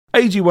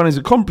AG1 is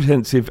a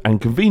comprehensive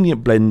and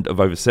convenient blend of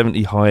over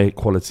 70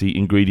 high-quality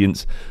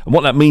ingredients, and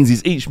what that means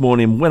is each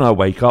morning when I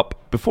wake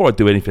up, before I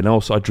do anything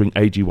else, I drink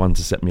AG1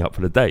 to set me up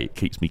for the day. It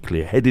keeps me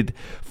clear-headed,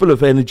 full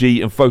of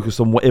energy, and focused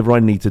on whatever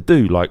I need to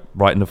do, like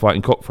writing The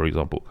Fighting Cock, for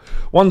example.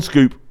 One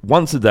scoop,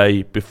 once a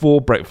day,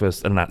 before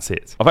breakfast, and that's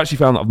it. I've actually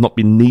found that I've not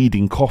been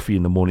needing coffee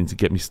in the morning to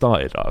get me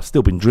started. I've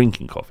still been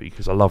drinking coffee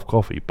because I love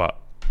coffee, but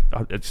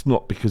it's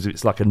not because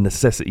it's like a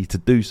necessity to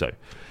do so.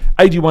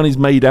 AG1 is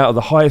made out of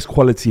the highest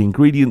quality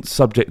ingredients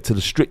subject to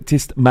the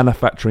strictest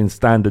manufacturing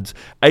standards.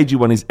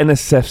 AG1 is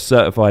NSF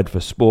certified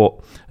for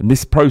sport, and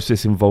this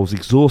process involves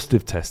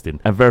exhaustive testing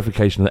and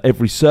verification that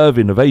every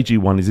serving of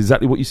AG1 is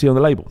exactly what you see on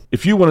the label.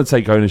 If you want to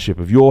take ownership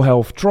of your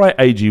health, try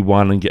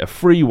AG1 and get a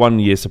free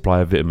 1-year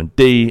supply of vitamin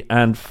D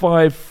and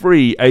 5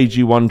 free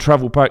AG1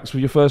 travel packs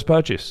with your first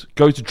purchase.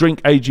 Go to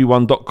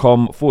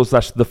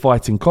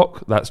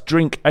drinkag1.com/thefightingcock. That's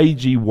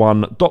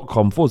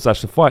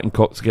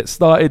drinkag1.com/thefightingcock to get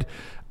started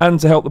and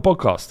to help the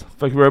podcast.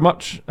 Thank you very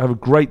much. Have a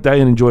great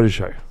day and enjoy the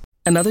show.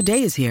 Another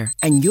day is here,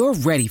 and you're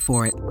ready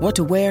for it. What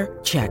to wear?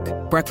 Check.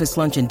 Breakfast,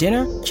 lunch, and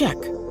dinner? Check.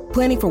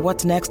 Planning for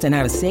what's next and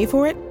how to save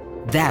for it?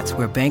 That's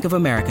where Bank of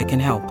America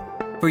can help.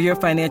 For your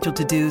financial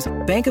to-dos,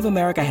 Bank of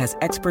America has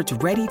experts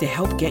ready to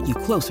help get you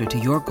closer to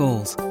your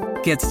goals.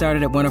 Get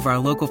started at one of our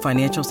local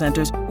financial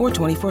centers or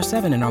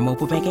 24/7 in our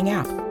mobile banking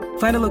app.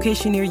 Find a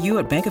location near you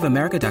at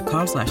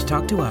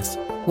bankofamerica.com/talktous.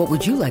 What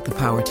would you like the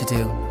power to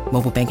do?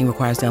 Mobile banking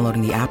requires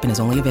downloading the app and is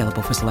only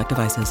available for select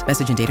devices.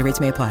 Message and data rates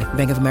may apply.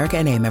 Bank of America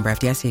N.A., member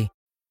FDIC.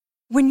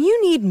 When you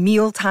need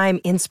mealtime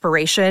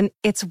inspiration,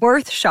 it's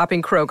worth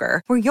shopping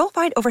Kroger, where you'll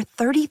find over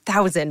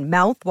 30,000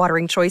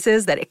 mouth-watering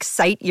choices that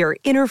excite your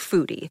inner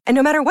foodie. And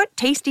no matter what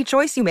tasty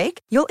choice you make,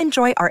 you'll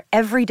enjoy our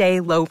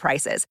everyday low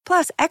prices,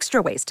 plus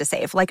extra ways to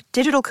save, like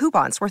digital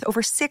coupons worth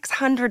over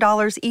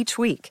 $600 each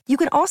week. You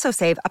can also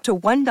save up to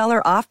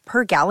 $1 off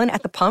per gallon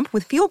at the pump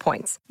with fuel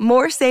points.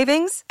 More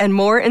savings and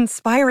more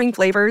inspiring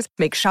flavors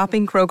make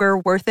shopping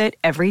Kroger worth it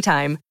every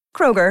time.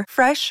 Kroger,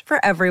 fresh for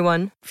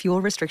everyone.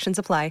 Fuel restrictions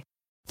apply.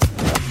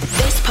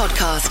 This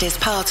podcast is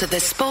part of the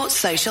Sports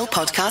Social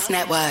Podcast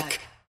Network.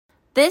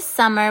 This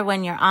summer,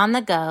 when you're on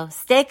the go,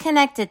 stay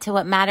connected to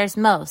what matters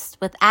most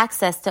with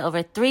access to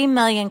over 3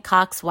 million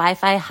Cox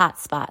Wi-Fi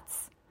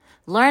hotspots.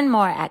 Learn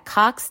more at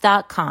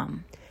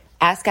Cox.com.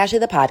 Ask Ashley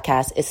the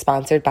podcast is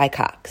sponsored by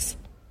Cox.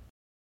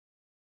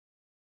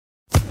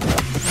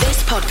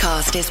 This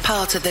podcast is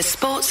part of the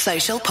Sports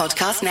Social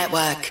Podcast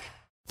Network.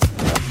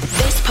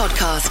 This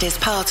podcast is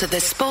part of the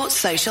Sports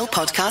Social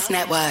Podcast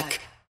Network.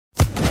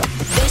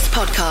 This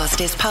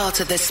podcast is part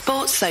of the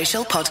Sports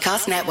Social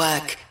Podcast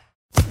Network.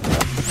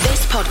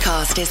 This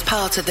podcast is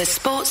part of the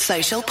Sports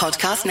Social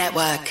Podcast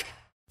Network.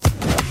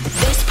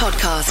 This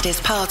podcast is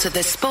part of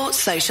the Sports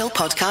Social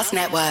Podcast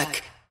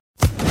Network.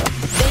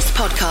 This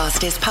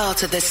podcast is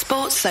part of the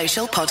Sports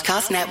Social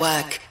Podcast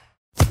Network.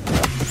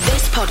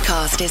 This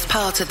podcast is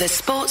part of the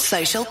Sports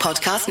Social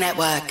Podcast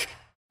Network.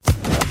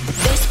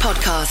 This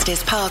podcast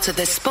is part of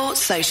the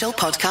Sports Social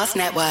Podcast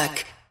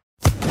Network.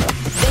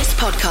 This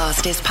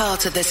podcast is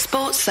part of the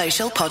Sports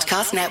Social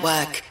Podcast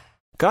Network.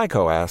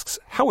 Geico asks,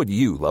 how would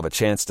you love a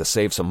chance to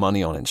save some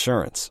money on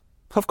insurance?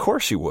 Of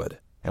course you would.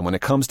 And when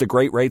it comes to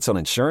great rates on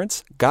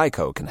insurance,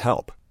 Geico can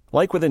help.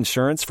 Like with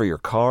insurance for your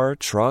car,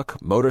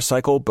 truck,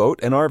 motorcycle, boat,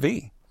 and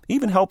RV.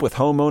 Even help with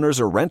homeowners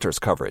or renters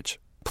coverage.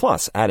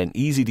 Plus, add an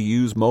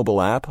easy-to-use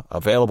mobile app,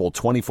 available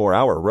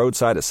 24-hour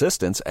roadside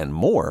assistance, and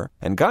more,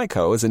 and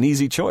Geico is an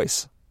easy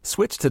choice.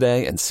 Switch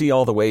today and see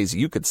all the ways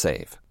you could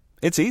save.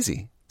 It's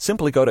easy.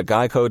 Simply go to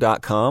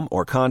geico.com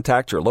or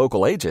contact your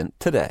local agent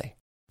today.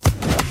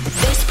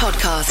 This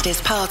podcast is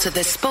part of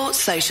the Sports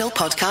Social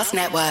Podcast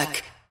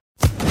Network.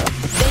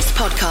 This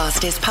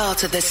podcast is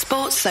part of the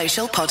Sports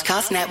Social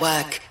Podcast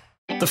Network.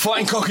 The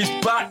Fighting Cock is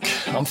back.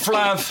 I'm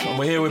Flav, and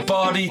we're here with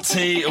Bardi,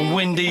 T and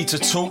Windy to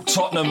talk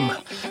Tottenham.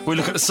 We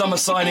look at the summer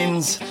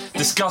signings,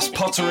 discuss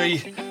pottery,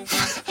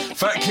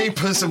 fat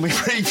keepers, and we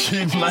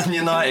preview Man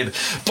United.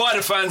 Buy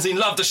the fanzine,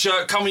 love the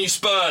shirt, come on you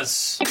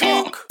Spurs.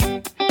 Cock!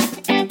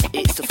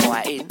 It's the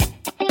fighting.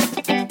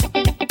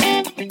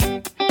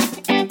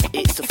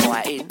 It's the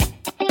fighting.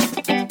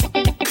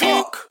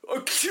 Cock!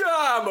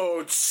 Come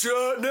on,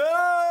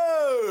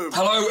 Tottenham!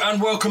 Hello and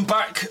welcome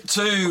back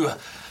to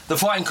The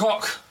Fighting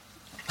Cock.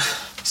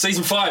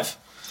 Season 5.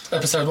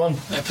 Episode 1.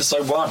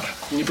 Episode 1.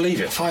 Can you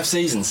believe it? 5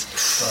 seasons.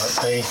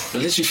 Right, it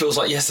literally feels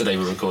like yesterday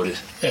we recorded.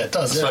 Yeah, it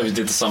does. I suppose we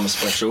did the summer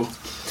special.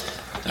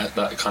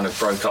 That kind of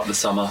broke up the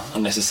summer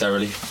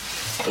unnecessarily.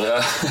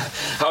 But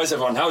how is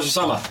everyone? How was your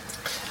summer?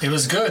 It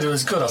was good. I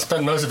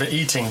spent most of it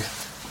eating.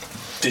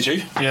 Did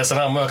you? Yeah, so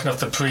now I'm working off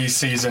the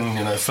pre-season,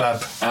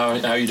 flab. How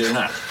are you doing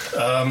that?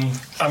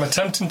 I'm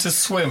attempting to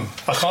swim.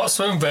 I can't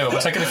swim very well.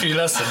 I've taken a few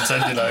lessons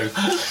and,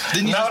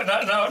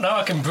 now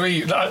I can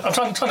breathe.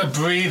 I'm trying to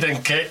breathe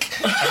and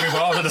kick every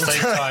while at the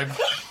same time.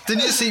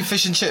 Didn't you just eat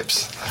fish and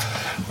chips?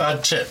 I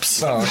had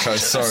chips. Oh, okay,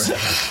 sorry.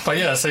 But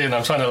yeah, so,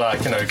 I'm trying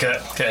to,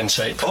 get in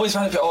shape. I always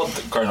found it a bit odd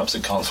that grown-ups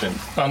that can't swim.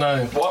 I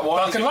know. Why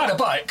But I can ride a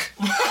bike.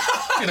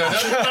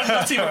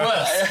 That's even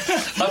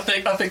worse.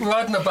 I think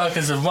riding a bike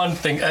is the one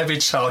thing every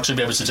child should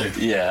be able to do.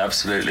 Yeah,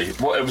 absolutely.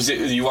 What was it?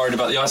 Are you worried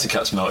about the ice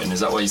caps melting? Is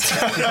that why you?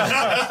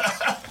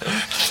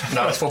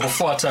 No, it's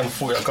before I turn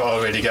 40, I've got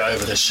to really get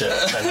over this shit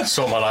and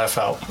sort my life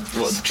out.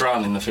 What,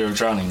 drowning, the fear of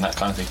drowning, that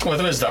kind of thing? Well,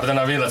 there is that, but then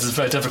I realise it's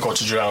very difficult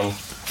to drown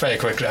very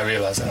quickly. I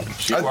realise that.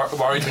 Are you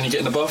worried when you get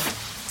in the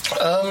bath?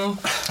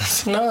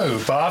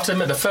 No, but I have to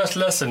admit, the first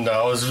lesson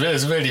though, it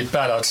was really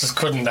bad. I just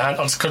couldn't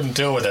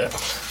deal with it.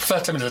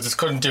 First time I just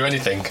couldn't do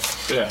anything.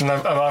 Yeah. And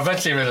I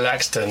eventually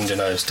relaxed and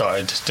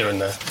started doing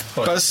the.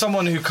 But as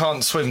someone who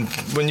can't swim,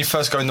 when you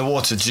first go in the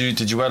water,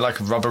 did you wear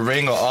like a rubber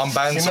ring or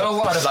armbands? You know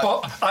what?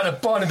 I had a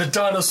Barney the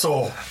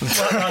dinosaur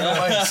around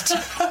the waist.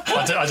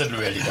 I didn't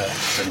really know.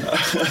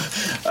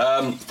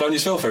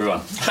 Bonus Phil for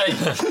everyone. Hey,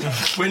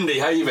 Windy,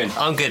 how you been?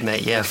 I'm good,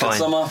 mate. Yeah, fine. Good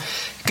summer.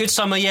 Good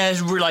summer, yeah.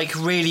 It's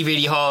really,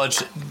 really hard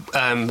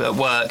at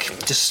work.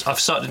 I've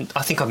started.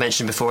 I think I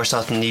mentioned before. I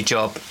started a new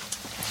job,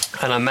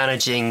 and I'm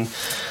managing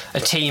a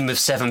team of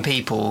 7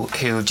 people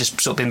who have just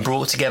sort of been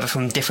brought together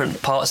from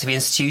different parts of the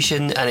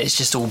institution, and it's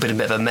just all been a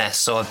bit of a mess.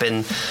 So I've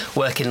been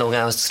working long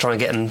hours to try and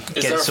get it sorted.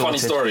 Is there a funny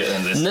story at the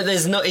end of this? No,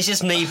 there's not. It's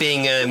just me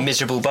being a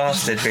miserable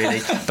bastard,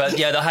 really. But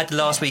yeah, I had the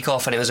last week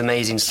off, and it was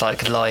amazing. Just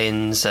like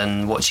lie-ins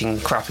and watching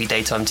crappy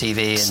daytime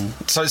TV. And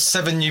so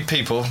 7 new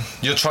people.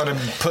 You're trying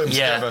to put them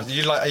together.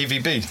 You like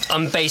AVB?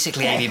 I'm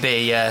basically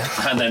AVB, yeah.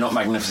 And they're not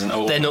magnificent at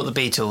all. They're not the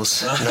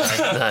Beatles.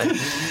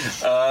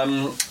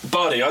 No.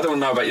 Bardi, I don't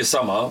know about your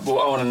summer.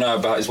 What I want to know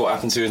about is what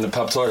happened to you in the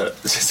pub toilet.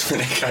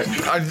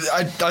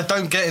 I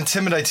don't get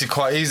intimidated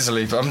quite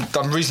easily, but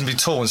I'm reasonably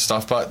tall and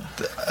stuff, but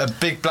a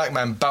big black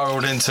man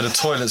barreled into the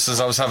toilets as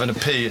I was having a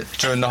pee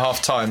during the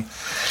half time,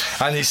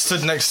 and he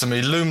stood next to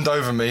me, loomed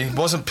over me,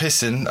 wasn't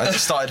pissing, and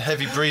just started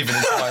heavy breathing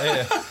into my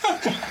ear.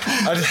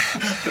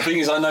 The thing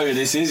is, I know who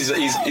this is.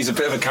 He's a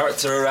bit of a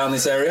character around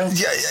this area.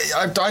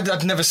 Yeah,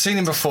 I'd never seen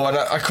him before, and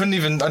I didn't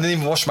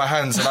even wash my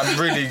hands, and I'm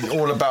really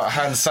all about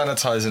hand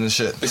sanitising and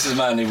shit. This is a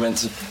man who went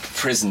to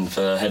prison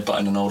for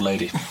headbutting an old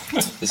lady.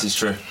 This is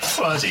true.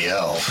 Bloody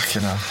hell.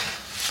 Fucking hell.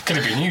 Could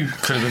have been you.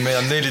 Could have been me.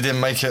 I nearly didn't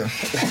make it.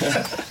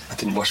 I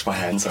didn't wash my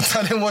hands.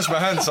 I didn't wash my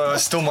hands, so I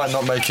still might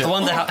not make it. I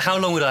wonder how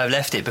long would I have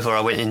left it before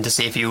I went in to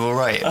see if you were all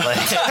right?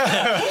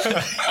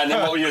 And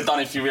then what would you have done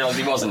if you realised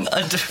he wasn't?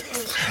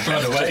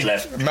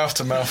 Left. Mouth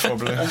to mouth,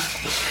 probably.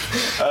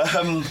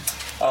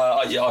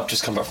 I've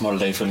just come back from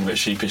holiday feeling a bit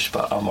sheepish,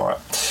 but I'm alright.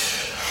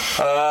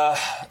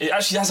 It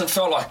actually hasn't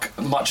felt like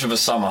much of a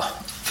summer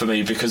for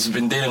me because I've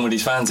been dealing with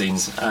these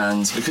fanzines,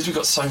 and because we've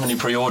got so many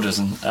pre-orders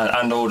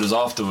and orders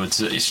afterwards,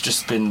 it's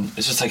just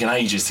taken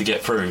ages to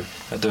get through.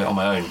 I do it on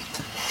my own,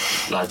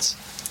 lads.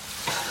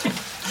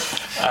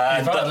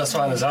 And let's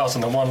find us out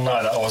on the one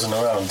night that I wasn't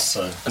around,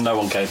 so and no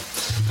one came.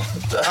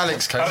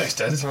 Alex came. Alex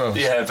did as well.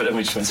 Yeah, but then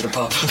we just went to the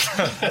pub.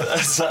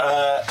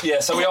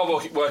 So we are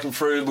working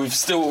through. We've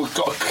still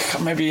got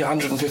maybe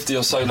 150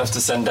 or so left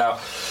to send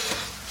out.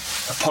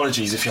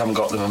 Apologies if you haven't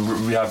got them,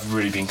 and we have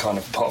really been kind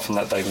of, apart from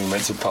that day when we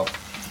went to the pub,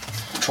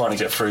 trying to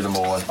get through them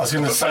all. And I was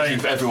going to say, thank you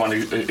for everyone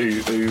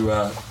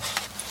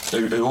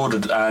who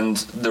ordered, and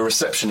the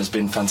reception has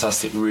been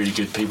fantastic. Really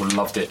good. People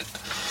loved it.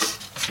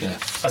 Yeah.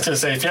 I was going to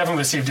say, if you haven't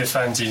received your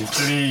fanzine,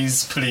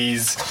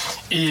 please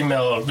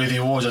email with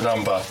your order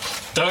number.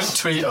 Don't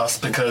tweet us,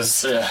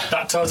 because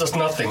that tells us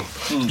nothing.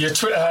 Your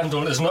Twitter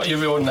handle is not your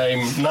real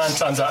name 9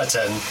 times out of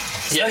 10.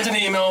 Send an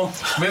email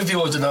with the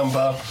order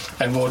number,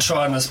 and we'll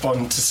try and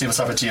respond to see what's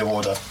happened to your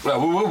order. Well,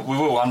 we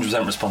will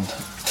 100% respond.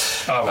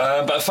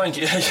 But thank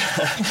you.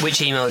 Which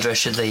email address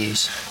should they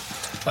use?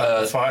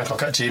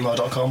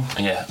 fightingcock@gmail.com.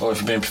 Yeah, or if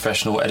you're being a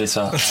professional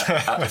editor, at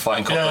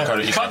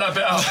thefightingcock.co.uk. Cut that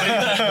bit out.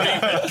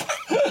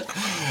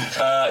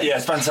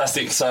 It's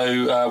fantastic. So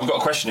we've got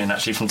a question in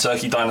actually from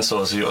Turkey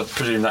Dinosaurs, who I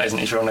presume that isn't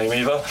his real name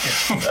either.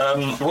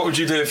 What would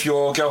you do if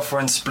your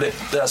girlfriend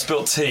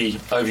spilt tea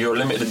over your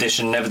limited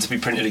edition, never to be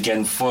printed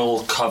again,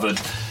 full covered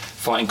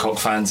Fighting Cock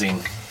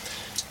fanzine?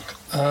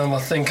 I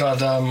think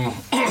I'd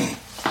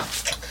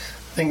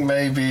think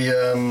maybe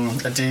a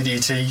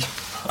DDT.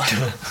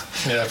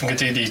 Yeah, I think a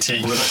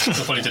DDT would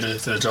probably do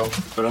the job.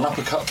 Would an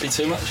uppercut be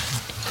too much?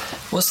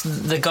 What's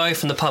the guy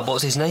from the pub?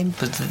 What's his name?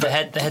 The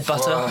head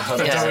butter. I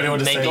don't really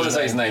want to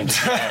say his name.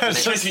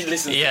 Unless he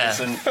listens to this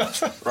and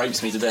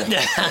rapes me to death,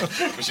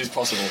 which is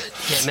possible.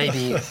 Yeah,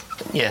 maybe.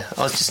 Yeah,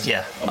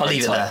 I'll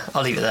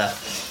leave it there.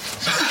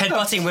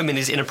 Headbutting women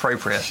is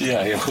inappropriate.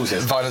 Yeah, of course it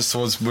is. Violence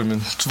towards women,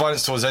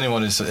 violence towards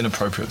anyone is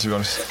inappropriate, to be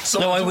honest. So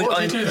no, I would.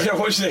 What do you do?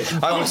 What do you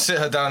think? I would sit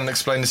her down and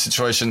explain the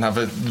situation, have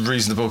a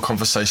reasonable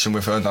conversation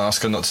with her, and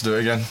ask her not to do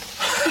it again.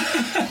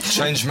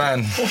 Change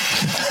man.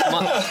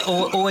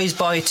 Always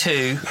buy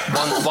 2,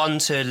 one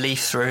to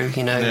leaf through,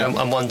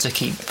 and one to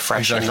keep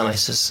fresh and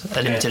nice as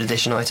a limited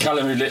edition item.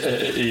 Callum,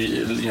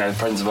 who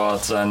friends of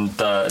ours and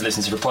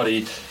listens to the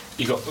poddy,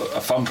 he got a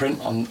thumbprint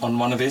on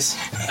one of his,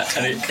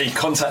 and he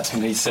contacted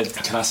me. He said,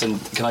 "Can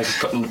I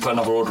put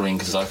another order in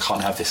because I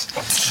can't have this?"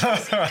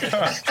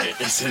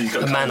 He said, "You've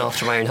got A man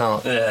after my own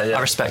heart. Yeah. I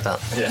respect that.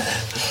 Yeah.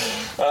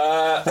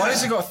 Why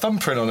has he got a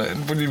thumbprint on it?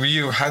 Were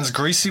you hands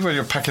greasy when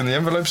you were packing the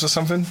envelopes or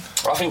something?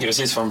 I think it was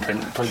his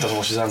thumbprint. Probably doesn't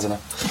wash his hands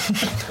enough.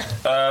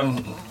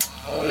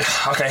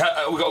 Okay,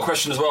 we've got a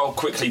question as well,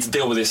 quickly, to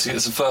deal with this.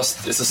 It's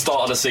the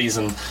start of the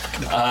season,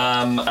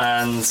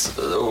 and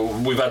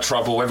we've had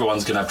trouble.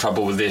 Everyone's going to have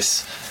trouble with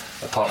this,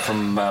 apart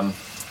from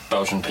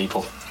Belgian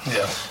people.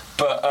 Yeah.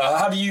 But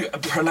how do you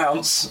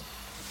pronounce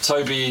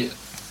Toby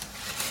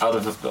out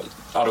of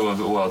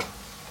the world?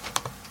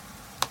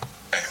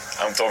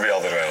 I'm Toby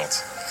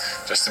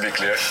Alderweireld. Just to be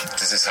clear,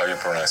 this is how you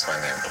pronounce my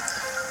name.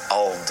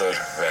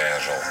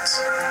 Alderweireld.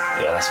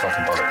 Yeah, that's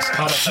fucking bollocks.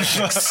 I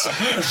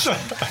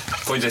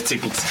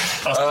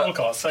still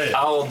can't say it.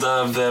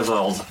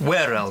 Alderweireld.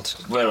 Wereld.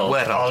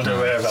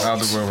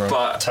 Alderweireld.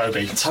 But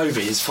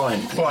Toby is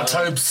fine. What,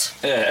 Tobes?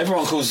 Yeah,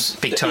 everyone calls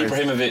Big Toe.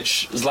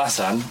 Ibrahimovic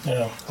Zlatan.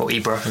 Yeah. Or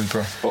Ibra.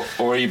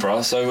 Or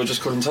Ibra, so we'll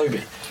just call him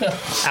Toby.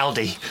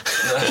 Aldi.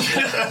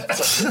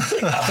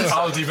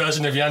 Aldi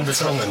version of Jan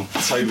Vertonghen.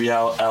 Toby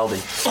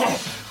Aldi.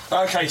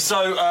 Okay,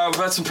 so we've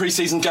had some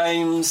pre-season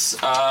games.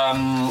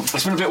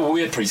 It's been a bit of a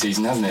weird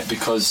pre-season, hasn't it?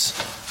 Because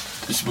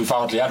we've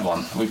hardly had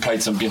one. We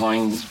played some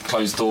behind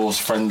closed doors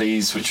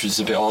friendlies, which was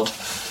a bit odd.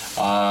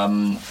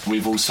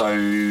 We've also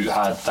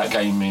had that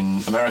game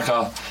in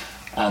America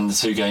and the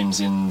 2 games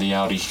in the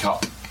Audi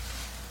Cup.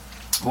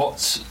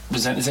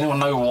 Does anyone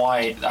know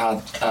why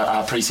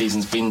our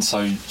pre-season's been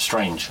so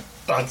strange?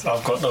 I've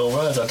got no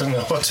words. I don't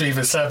know what to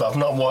even say, but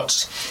I've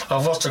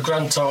watched a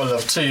grand total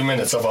of 2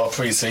 minutes of our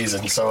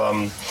pre-season, so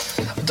I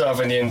don't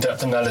have any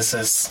in-depth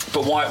analysis.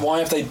 But why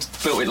have they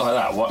built it like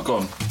that? Go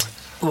on.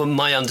 Well,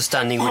 my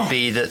understanding would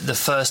be that the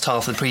first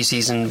half of the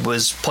pre-season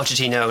was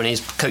Pochettino and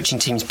his coaching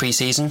team's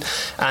pre-season,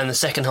 and the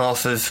second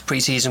half of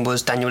pre-season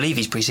was Daniel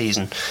Levy's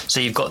pre-season. So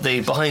you've got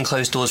the behind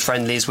closed doors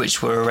friendlies,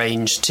 which were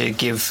arranged to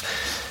give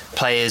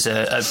players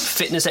a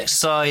fitness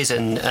exercise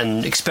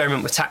and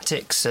experiment with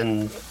tactics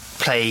and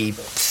play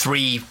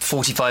 3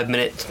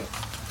 45-minute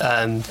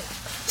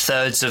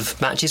thirds of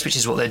matches, which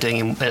is what they're doing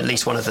in at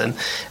least one of them,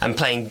 and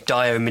playing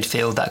Dyer in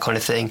midfield, that kind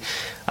of thing.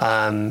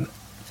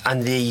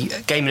 And the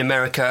game in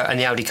America and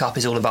the Audi Cup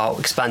is all about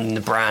expanding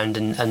the brand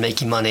and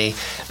making money,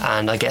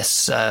 and I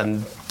guess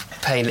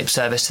paying lip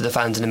service to the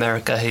fans in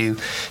America who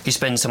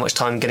spend so much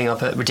time getting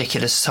up at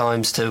ridiculous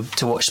times to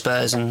watch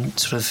Spurs, and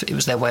sort of it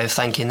was their way of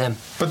thanking them.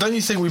 But don't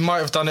you think we might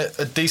have done it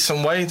a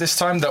decent way this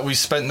time, that we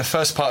spent the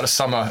first part of the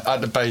summer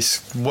at the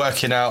base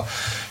working out,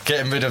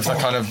 getting rid of the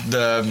kind of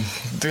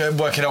the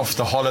working off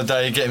the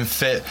holiday, getting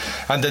fit,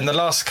 and then the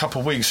last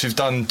couple of weeks we've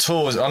done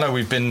tours. I know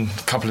we've been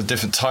a couple of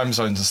different time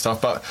zones and stuff,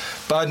 but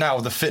by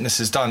now the fitness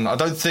is done. I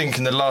don't think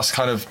in the last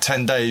kind of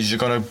 10 days you're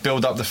going to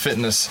build up the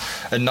fitness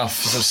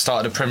enough to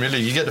start the Premier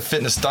League. You get the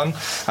fitness done,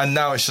 and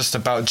now it's just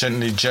about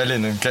gently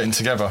gelling and getting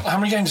together. How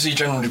many games do you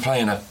generally play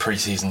in a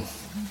pre-season,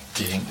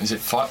 do you think? Is it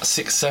 5,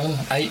 6, 7,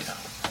 8?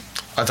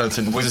 I don't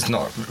think it's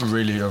not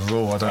really a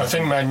rule. I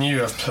think Man U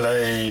have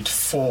played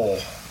 4.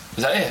 Is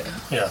that it?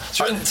 Yeah.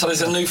 So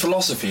there's a new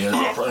philosophy, a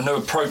new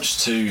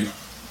approach to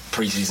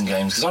pre-season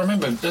games. Because I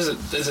remember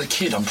as a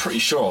kid, I'm pretty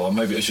sure, or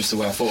maybe it was just the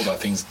way I thought about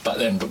things back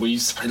then, but we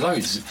used to play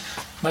loads.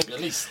 Maybe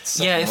at least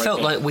 7 Yeah, it or 8 felt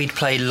games. like we'd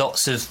play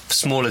lots of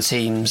smaller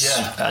teams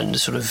and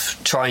sort of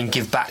try and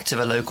give back to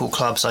the local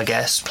clubs, I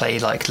guess. Play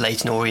like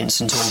Leyton Orient,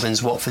 St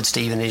Albans, Watford,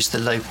 Stevenage, the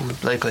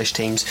localish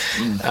teams.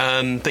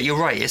 But you're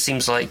right, it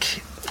seems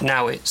like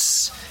now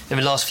it's... In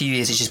the last few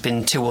years, it's just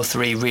been 2 or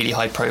 3 really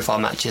high-profile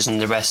matches,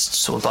 and the rest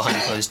sort of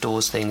behind closed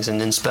doors things,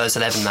 and then Spurs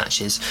 11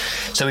 matches.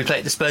 So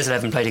the Spurs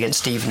 11 played against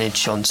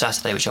Stevenage on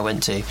Saturday, which I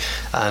went to,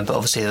 but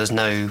obviously there was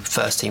no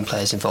first-team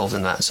players involved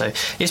in that. So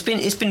it's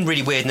been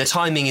really weird, and the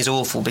timing is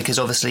awful because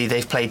obviously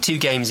they've played 2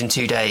 games in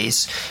 2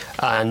 days,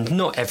 and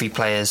not every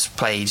player's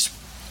played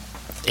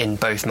in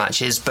both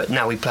matches, but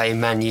now we play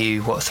Man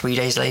U 3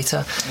 days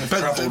later.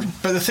 But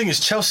the thing is,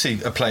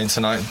 Chelsea are playing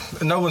tonight.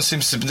 No one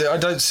seems to. I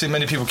don't see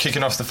many people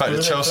kicking off the fact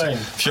that Chelsea,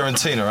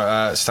 Fiorentina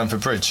are at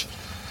Stamford Bridge.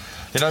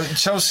 You know,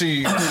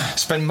 Chelsea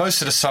spent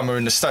most of the summer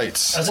in the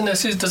States. Doesn't their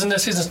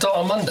season start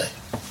on Monday?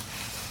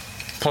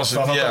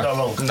 Possibly, yeah.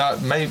 No,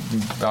 maybe.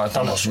 I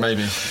don't know.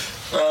 Maybe.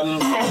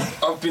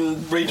 I've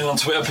been reading on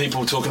Twitter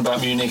people talking about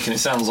Munich, and it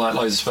sounds like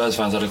loads of Spurs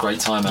fans had a great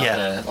time out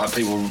there. Like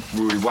people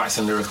really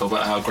waxing lyrical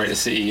about how great the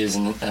city is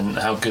and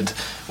how good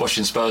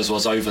watching Spurs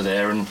was over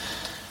there, and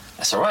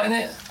that's all right, isn't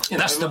it?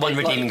 That's the one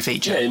redeeming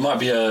feature. Yeah, it might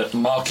be a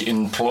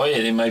marketing ploy,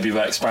 it may be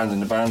about expanding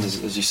the brand,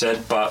 as you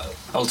said, but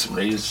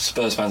ultimately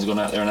Spurs fans have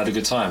gone out there and had a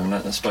good time,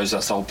 and I suppose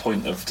that's the whole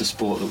point of the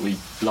sport that we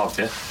love,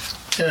 yeah?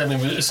 Yeah, I mean,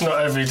 it's not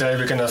every day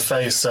we're going to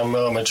face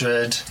Real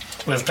Madrid.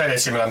 We've played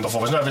AC Milan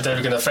before, but it's not every day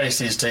we're going to face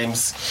these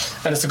teams,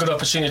 and it's a good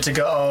opportunity to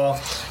get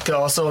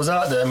ourselves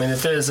out there. I mean,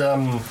 if there's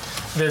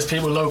there's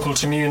people local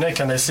to Munich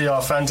and they see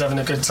our fans having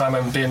a good time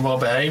and being well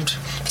behaved,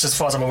 which as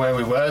far as I'm aware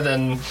we were,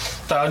 then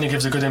that only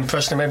gives a good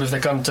impression. And maybe if they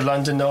come to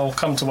London, they'll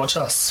come to watch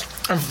us.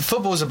 And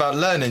football's about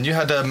learning. You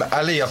had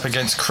Ali up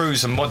against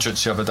Kroos and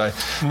Modric the other day.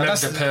 And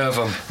that's the pair of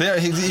them. Yeah,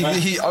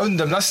 he owned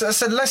them.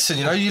 That's a lesson,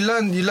 you know. You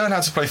learn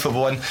how to play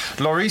football. And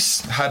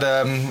Lloris had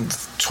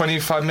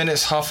 25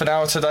 minutes, half an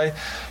hour today.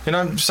 You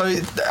know, so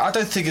I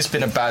don't think it's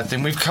been a bad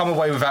thing. We've come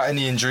away without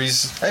any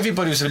injuries.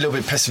 Everybody was a little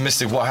bit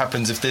pessimistic. What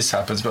happens if this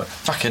happens? But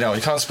fucking hell,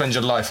 you can't spend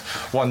your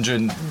life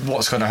wondering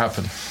what's going to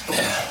happen.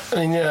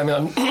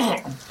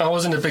 I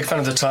wasn't a big fan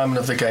of the timing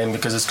of the game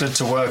because it's good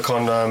to work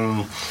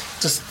on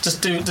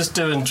just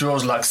doing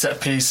draws like set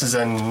pieces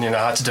and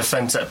how to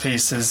defend set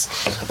pieces.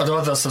 I'd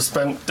rather us have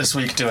spent this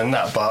week doing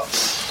that, but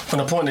from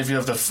the point of view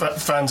of the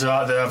fans who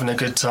are out there having a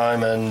good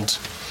time, and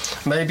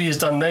maybe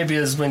all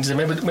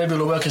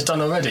the work is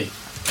done already.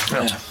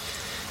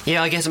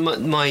 Yeah, I guess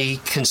my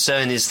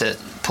concern is that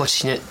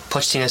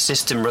putting a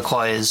system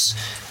requires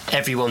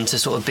everyone to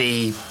sort of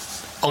be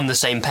on the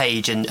same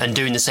page and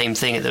doing the same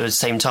thing at the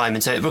same time,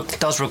 and so it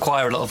does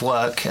require a lot of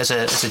work as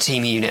a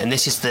team unit, and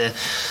this is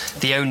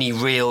the only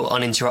real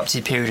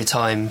uninterrupted period of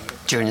time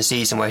during the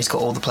season where he's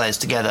got all the players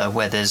together,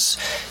 where there's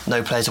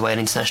no players away on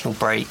international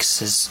breaks,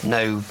 there's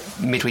no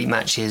midweek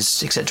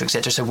matches, etc.,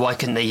 so why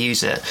couldn't they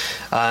use it?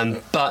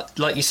 But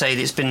like you say,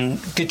 it's been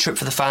a good trip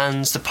for the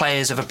fans. The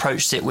players have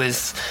approached it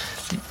with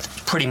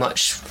pretty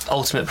much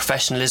ultimate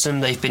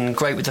professionalism. They've been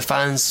great with the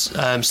fans,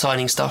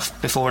 signing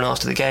stuff before and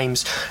after the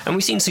games, and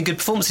we've seen some good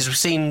performances. We've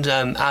seen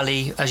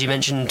Ali, as you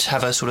mentioned,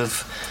 have a sort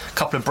of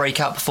couple of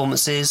breakout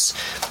performances.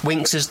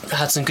 Winks has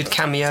had some good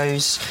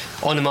cameos.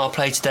 Onomar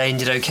played today and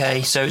did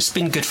okay, so it's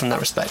been good from that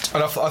respect.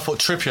 And I thought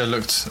Trippier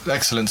looked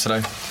excellent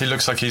today. He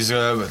looks like he's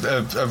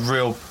a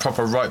real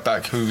proper right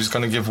back who's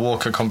going to give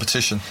Walker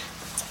competition.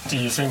 Do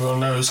you think we'll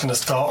know who's going to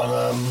start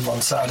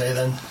on Saturday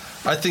then?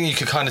 I think you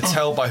could kind of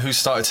tell by who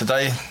started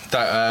today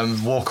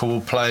that Walker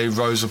will play,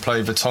 Rose will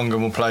play, Vertonghen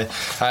will play,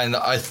 and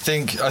I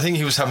think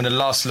he was having a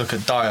last look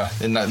at Dyer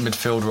in that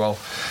midfield role.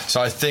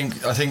 So I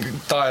think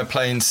Dyer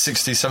playing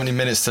 60-70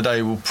 minutes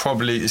today will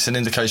probably, it's an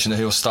indication that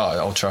he'll start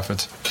at Old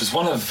Trafford. Because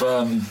one of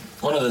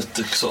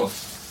the sort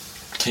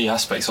of key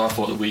aspects I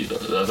thought that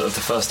the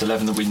first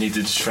 11 that we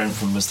needed to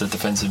strengthen was the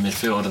defensive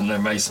midfield, and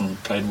then Mason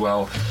played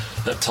well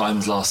at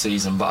times last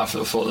season, but I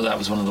thought that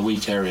was one of the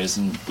weak areas,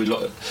 and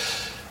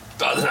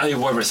I don't know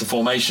whether it's the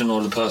formation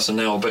or the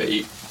personnel, but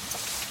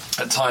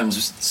at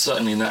times,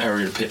 certainly in that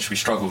area of the pitch, we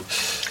struggled.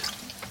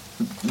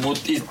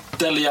 Is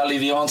Dele Alli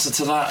the answer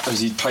to that?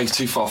 As he plays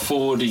too far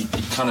forward, he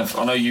kind of.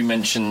 I know you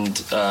mentioned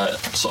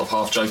sort of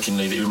half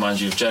jokingly that he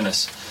reminds you of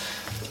Jenis.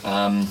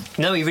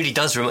 No, he really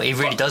does. He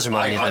really does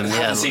remind me of him. I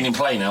haven't seen him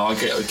play now. I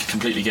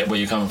completely get where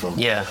you're coming from.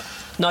 Yeah.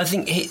 No, I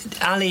think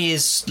Ali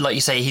is, like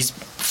you say, his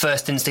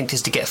first instinct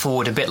is to get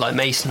forward a bit like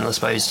Mason, I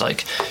suppose,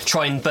 like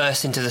try and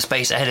burst into the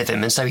space ahead of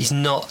him, and so he's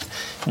not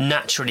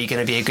naturally going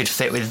to be a good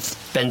fit with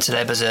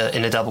Bentaleb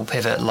in a double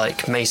pivot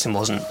like Mason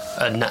wasn't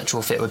a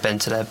natural fit with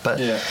Bentaleb. But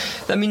yeah.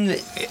 I mean,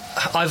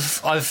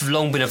 I've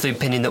long been of the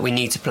opinion that we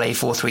need to play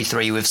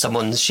 4-3-3 with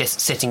someone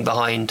sitting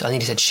behind. I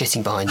think he said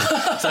shitting behind.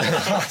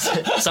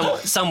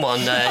 someone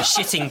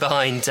shitting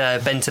behind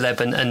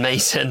Bentaleb and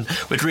Mason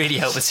would really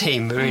help the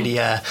team. Really,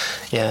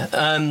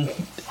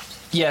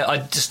 yeah, I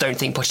just don't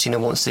think Pochettino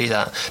wants to do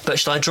that. But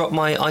should I drop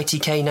my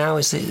ITK now?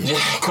 Yeah,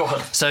 go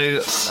on.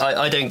 So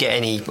I don't get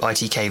any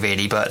ITK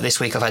really, but this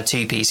week I've had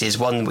two pieces.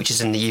 One which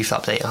is in the youth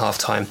update at half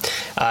time,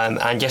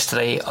 and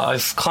yesterday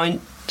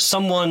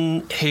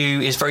someone who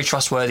is very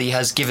trustworthy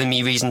has given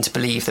me reason to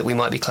believe that we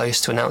might be close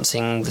to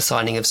announcing the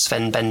signing of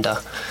Sven Bender.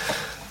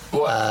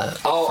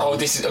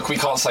 This is, we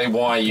can't say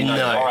why, you know.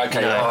 No,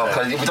 okay. no.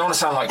 We don't want to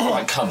sound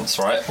like cunts,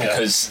 right? Yeah.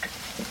 Because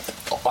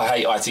I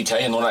hate ITK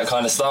and all that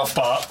kind of stuff,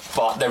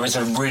 but there is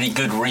a really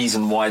good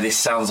reason why this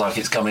sounds like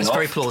it's coming off. It's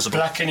very plausible.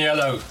 Black and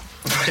yellow.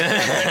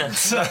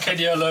 Black and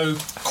yellow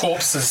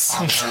corpses.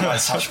 Sound like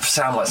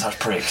such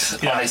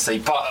pricks, honestly,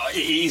 but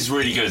it is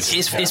really good.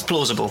 It's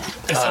plausible.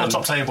 It's on the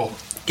top table.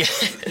 Yeah,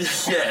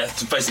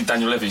 it's basically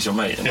Daniel Levy's your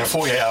mate. Yeah,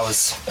 48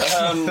 hours.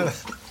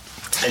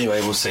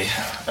 Anyway, we'll see.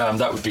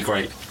 That would be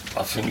great.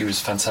 I think it was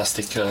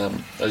fantastic.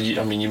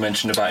 You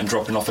mentioned about him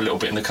dropping off a little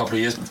bit in a couple of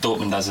years.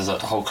 Dortmund as a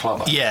whole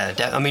club. Yeah,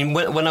 I mean,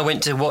 when I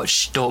went to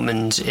watch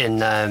Dortmund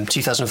in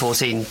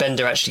 2014,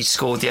 Bender actually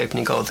scored the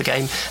opening goal of the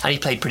game, and he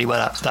played pretty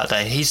well that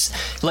day. He's,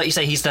 like you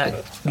say, he's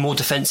that more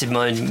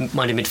defensive-minded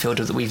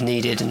midfielder that we've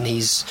needed, and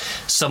he's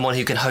someone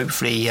who can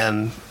hopefully.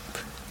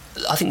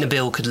 I think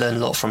Nabil could learn a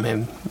lot from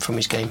him, from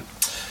his game.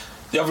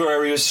 The other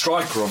area is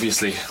striker,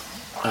 obviously.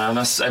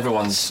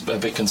 Everyone's a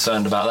bit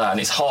concerned about that, and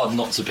it's hard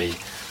not to be.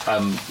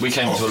 We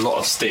came to a lot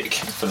of stick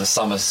for the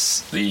summer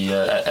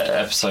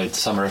episode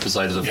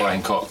of the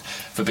Flying Cock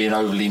for being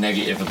overly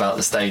negative about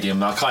the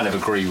stadium. I kind of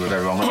agree with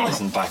everyone. When I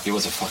listened back, it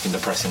was a fucking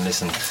depressing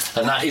listen,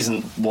 and that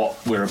isn't what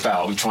we're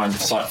about. We try and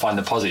find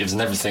the positives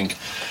and everything.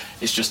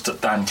 It's just that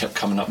Dan kept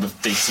coming up with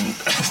decent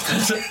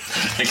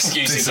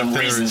excuses Decent and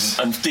theories. reasons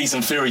and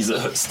decent theories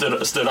that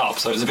stood up.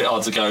 So it was a bit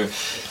hard to go,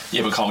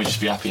 yeah, but can't we just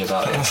be happy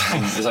about it? I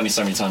mean, there's only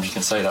so many times you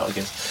can say that, I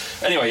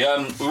guess. Anyway,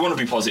 we want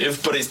to be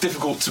positive, but it's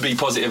difficult to be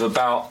positive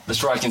about the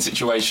striking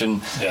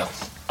situation. Yeah.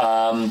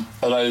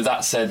 Although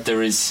that said,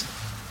 there is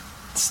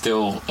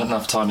still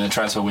enough time in the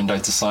transfer window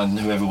to sign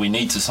whoever we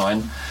need to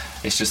sign.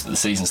 It's just that the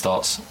season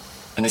starts.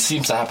 And it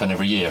seems to happen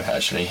every year,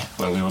 actually,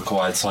 where we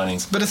required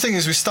signings. But the thing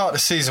is, we start the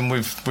season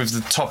with the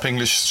top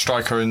English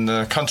striker in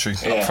the country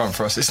up front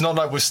for us. It's not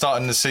like we're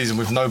starting the season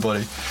with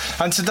nobody.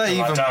 And today,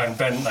 Like even Darren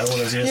Bent, all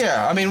those years.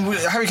 yeah, I mean,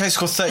 Harry Kane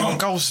scored 31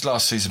 goals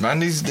last season, man.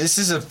 This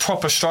is a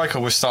proper striker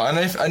we're starting.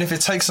 And if it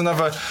takes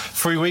another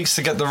 3 weeks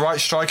to get the right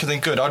striker, then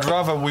good. I'd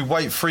rather we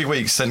wait 3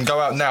 weeks than go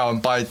out now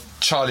and buy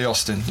Charlie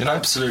Austin, you know?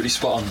 Absolutely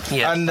spot on.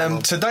 Yeah.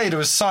 And today there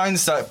was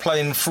signs that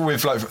playing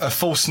with like a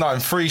false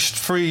nine,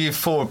 three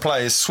forward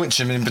players,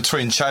 switching in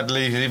between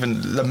Chadley, even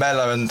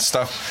Lamella and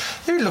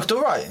stuff. He looked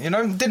all right, you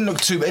know. Didn't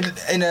look too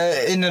in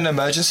an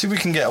emergency. We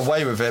can get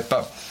away with it,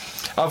 but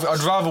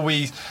I'd rather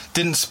we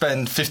didn't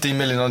spend 15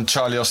 million on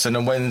Charlie Austin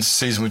and win the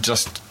season with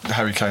just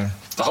Harry Kane.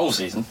 The whole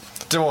season?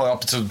 Do all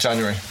up until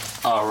January.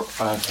 Oh,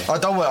 okay. I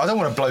don't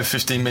want to blow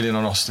 15 million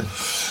on Austin.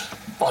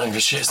 I don't give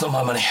a shit, it's not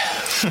my money.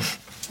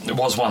 It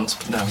was once,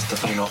 but now it's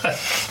definitely not.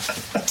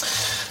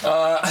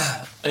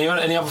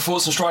 Any other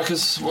thoughts on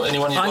strikers?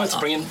 Anyone you'd like to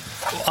bring in?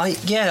 I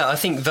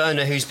think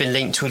Werner, who's been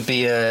linked, would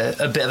be a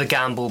bit of a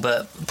gamble,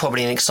 but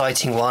probably an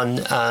exciting one.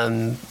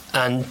 And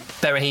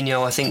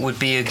Berahino, I think, would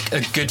be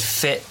a good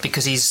fit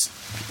because he's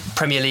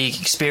Premier League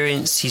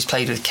experience. He's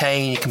played with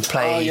Kane. He can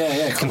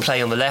play. Can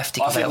play on the left.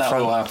 He can play up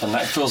front. Will happen.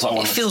 That feels like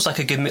one. It feels like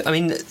a good move. I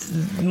mean,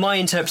 my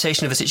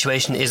interpretation of the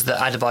situation is that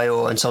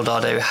Adebayor and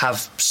Soldado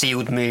have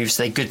sealed moves.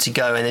 They're good to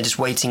go, and they're just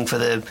waiting for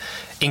the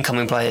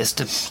incoming players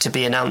to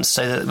be announced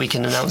so that we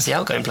can announce the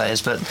outgoing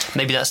players. But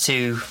maybe that's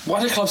too. Why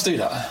do clubs do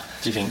that,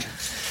 do you think?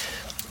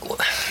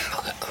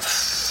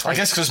 I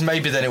guess because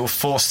maybe then it will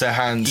force their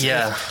hand.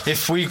 Yeah.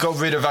 If we got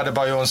rid of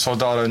Adebayor and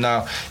Soldado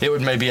now, it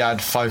would maybe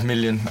add 5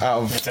 million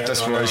out of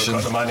desperation.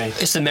 Got the money.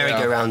 It's the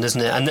merry-go-round,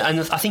 isn't it? And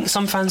I think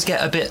some fans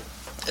get a bit.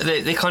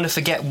 They kind of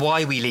forget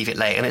why we leave it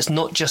late, and it's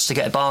not just to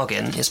get a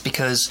bargain. It's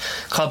because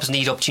clubs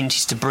need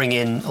opportunities to bring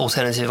in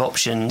alternative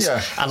options.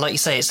 Yeah. And like you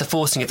say, it's the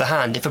forcing of the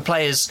hand. If a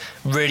player's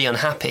really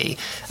unhappy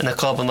and the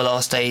club on the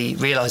last day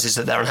realises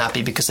that they're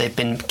unhappy because they've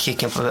been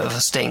kicking up a bit of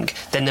a stink,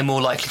 then they're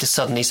more likely to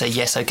suddenly say,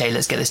 yes, OK,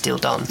 let's get this deal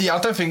done. Yeah,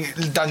 I don't think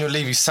Daniel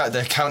Levy sat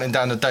there counting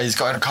down the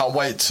days, I can't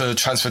wait to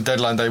transfer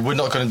deadline day. We're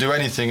not going to do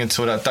anything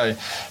until that day.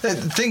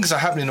 Things are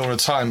happening all the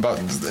time, but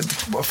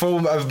for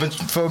a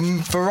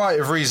variety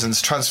of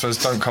reasons, transfers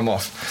don't come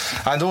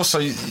off. And also,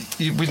 we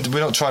don't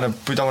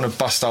want to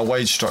bust our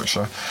wage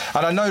structure.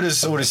 And I know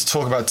there's all this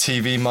talk about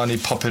TV money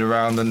popping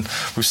around, and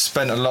we've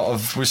received a lot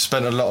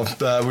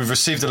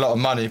of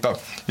money, but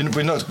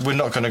we're not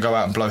going to go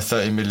out and blow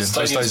 30 million.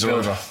 Those days are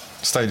over.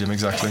 Stadium,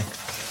 exactly.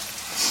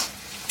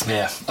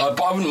 Yeah,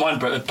 but I wouldn't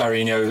mind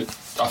Berahino.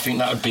 I think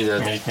that would be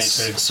the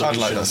solution. I'd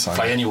like that sign.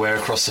 Play anywhere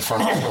across the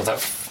front of that,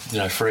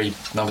 free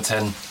number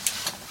 10,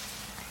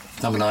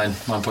 number 9,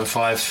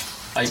 9.5.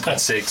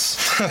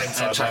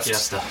 8.6. Jack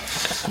Fiesta.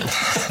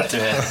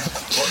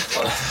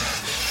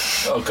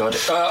 Oh God!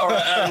 All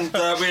right, and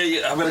we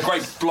have got a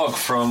great blog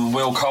from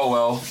Will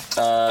Colwell,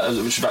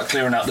 which is about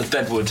clearing out the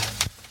deadwood.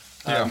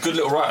 Good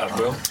little write-up,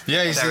 Will.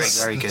 Yeah, he's very,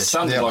 very good.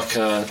 Sounded like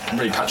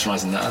really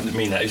patronising that. I didn't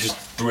mean that. It's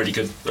just a really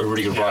good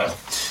write-up.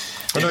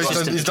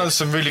 He's done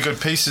some really good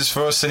pieces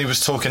for us, and he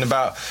was talking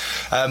about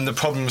the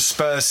problem of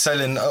Spurs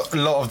selling a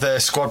lot of their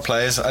squad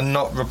players and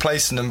not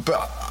replacing them.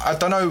 But I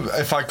don't know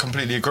if I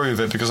completely agree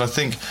with it, because I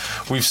think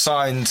we've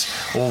signed,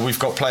 or we've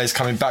got players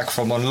coming back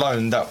from on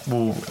loan that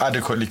will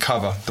adequately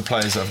cover the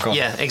players that have gone.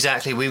 Yeah,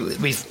 exactly.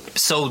 We've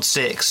sold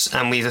 6,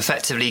 and we've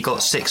effectively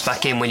got 6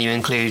 back in when you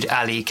include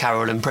Ali,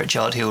 Carroll and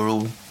Pritchard, who are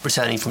all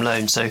returning from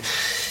loan. So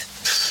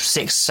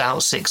 6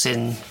 out, 6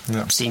 in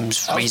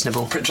seems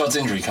reasonable. Pritchard's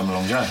injury come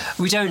along, do you know?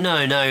 We don't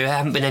know, no. There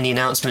haven't been any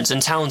announcements.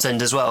 And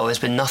Townsend as well, there's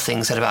been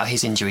nothing said about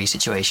his injury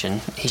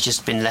situation. He's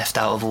just been left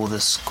out of all the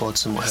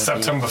squads and whatever.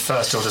 September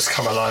 1st, he'll just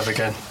come alive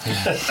again.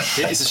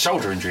 It's a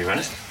shoulder injury,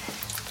 wasn't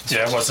it?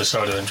 Yeah, it was a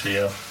shoulder injury,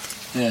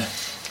 yeah.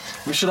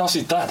 We should ask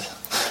his dad.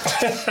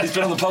 He's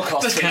been on the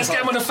podcast. Let's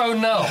get him on the phone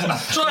now.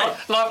 Try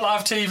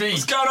live TV.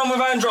 What's going on with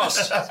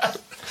Andros?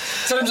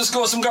 Tell him to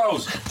score some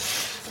goals.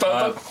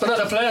 But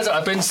other players that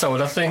have been sold,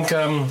 I think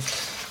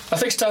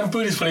Stan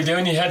Bood is probably the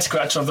only head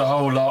scratcher of the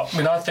whole lot. I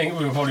mean, I think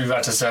we were probably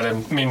about to sell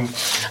him. I mean,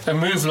 a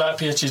move like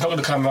PSG is not going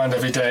to come around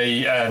every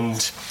day,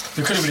 and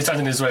we couldn't really stand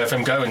in his way of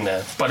him going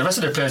there. But the rest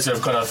of the players who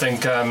have gone, I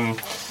think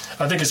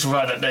I think it's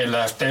right that they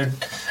left.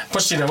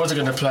 Pochettino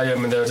wasn't going to play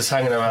him, and they were just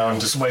hanging around,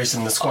 just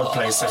wasting the squad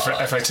place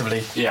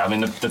effectively. Yeah, I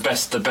mean the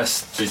best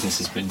business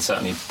has been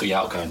certainly the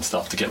outgoing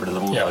stuff to get rid of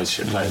all those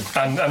shit players.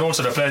 And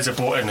also the players they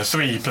brought in, the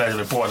 3 players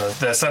we brought in,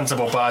 they're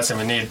sensible buys, and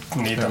we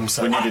need them.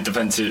 So we needed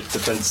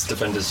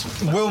defenders.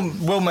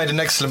 Will made an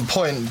excellent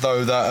point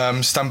though that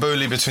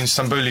between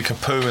Stambouli,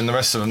 Capoue, and the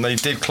rest of them, they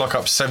did clock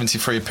up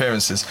 73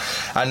 appearances,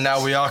 and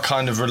now we are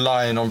kind of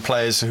relying on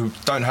players who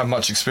don't have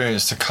much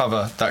experience to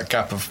cover that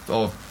gap of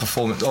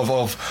performance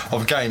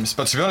of games.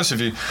 But to be honest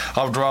with you,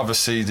 I would rather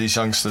see these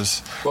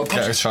youngsters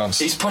get a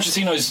chance.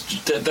 Pochettino's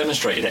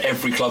demonstrated at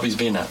every club he's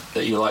been at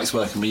that he likes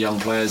working with young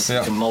players, he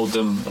can mould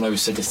them. I know we've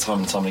said this time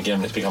and time again,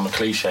 and it's become a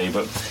cliche,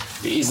 but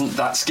it isn't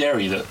that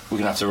scary that we're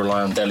going to have to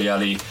rely on Dele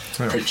Alli,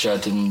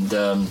 Pritchard and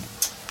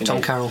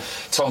Tom Carroll,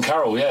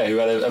 who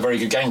had a very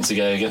good game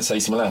today against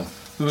AC Milan.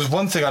 There was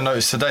one thing I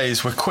noticed today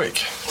is we're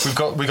quick. We've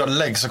got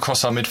legs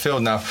across our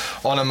midfield now.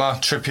 Onoma,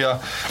 Trippier.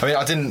 I mean,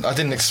 I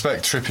didn't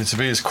expect Trippier to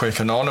be as quick.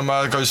 And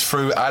Onoma goes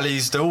through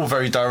alleys. They're all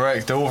very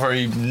direct. They're all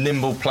very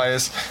nimble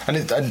players. And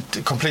a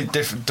complete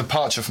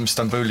departure from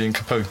Stambouli and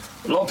Capoue.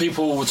 A lot of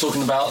people were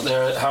talking about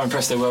how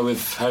impressed they were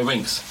with Harry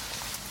Winks.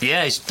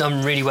 Yeah, he's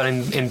done really well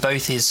in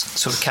both his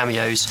sort of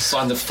cameos.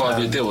 Signed a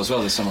 5-year deal as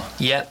well this summer.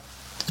 Yeah.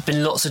 There's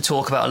been lots of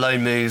talk about a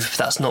loan move.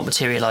 That's not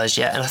materialised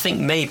yet. And I think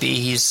maybe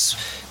his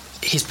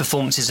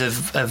performances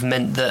have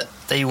meant that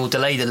they will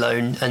delay the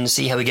loan and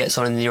see how he gets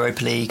on in the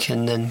Europa League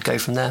and then go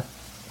from there,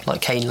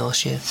 like Kane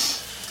last year.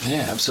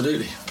 Yeah,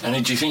 absolutely.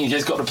 And do you think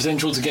he's got the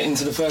potential to get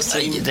into the first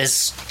team?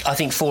 I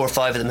think 4 or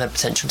 5 of them have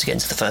potential to get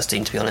into the first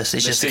team, to be honest.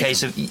 It's just a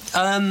case of...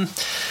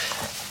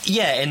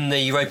 in the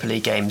Europa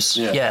League games.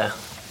 Yeah,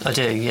 I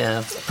do,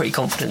 yeah. Pretty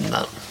confident in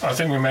that. I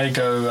think we may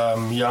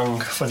go young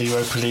for the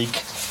Europa League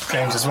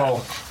games as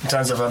well, in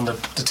terms of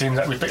the team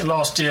that we picked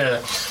last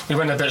year. We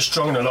went a bit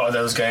strong in a lot of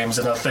those games,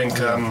 and I think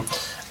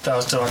that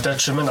was to our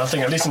detriment. I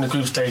think at least in the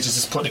group stages,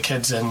 just put the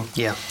kids in.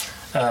 Yeah.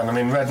 I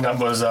mean, Redknapp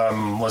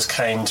was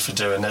caned for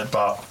doing it,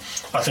 but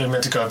I think we're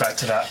meant to go back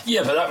to that.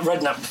 Yeah, but that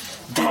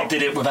Redknapp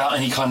did it without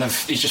any kind of...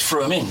 He just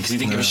threw him in because he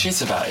didn't give a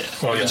shit about it.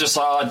 Well, he was just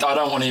like, I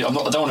don't want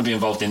to be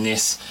involved in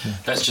this.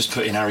 Let's just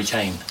put in Harry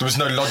Kane. There was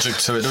no logic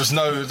to it. There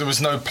was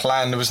no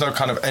plan. There was no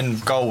kind of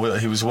end goal that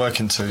he was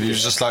working to. He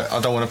was just like, I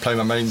don't want to play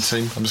my main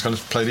team. I'm just going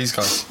to play these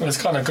guys. Well, it's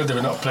kind of good that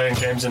we're not playing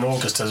games in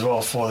August as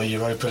well for the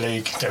Europa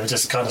League. They were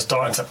just kind of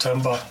start in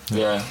September.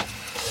 Yeah.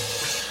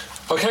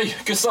 Okay,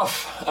 good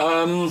stuff.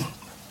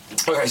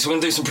 Okay, so we're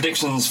going to do some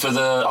predictions for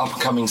the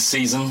upcoming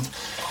season.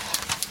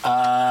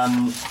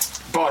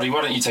 Bardi,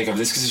 why don't you take over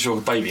this, because it's your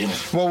baby, isn't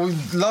it? Well,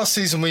 last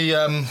season we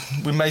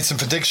made some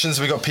predictions.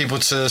 We got people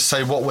to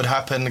say what would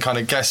happen, kind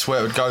of guess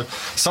where it would go.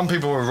 Some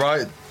people were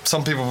right.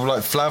 Some people were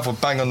like Flav were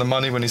bang on the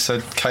money when he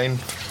said Kane.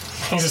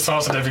 He just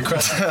answered every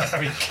question.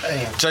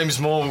 Kane. James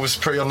Moore was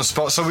pretty on the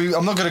spot. So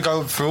I'm not going to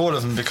go through all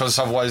of them because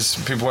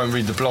otherwise people won't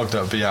read the blog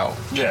that will be out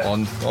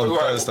on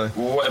Thursday.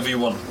 Whatever you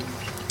want.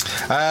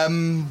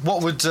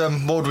 What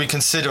would we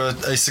consider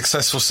a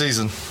successful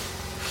season?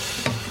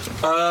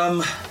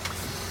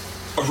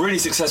 A really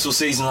successful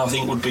season, I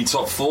think, would be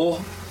top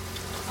 4.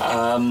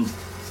 I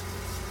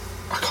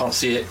can't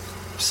see it,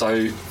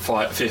 so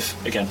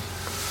 5th again.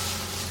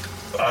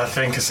 I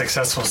think a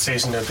successful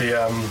season would be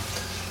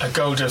a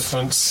goal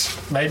difference,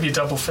 maybe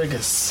double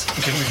figures.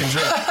 We can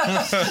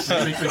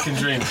dream. we can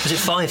dream. Was it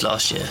 5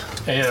 last year?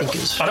 Yeah,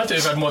 I don't think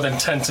we've had more than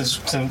 10 since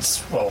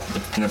Bale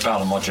and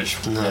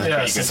Modric. No.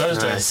 Yeah, since those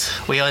days.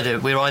 We're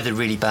either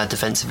really bad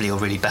defensively or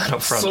really bad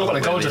up front. It's all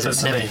about the goal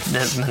difference.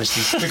 Never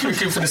managed to. We could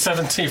go for the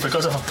 17th. We've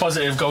got to have a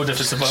positive goal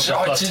difference above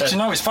do you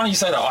know, it's funny you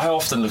say that. I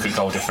often look at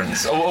goal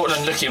difference, or look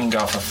at him and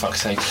go, for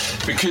fuck's sake,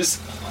 because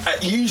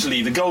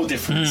usually the goal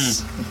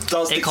difference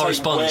does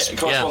corresponds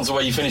to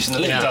where you finish in the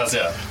league. It does,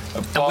 yeah.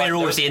 And we're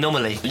always the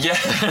anomaly. Yeah.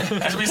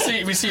 As we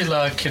see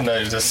like,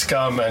 the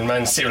Scum and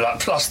Man City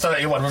like plus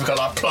 31, we've got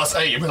like plus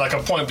 8, we're like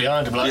a point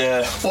behind them.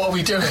 Like, what are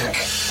we doing?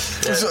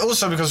 It's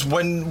also because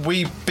when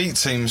we beat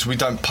teams, we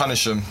don't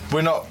punish them.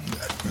 We're not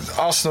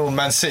Arsenal and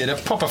Man City, they're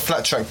proper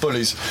flat track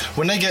bullies.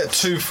 When they get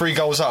 2-3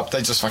 goals up,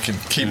 they just fucking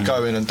keep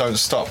going and don't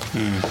stop.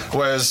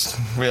 Whereas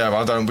we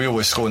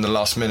always score in the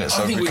last minute,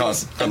 so we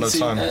can't have no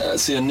time.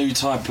 See a new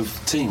type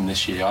of team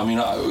this year. I mean,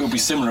 it will be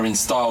similar in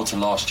style to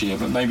last year,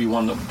 but maybe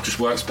one that just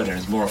works better and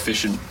is more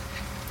efficient.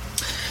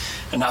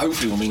 And that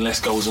hopefully will mean less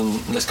goals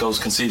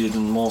conceded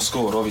and more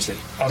scored, obviously.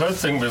 I don't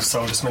think we've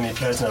sold as many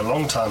players in a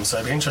long time, so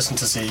it'll be interesting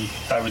to see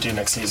how we do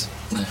next season.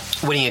 Yeah.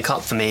 Winning a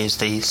cup for me is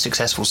the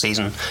successful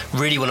season.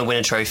 Really want to win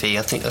a trophy.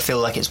 I feel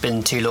like it's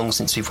been too long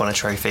since we've won a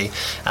trophy,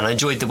 and I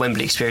enjoyed the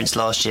Wembley experience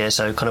last year,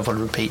 so kind of want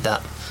to repeat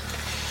that.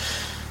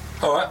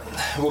 All right,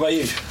 what about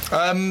you?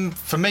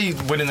 For me,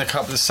 winning the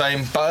cup the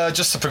same, but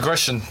just a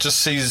progression.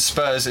 Just see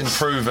Spurs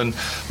improve and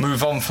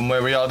move on from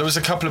where we are. There was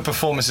a couple of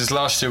performances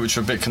last year which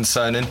were a bit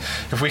concerning.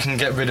 If we can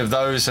get rid of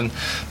those and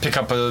pick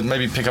up a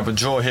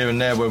draw here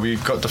and there where we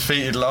got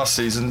defeated last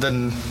season,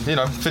 then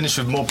finish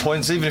with more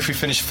points. Even if we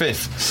finish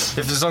 5th,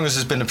 as long as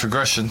there's been a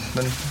progression,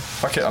 then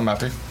fuck it, I'm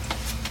happy.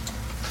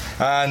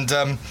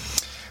 And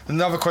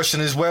Another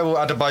question is, where will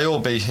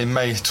Adebayor be in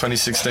May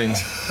 2016?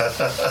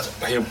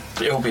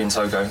 He'll be in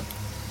Togo.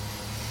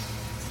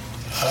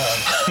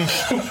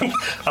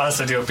 I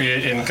said he'll be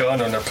in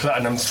Ghana on a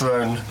platinum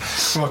throne,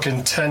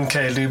 rocking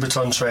 10k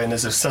Louboutin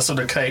trainers of Cecil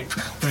the Cape,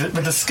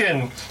 with the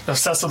skin of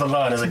Cecil the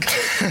Lion as a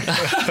cape.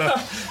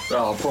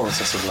 Oh, poor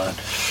Cecil the Lion.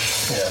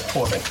 Yeah,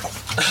 poor thing.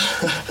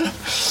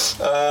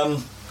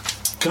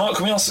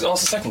 Can we ask the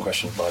second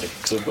question, buddy?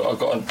 Because I've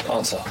got an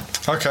answer.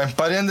 Okay,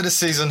 by the end of the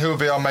season, who will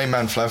be our main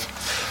man, Flav?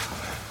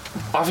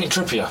 I think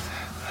Trippier.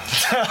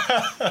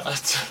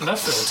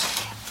 Left field.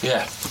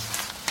 Yeah.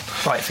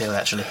 Right field,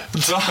 actually.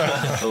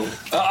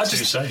 I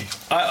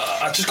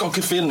just got a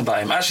good feeling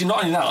about him. Actually,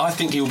 not only that, I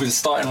think he'll be the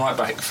starting right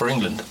back for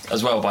England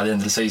as well by the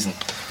end of the season.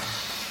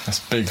 That's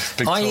big.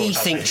 I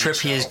think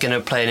Trippier is going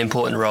to play an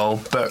important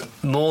role, but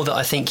more that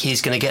I think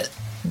he's going to get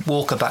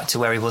Walker back to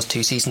where he was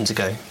 2 seasons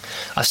ago.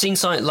 I've seen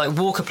something like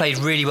Walker played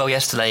really well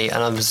yesterday,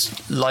 and I was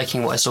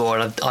liking what I saw,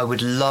 and I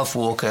would love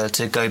Walker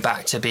to go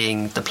back to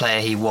being the player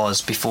he was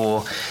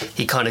before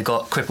he kind of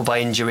got crippled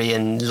by injury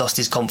and lost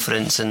his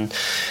confidence and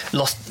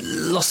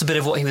lost a bit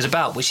of what he was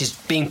about, which is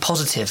being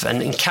positive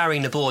and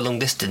carrying the ball long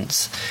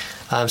distance.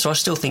 So I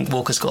still think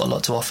Walker's got a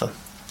lot to offer.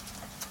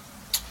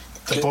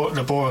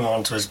 The boring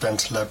answer is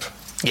Bentaleb.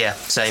 Yeah,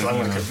 same. So I'm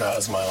going to give that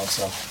as my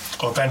answer.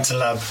 Or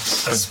Bentaleb,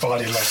 as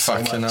Bardi loves so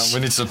much. Fucking hell, we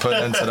need to put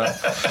an end to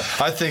that.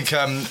 I think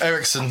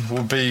Eriksen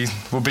will be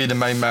the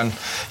main man.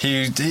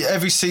 He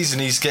every season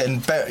he's getting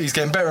better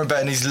and better,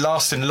 and he's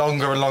lasting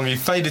longer and longer. He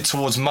faded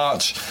towards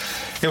March.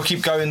 He'll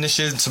keep going this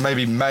year to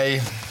maybe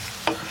May.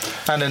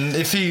 And then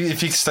if he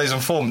stays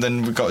on form,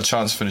 then we've got a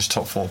chance to finish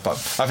top 4. But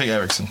I think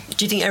Eriksen.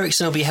 Do you think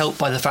Eriksen will be helped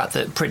by the fact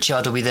that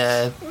Pritchard will be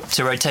there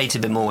to rotate a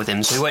bit more with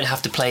him, so he won't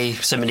have to play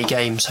so many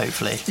games,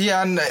 hopefully?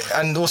 Yeah,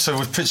 and also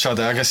with Pritchard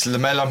there, I guess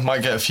Lamela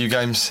might get a few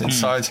games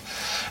inside.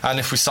 And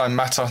if we sign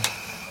Mata,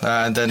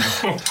 then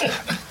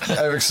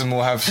Eriksen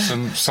will have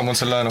someone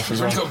to learn off as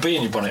well. You've got a bee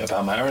in your bonnet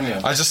about Mata, haven't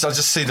you? I just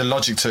see the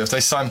logic to it. If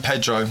they sign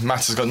Pedro,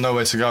 Mata's got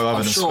nowhere to go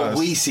other than Spurs. I'm sure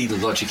we see the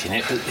logic in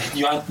it, but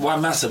why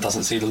Mata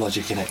doesn't see the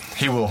logic in it?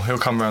 He will. He'll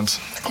come round.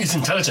 He's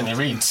intelligent, he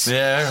reads.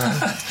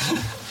 Yeah.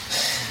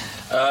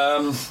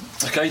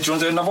 Okay, do you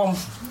want to do another one?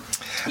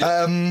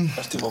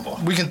 Let's do one more.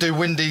 We can do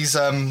Windy's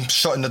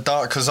shot in the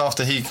dark, because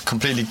after he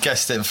completely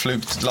guessed it and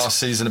fluked last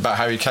season about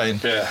Harry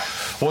Kane. Yeah.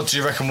 What do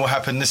you reckon will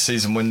happen this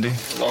season, Windy?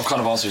 I've kind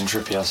of answered in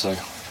Trippier, so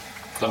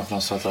nothing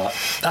else with that.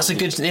 That's a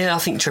good. Yeah, I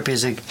think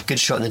Trippier's a good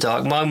shot in the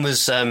dark. Mine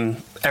was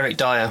Eric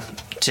Dyer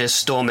to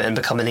storm it and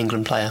become an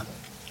England player.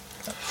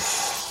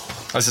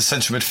 As a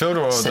central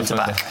midfielder or centre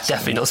back?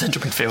 Definitely not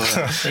central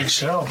midfielder. Big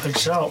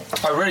shout.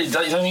 Oh, really? You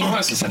don't think he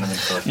works as centre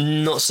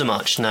midfielder? Not so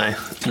much, no.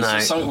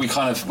 Something we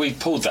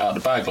pulled that out of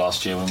the bag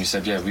last year when we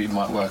said, we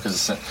might work as a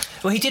centre.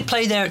 Well, he did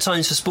play there at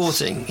times for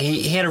Sporting.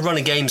 He had a run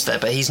of games there,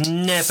 but he's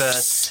never,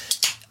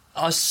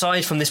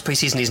 aside from this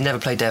pre-season, he's never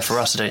played there for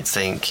us, I don't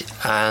think.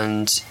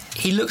 And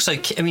he looks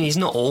okay. I mean, he's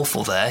not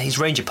awful there. His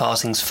range of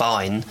passing's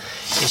fine.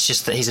 It's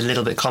just that he's a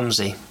little bit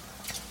clumsy.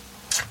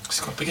 He's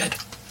got a big head.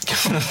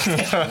 Can't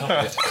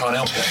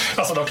help it.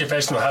 That's an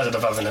occupational hazard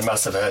of having a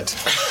massive head.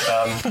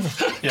 I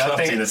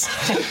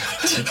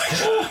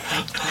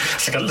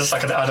think looks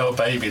like an adult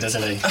baby,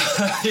 doesn't he?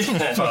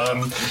 But,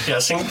 I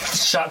think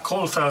Shaq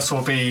Colfax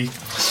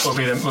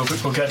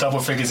will get double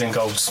figures in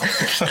goals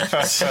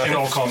in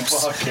all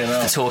comps. Fucking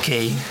hell.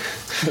 Torquay.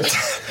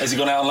 Has he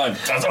gone out on loan?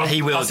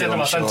 He will do.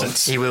 I'm sure.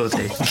 He will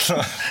do.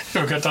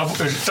 He'll get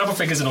double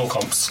figures in all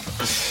comps.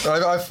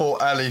 I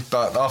thought Ali,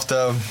 but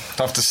after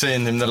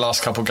seeing him the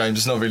last couple of games,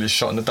 it's not really a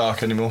shot in the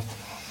dark anymore.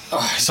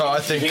 So I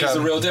think he's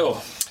the real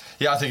deal.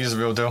 Yeah, I think he's the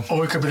real deal.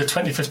 Or it could be the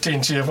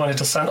 2015 Giovanni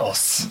Dos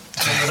Santos.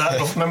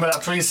 Remember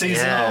that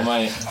pre-season? Yeah. Oh,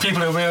 mate.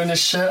 People are wearing his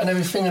shirt and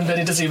everything, and then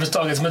he doesn't even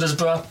start against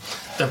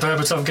Middlesbrough. The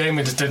Berbatov game,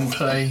 he just didn't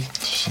play.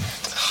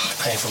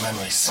 Painful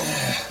memories.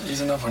 Yeah,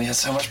 he's another one. He has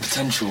so much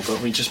potential,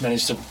 but we just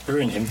managed to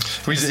ruin him.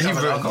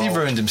 He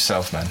ruined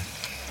himself, man.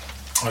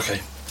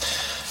 Okay,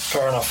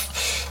 fair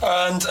enough.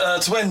 And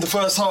to end the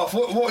first half,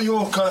 what are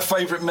your kind of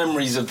favourite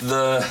memories of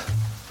the...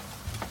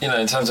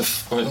 in terms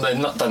of... they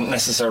don't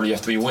necessarily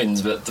have to be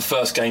wins, but the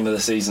first game of the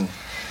season.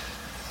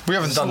 We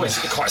haven't done this.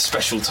 Quite a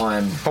special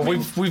time. But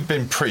we've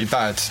been pretty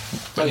bad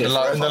in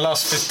the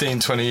last 15,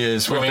 20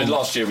 years.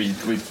 Last year we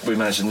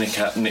managed to nick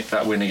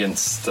that win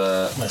against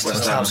West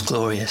Ham. That was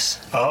glorious.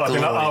 I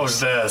was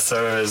there,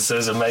 so it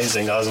was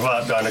amazing. I was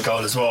right behind the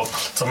goal as well.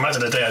 So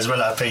imagine the day I was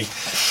well happy.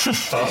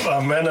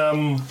 But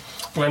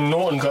when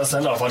Norton got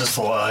sent off, I just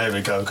thought, here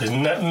we go, because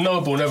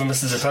no ball never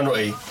misses a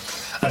penalty.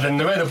 And then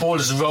the way the ball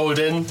is rolled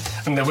in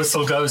and the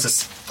whistle goes,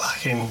 it's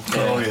fucking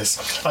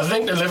glorious. I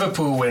think the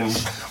Liverpool win,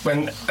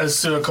 when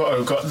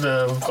Suakoto got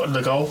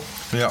the goal,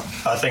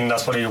 I think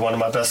that's probably one of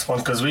my best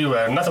ones, because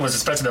nothing was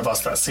expected of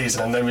us that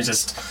season, and then we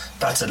just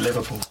battered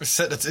Liverpool. It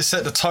set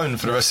the tone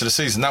for the rest of the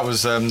season. That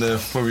was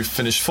where we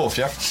finished 4th,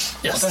 yeah?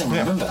 Yes. I don't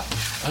remember.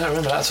 I don't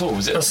remember that at all.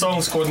 Was it? The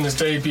Song scored in his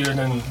debut, and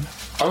then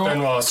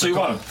Benoit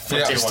 2-1.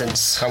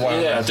 Distance.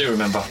 Yeah, I do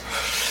remember.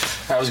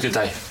 That was a good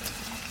day.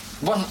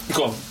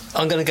 Go on.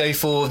 I'm going to go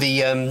for the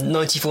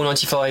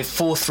 94-95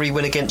 4-3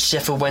 win against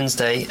Sheffield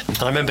Wednesday.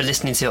 And I remember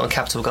listening to it on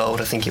Capital Gold,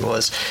 I think it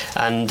was.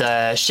 And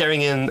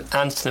Sheringham,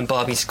 Anton and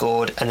Barbie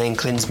scored, and then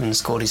Klinsmann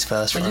scored his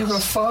first. But you were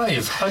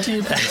 5. How do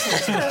you...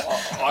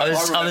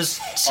 I was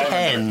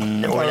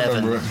 10 or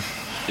 11.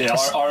 Yeah,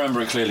 I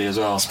remember it clearly as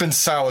well. It's been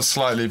soured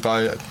slightly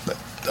by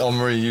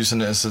Henri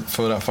using it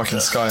for that fucking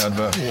Sky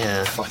advert.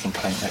 Yeah. Fucking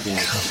paint that game.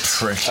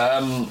 Prick.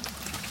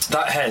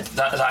 That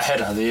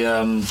header,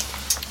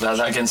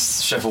 that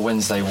against Sheffield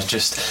Wednesday was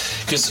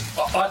just... Because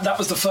that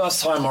was the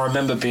first time I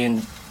remember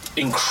being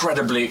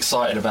incredibly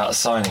excited about a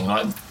signing.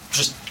 Like,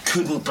 just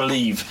couldn't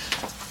believe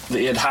that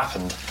it had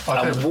happened.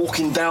 I was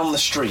walking down the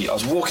street.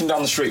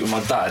 With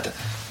my dad,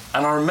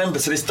 and I remember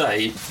to this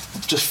day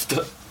just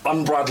the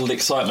unbridled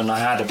excitement I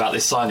had about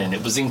this signing.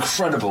 It was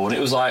incredible, and it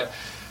was like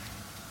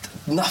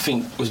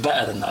nothing was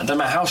better than that. No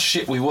matter how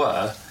shit we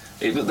were,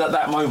 at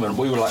that moment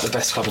we were like the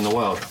best club in the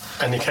world.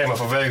 And he came off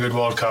a very good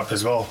World Cup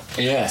as well.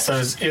 Yeah. So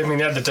he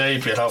had the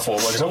debut, and I thought,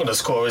 well, he's not going to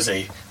score, is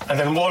he? And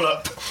then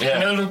wallop.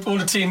 Yeah. And all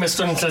the team is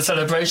stood into the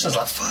celebrations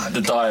like, fuck.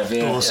 The dive,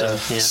 yeah. Awesome.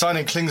 Yeah.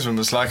 Signing Klinsmann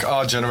was like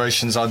our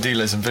generation's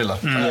Ardiles and Villa.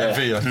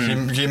 Villa.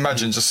 Can you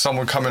imagine just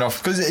someone coming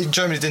off, because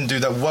Germany didn't do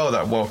that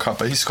World Cup,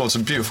 but he scored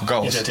some beautiful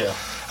goals. He did, yeah.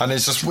 And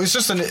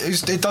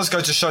it does go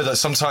to show that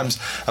sometimes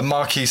a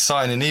marquee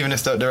signing, even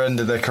if they're at the end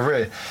of their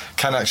career,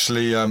 can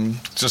actually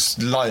just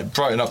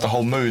brighten up the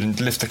whole mood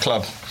and lift the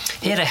club.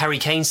 He had a Harry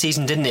Kane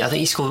season, didn't he? I think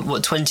he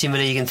scored 20 in the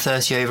league and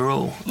 30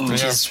 overall,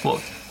 which is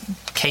what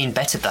Kane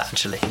bettered that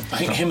actually. I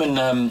think him and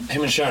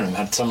Sheringham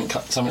had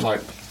something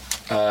like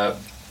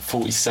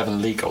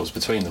 47 league goals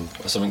between them,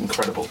 or something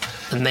incredible.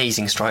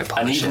 Amazing strike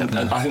partnership.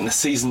 And I think the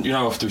season,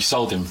 after we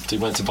sold him, he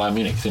went to Bayern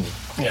Munich, didn't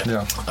he?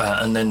 Yeah.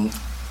 And then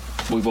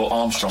we bought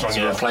Armstrong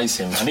to replace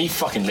him, and he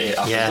fucking lit it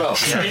up as well.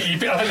 Yeah.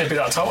 I think they beat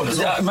that title as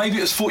well. Yeah, maybe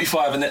it was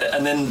 45,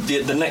 and then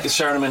the next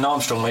Sheringham and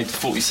Armstrong made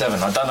 47.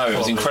 I don't know. It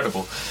was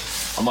incredible.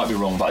 I might be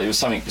wrong, but it was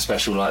something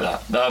special like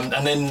that.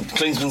 And then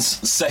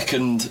Klinsmann's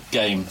second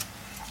game,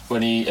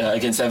 when he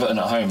against Everton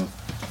at home,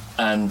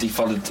 and he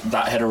followed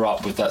that header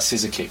up with that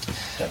scissor kick.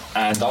 Yeah.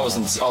 And I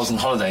was on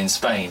holiday in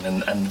Spain,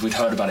 and we'd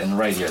heard about it in the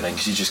radio then,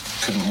 because you just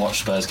couldn't watch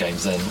Spurs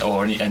games then,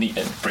 or any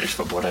British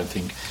football, I don't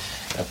think,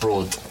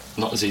 abroad,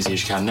 not as easy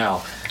as you can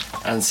now.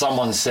 And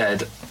someone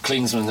said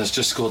Klinsmann has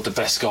just scored the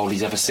best goal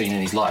he's ever seen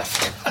in his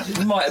life.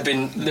 It might have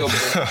been a little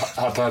bit of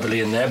hyperbole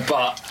in there,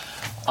 but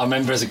I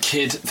remember as a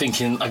kid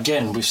thinking,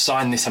 again, we've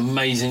signed this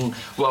amazing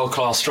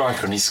world-class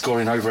striker and he's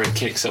scoring overhead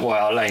kicks at White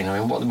Hart Lane. I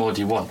mean, what more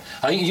do you want?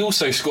 I think he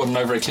also scored an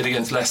overhead kick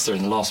against Leicester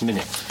in the last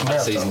minute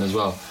that season as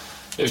well.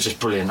 It was just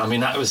brilliant. I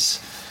mean, that was...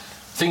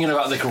 Thinking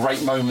about the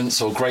great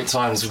moments or great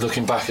times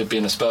looking back at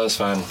being a Spurs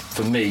fan,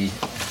 for me,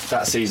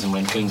 that season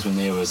when Klinsmann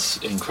there was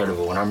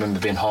incredible. And I remember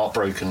being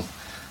heartbroken,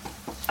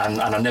 and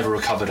I never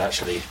recovered,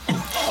 actually,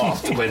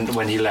 after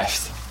when he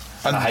left.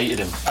 And I hated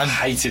him. And I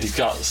hated his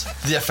guts.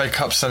 The FA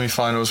Cup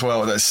semi-final as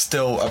well, that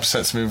still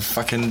upsets me with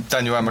fucking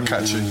Daniel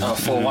Amokachi.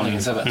 4-1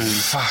 against Everton.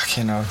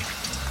 Fucking hell.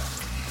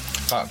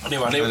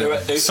 Anyway,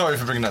 sorry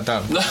for bringing that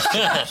down.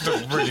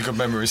 Really good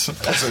memories.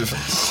 Positive.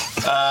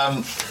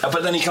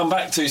 But then he come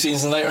back 2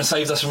 seasons later and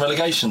saved us from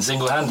relegation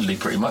single-handedly,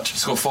 pretty much. He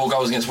scored 4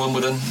 goals against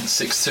Wimbledon,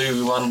 6-2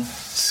 we won.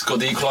 Scored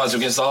the equaliser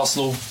against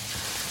Arsenal.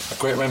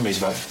 Great memories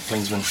about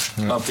Klinsmann.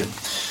 Loved him.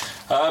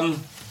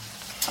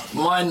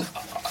 Mine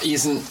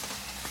isn't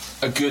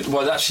a good...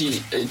 Well,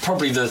 actually,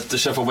 probably the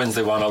Sheffield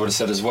Wednesday one I would have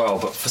said as well,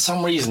 but for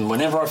some reason,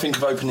 whenever I think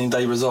of opening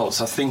day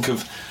results, I think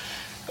of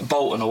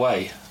Bolton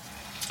away.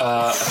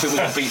 I think we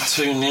got beat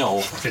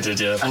 2-0. We did,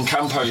 yeah. And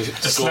Campo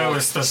scored.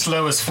 The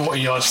slowest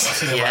 40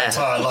 yards in my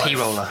entire life.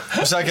 P-roller.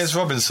 Was that against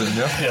Robinson,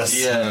 yeah? Yes.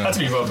 Yeah. Had to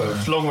be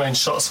Robbo. Long-range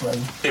shots, man.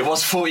 It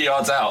was 40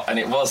 yards out, and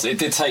it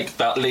did take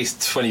about at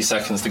least 20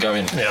 seconds to go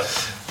in. Yeah.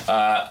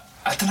 I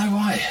don't know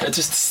why. It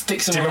just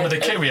sticks in my head. Do you remember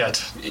the kit we had?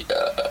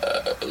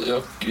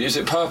 Is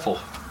it purple?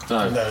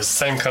 No, it's the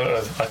same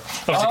colour.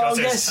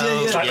 Yes,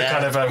 it's like the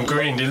kind of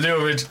green, the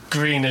lurid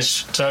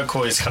greenish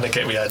turquoise kind of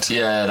kit we had.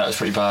 Yeah, that was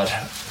pretty bad.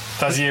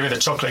 That was the year with the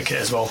chocolate kit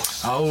as well.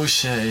 Oh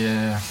shit,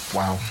 yeah.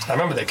 Wow. I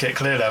remember the kit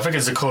clearly. I think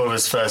it's the core of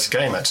his first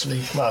game, actually.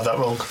 Might have that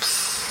wrong.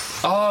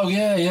 Oh,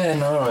 yeah,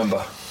 no, I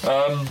remember.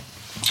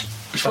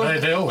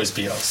 They always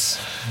beat us.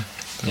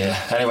 Yeah,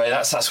 anyway,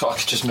 that's what I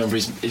could just remember,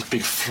 his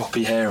big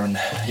floppy hair, and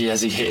he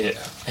hit it.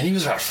 And he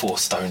was about 4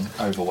 stone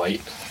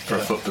overweight for a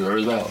footballer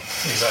as well.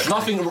 Exactly.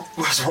 Nothing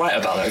was right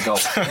about that goal.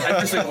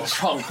 Everything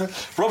was wrong.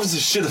 Robinson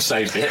should have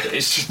saved it.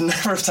 It should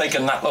never have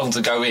taken that long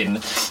to go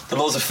in. The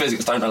laws of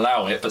physics don't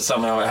allow it, but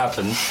somehow it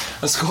happened.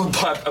 And scored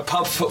by a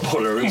pub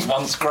footballer who was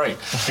once great.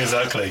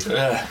 Exactly.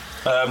 Yeah.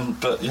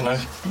 But,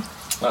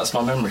 that's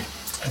my memory.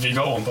 Have you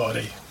got one,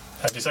 Bardi?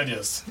 Have you said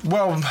yes?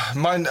 Well,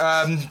 mine,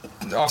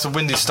 after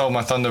Windy stole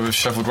my thunder with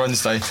Sheffield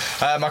Wednesday,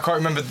 I can't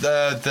remember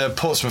the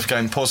Portsmouth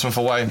game, Portsmouth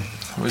away.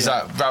 Was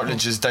that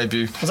Routledge's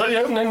debut? Was that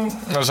the opening?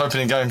 That was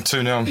opening game,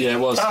 2-0. Yeah, it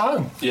was. At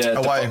home? Yeah,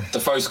 away.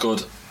 Defoe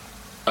scored.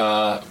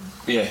 Yeah,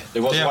 it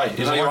was away.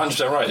 You're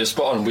 100% right, you're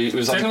spot on.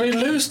 Didn't we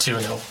lose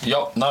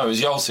 2-0? No, it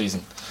was Yol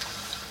season.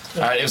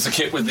 It was the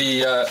kit with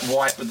the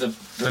white, with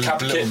the cap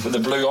kit with the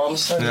blue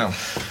arms. Yeah.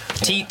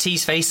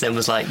 T's face then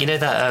was like, you know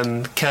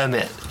that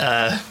Kermit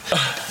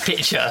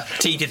picture?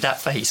 T did that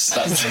face.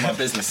 That's my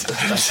business.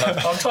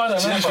 I'm trying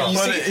to remember.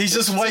 Well, he's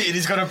just waiting.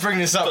 He's going to bring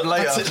this up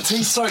later.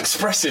 T's so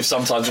expressive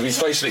sometimes with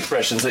his facial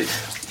expressions that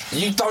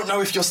you don't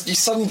know if you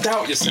suddenly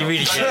doubt yourself. You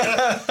really should.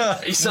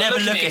 Never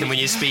look at him when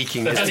you're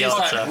speaking. Is the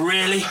answer. Like,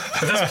 really?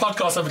 This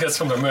podcast ever gets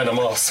from a wearing a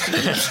mask.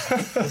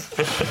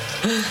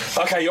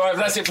 Okay, all right,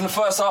 that's it from the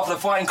first half of the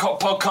Fighting Cock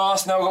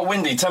podcast. Now we've got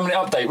Windy. 10-minute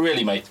update,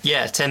 really, mate?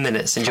 Yeah, 10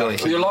 minutes. Enjoy.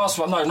 Your last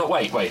one, no, not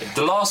wait.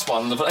 The last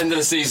one, the end of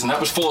the season, that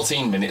was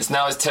 14 minutes.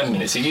 Now it's 10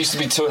 minutes. It used to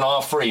be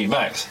 2.5, 3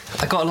 max.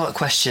 I got a lot of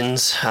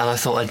questions, and I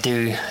thought I'd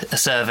do a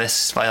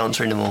service by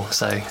answering them all.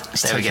 So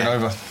there we go.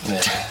 Over.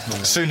 Yeah.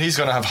 Soon he's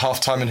going to have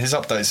half time in his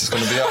updates. It's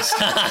going to be us.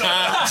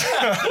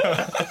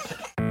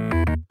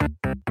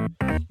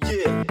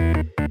 Yeah.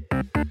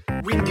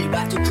 Windy,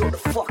 back to drop the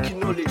fucking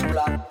knowledge,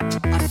 blood.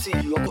 I see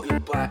you, I got your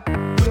back.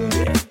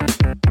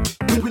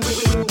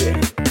 Windy.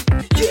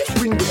 Yes,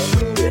 windy.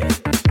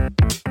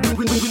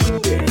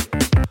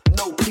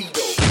 No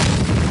pedo.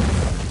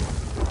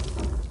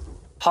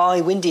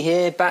 Hi, Windy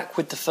here, back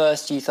with the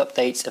first youth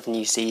updates of the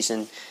new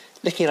season,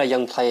 looking at our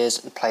young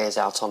players and players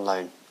out on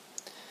loan.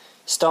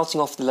 Starting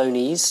off the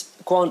loanees,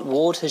 Grant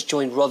Ward has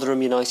joined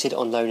Rotherham United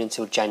on loan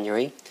until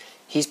January.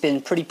 He's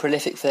been pretty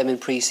prolific for them in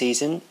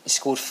pre-season. He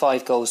scored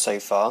 5 goals so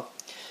far.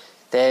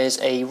 There's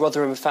a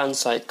Rotherham fan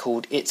site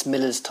called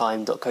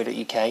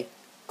itsmillerstime.co.uk,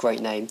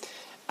 great name,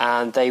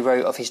 and they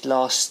wrote of his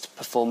last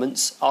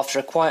performance. After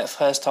a quiet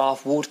first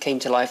half, Ward came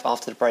to life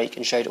after the break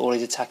and showed all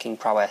his attacking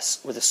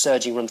prowess, with a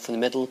surging run from the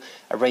middle,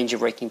 a range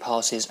of raking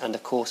passes and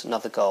of course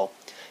another goal.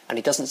 And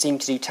he doesn't seem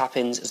to do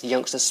tap-ins as the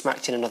youngster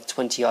smacked in another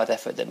 20-yard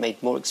effort that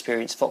made more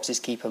experienced Foxes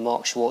keeper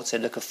Mark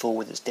Schwarzer look a fool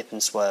with its dip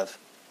and swerve.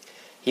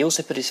 He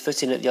also put his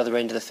foot in at the other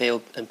end of the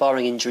field, and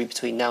barring injury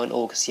between now and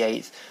August the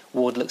 8th,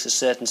 Ward looks a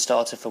certain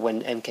starter for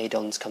when MK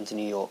Dons come to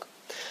New York.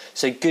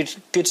 So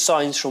good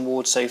signs from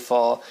Ward so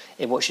far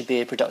in what should be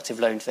a productive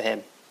loan for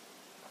him.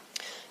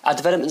 Our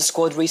development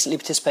squad recently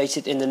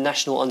participated in the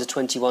National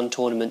Under-21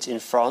 tournament in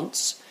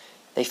France.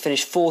 They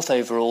finished 4th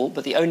overall,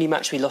 but the only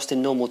match we lost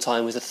in normal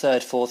time was the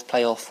 3rd-4th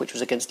playoff, which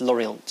was against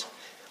Lorient.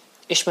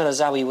 Ismail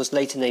Azawi was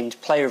later named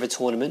player of the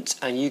tournament,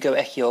 and Hugo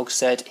Echiog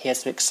said he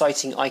has some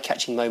exciting,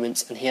 eye-catching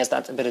moments and he has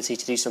that ability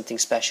to do something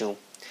special.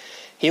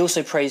 He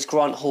also praised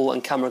Grant Hall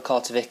and Cameron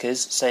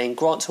Carter-Vickers, saying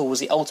Grant Hall was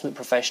the ultimate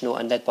professional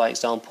and led by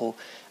example,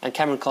 and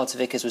Cameron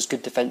Carter-Vickers was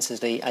good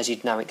defensively, as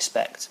you'd now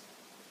expect.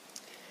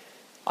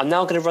 I'm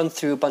now going to run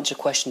through a bunch of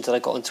questions that I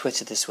got on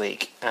Twitter this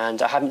week,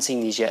 and I haven't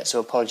seen these yet,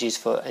 so apologies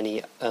for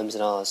any ums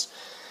and ahs.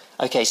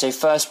 Okay, so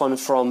first one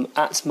from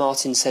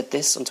 @Martin said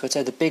this on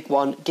Twitter. The big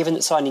one, given that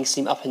signings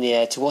seem up in the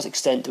air, to what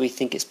extent do we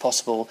think it's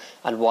possible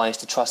and wise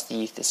to trust the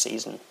youth this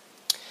season?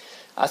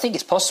 I think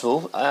it's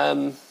possible.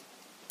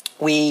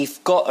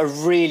 We've got a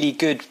really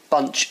good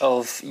bunch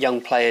of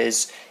young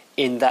players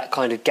in that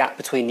kind of gap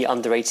between the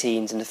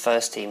under-18s and the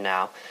first team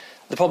now.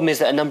 The problem is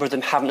that a number of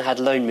them haven't had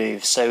loan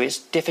moves, so it's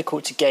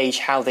difficult to gauge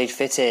how they'd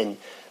fit in.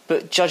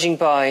 But judging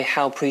by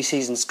how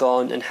pre-season's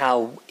gone and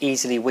how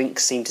easily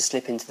Winks seem to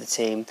slip into the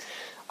team,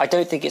 I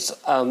don't think it's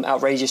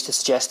outrageous to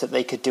suggest that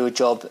they could do a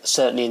job,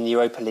 certainly in the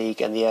Europa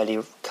League and the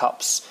early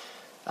cups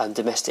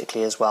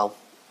domestically as well.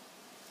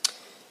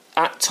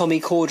 @Tommy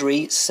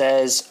Cordery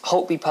says,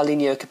 Holtby,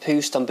 Paulinho,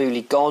 Capu,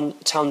 Stambouli gone,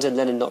 Townsend,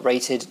 Lennon not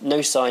rated, no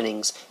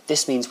signings.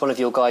 This means one of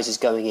your guys is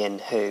going in.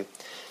 Who?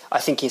 I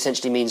think he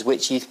essentially means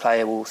which youth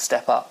player will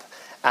step up.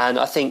 And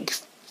I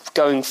think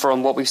going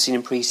from what we've seen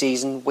in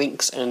pre-season,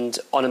 Winks and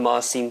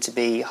Onomar seem to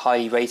be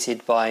highly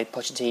rated by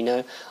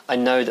Pochettino. I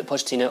know that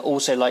Pochettino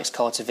also likes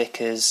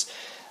Carter-Vickers.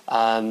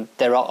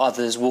 There are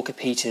others. Walker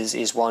Peters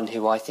is one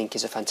who I think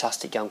is a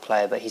fantastic young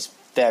player, but he's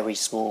very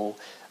small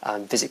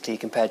physically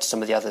compared to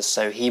some of the others,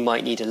 so he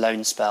might need a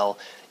loan spell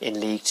in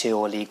League 2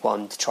 or League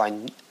 1 to try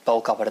and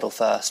bulk up a little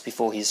first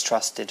before he's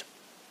trusted.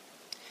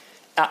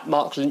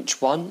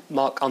 @Mark_Lynch1,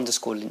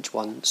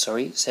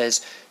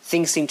 says,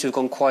 things seem to have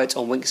gone quiet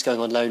on Winks going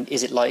on loan.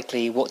 Is it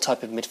likely? What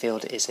type of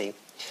midfielder is he?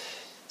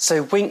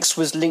 So Winks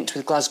was linked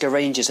with Glasgow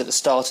Rangers at the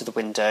start of the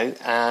window,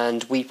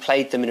 and we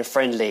played them in a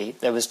friendly.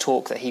 There was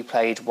talk that he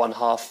played one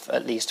half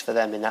at least for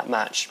them in that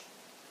match.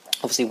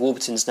 Obviously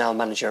Warburton's now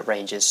manager at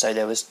Rangers, so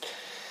there's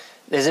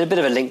a bit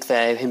of a link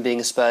there, him being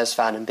a Spurs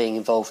fan and being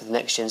involved with the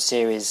Next Gen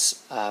series,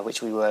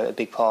 which we were a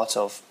big part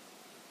of.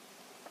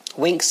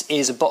 Winks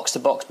is a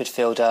box-to-box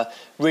midfielder,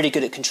 really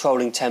good at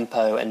controlling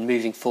tempo and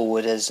moving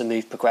forward as the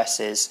move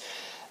progresses.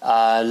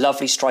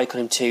 Lovely strike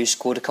on him too,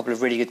 scored a couple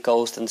of really good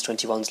goals for the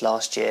 21s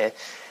last year.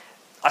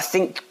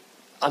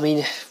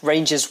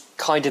 Rangers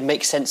kind of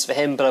make sense for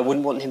him, but I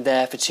wouldn't want him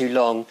there for too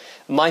long.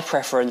 My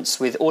preference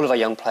with all of our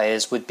young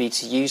players would be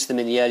to use them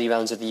in the early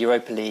rounds of the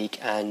Europa League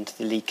and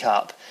the League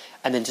Cup,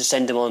 and then to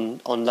send them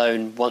on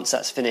loan once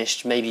that's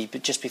finished, maybe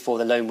just before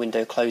the loan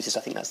window closes.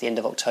 I think that's the end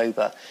of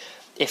October.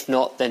 If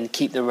not, then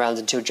keep them around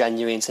until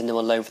January and send them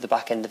on loan for the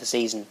back end of the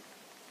season.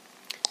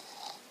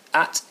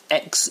 At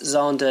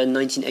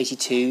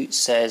xzander1982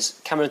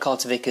 says, Cameron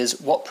Carter-Vickers,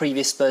 what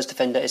previous Spurs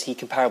defender is he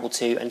comparable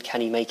to, and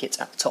can he make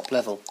it at the top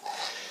level?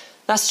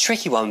 That's a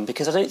tricky one,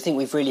 because I don't think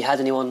we've really had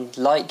anyone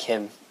like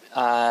him.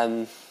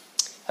 I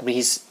mean,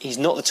 he's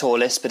not the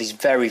tallest, but he's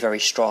very, very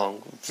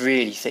strong,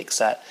 really thick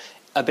set,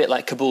 a bit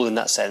like Kabul in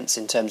that sense,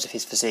 in terms of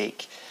his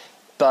physique.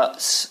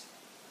 But,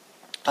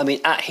 I mean,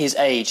 at his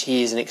age,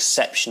 he is an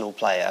exceptional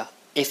player.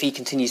 If he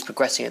continues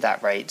progressing at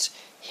that rate,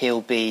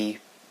 he'll be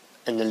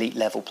an elite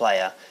level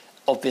player.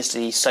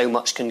 Obviously, so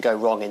much can go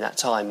wrong in that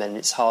time, and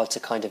it's hard to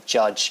kind of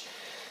judge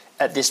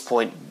at this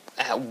point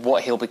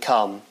what he'll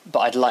become, but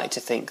I'd like to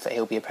think that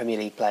he'll be a Premier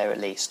League player at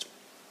least.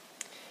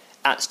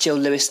 At Jill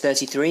Lewis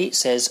 33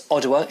 says,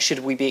 Ottawa, should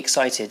we be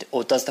excited,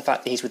 or does the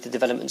fact that he's with the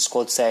development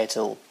squad say it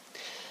all?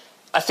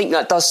 I think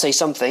that does say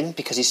something,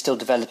 because he's still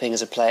developing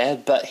as a player,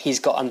 but he's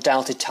got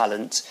undoubted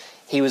talent.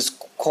 He was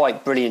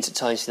quite brilliant at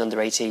times for the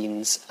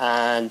under-18s,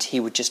 and he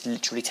would just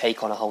literally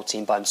take on a whole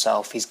team by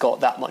himself. He's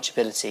got that much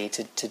ability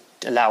to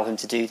allow him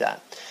to do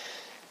that.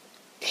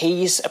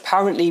 He's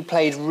apparently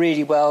played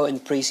really well in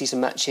pre-season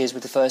matches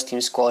with the first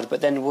team squad,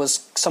 but then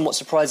was somewhat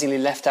surprisingly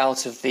left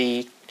out of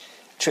the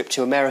trip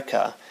to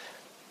America.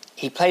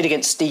 He played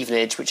against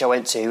Stevenage, which I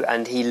went to,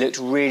 and he looked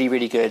really,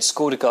 really good,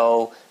 scored a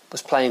goal,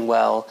 was playing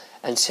well,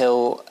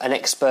 until an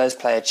ex-Spurs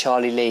player,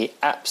 Charlie Lee,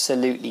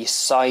 absolutely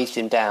scythed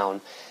him down,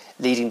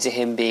 leading to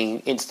him being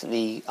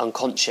instantly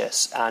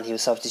unconscious, and he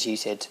was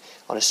substituted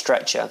on a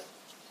stretcher.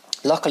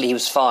 Luckily, he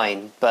was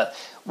fine, but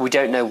we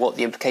don't know what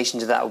the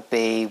implications of that will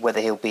be,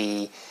 whether he'll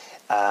be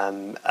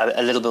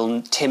a little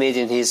bit timid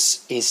in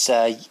his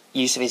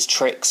use of his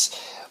tricks.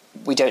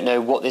 We don't know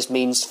what this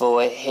means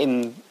for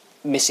him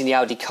missing the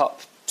Audi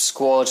Cup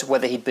squad,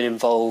 whether he'd been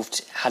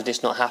involved had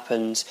this not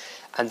happened,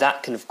 and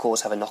that can, of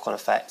course, have a knock-on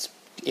effect.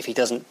 If he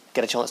doesn't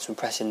get a chance to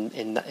impress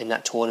in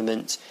that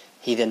tournament,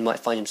 he then might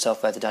find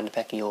himself further down the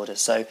pecking order.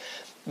 So,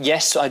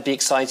 yes, I'd be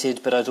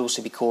excited, but I'd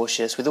also be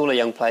cautious. With all our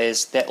young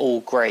players, they're all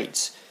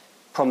great,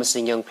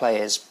 promising young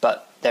players,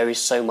 but there is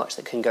so much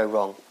that can go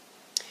wrong.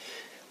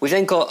 We've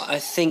then got, I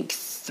think,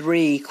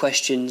 3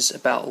 questions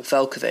about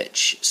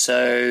Veljkovic.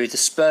 So the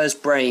Spurs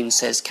brain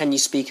says, can you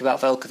speak about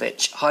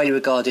Veljkovic? Highly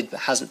regarded,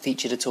 but hasn't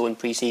featured at all in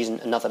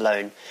pre-season, another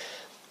loan.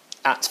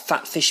 At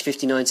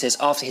Fatfish59 says,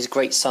 after his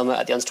great summer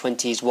at the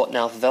under-20s, what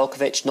now for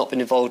Veljkovic? Not been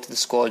involved in the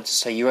squad,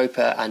 so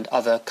Europa and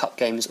other cup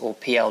games or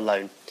PL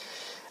loan.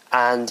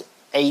 And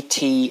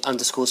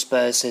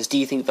AT_Spurs says, do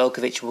you think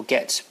Veljkovic will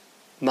get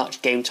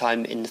much game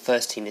time in the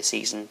first team this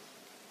season?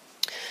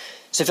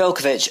 So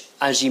Veljkovic,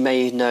 as you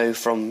may know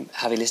from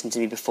having listened to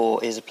me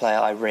before, is a player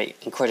I rate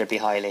incredibly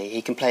highly.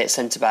 He can play at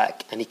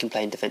centre-back and he can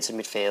play in defensive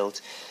midfield,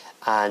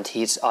 and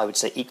he's, I would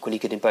say, equally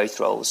good in both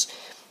roles.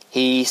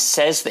 He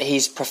says that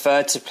he's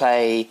preferred to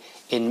play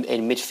in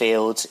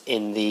midfield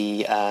in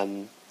the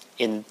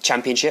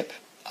Championship.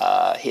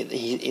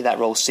 That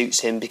role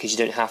suits him because you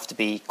don't have to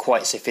be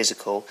quite so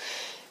physical.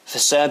 For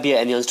Serbia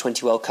in the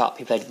Under-20 World Cup,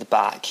 he played at the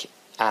back,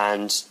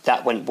 and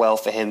that went well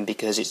for him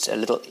because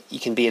you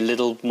can be a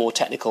little more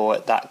technical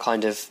at that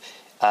kind of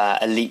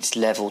elite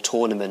level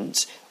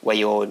tournament where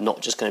you're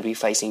not just going to be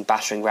facing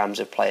battering rams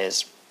of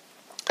players.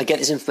 I get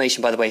this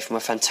information, by the way, from a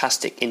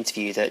fantastic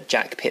interview that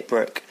Jack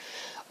Pitbrook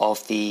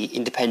of The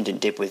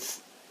Independent did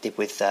with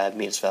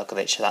Milos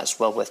Veljkovic, so that's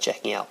well worth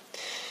checking out.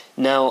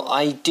 Now,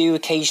 I do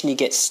occasionally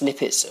get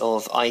snippets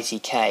of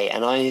ITK,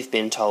 and I've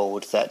been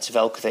told that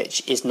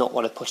Veljkovic is not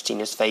one of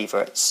Pochettino's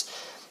favourites,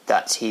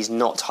 that he's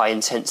not high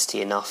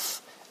intensity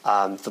enough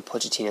for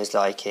Pochettino's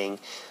liking,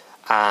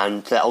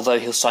 and that although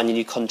he'll sign a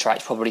new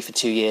contract probably for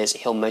 2 years,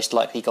 he'll most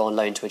likely go on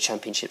loan to a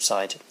Championship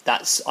side.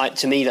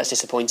 To me, that's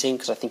disappointing,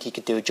 because I think he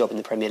could do a job in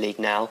the Premier League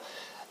now.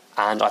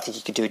 And I think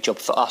he could do a job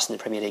for us in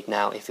the Premier League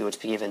now if he were to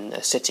be given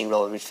a sitting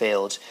role in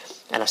midfield.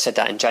 And I said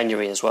that in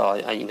January as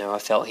well. I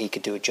felt he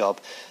could do a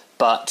job.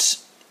 But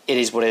it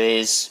is what it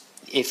is.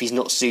 If he's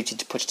not suited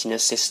to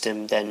Pochettino's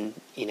system, then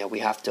we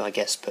have to, I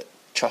guess, put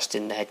trust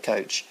in the head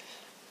coach.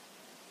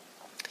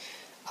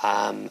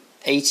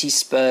 80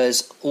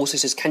 Spurs also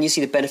says, can you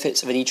see the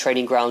benefits of a new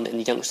training ground and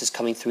the youngsters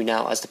coming through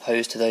now as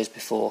opposed to those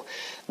before?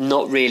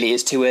 Not really.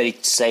 It's too early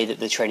to say that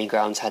the training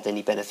grounds had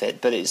any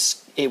benefit, but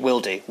it will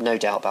do, no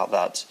doubt about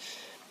that.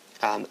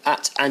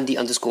 At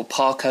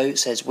Andy_Parco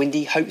says,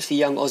 Windy hopes the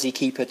young Aussie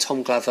keeper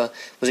Tom Glover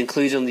was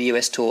included on the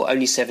US tour,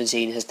 only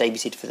 17, has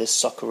debuted for the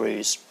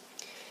Socceroos.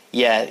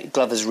 Yeah,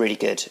 Glover's really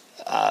good.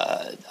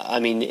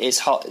 It's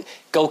hard.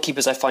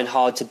 Goalkeepers I find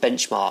hard to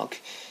benchmark,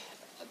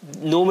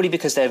 normally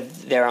because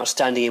they're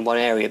outstanding in one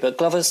area, but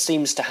Glover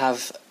seems to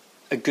have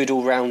a good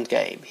all-round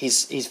game.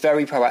 He's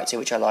very proactive,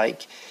 which I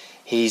like.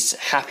 He's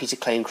happy to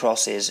claim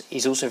crosses.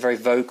 He's also very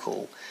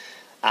vocal,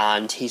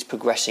 and he's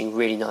progressing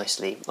really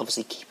nicely.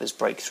 Obviously, keepers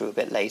break through a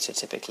bit later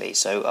typically,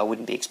 so I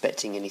wouldn't be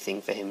expecting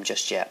anything for him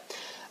just yet.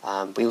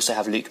 We also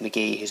have Luke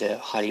McGee, who's a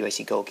highly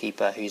rated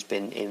goalkeeper who's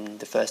been in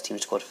the first team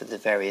squad for the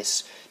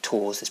various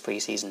tours this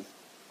pre-season.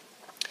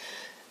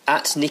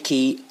 At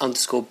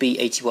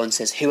Nikki_B81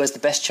 says, who has the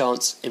best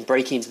chance in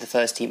breaking into the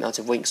first team out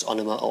of Winks,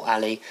 Onuma or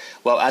Ali?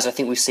 Well, as I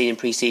think we've seen in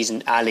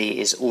pre-season, Ali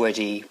is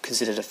already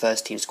considered a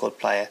first team squad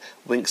player.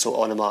 Winks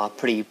or Onuma are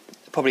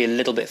probably a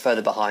little bit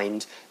further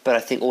behind, but I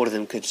think all of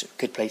them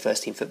could play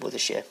first team football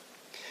this year.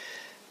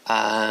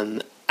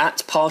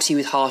 At Party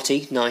with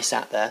Hearty, nice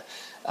at there.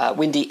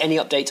 Windy, any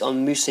update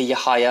on Musa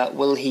Yahaya?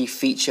 Will he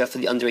feature for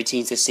the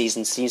under-18s this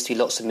season? Seems to be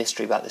lots of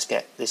mystery about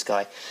this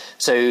guy.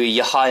 So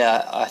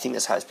Yahaya, I think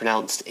that's how it's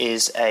pronounced,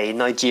 is a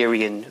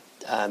Nigerian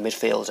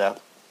midfielder.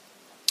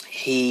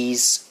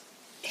 He's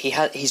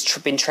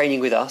been training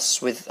with us,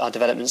 with our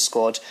development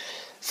squad,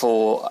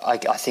 for I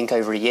think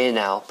over a year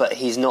now, but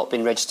he's not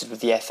been registered with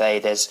the FA.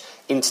 There's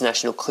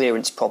international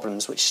clearance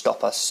problems which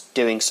stop us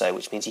doing so,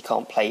 which means he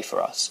can't play for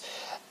us.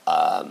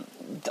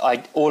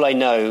 All I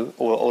know,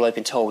 or all I've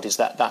been told, is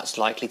that that's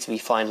likely to be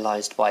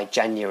finalised by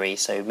January,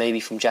 so maybe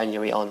from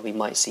January on we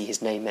might see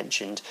his name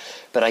mentioned.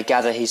 But I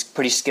gather he's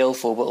pretty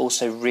skillful but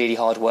also really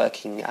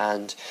hard-working,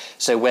 and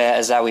so where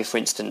Azawi, for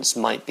instance,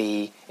 might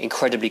be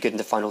incredibly good in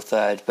the final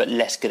third but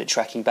less good at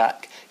tracking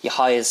back,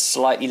 Yahaya's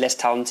slightly less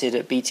talented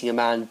at beating a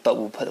man but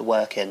will put the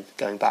work in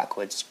going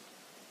backwards.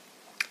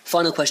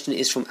 Final question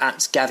is from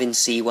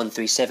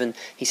 @GavinC137.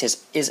 He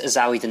says, is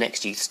Azawi the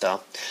next youth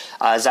star?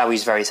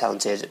 Azawi's very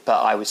talented,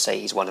 but I would say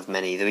he's one of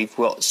many. We've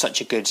got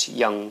such a good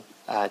young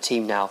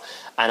team now,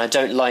 and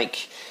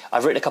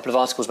I've written a couple of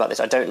articles about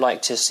this, I don't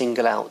like to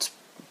single out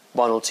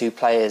one or two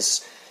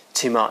players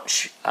too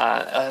much.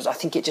 I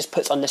think it just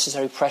puts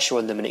unnecessary pressure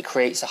on them and it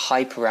creates a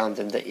hype around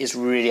them that is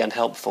really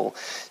unhelpful.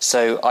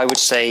 So I would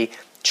say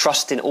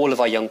trust in all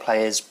of our young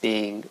players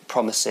being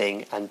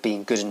promising and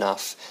being good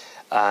enough,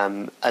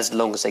 as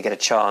long as they get a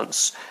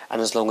chance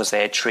and as long as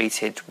they are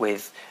treated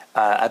with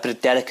a bit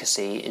of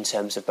delicacy in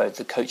terms of both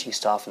the coaching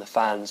staff and the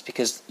fans,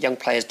 because young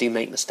players do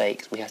make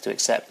mistakes. We have to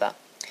accept that.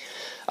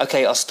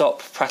 Okay, I'll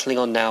stop prattling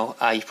on now.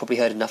 You've probably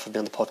heard enough of me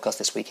on the podcast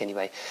this week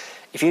anyway.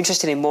 If you're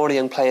interested in more of the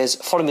young players,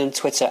 follow me on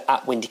Twitter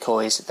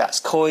 @WindyCoys. That's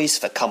Coys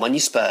for Come On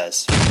You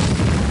Spurs.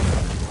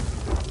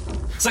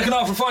 Second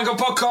half of Fine God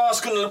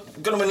Podcast,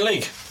 gonna win the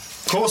league.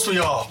 Of course we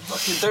are.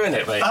 Fucking doing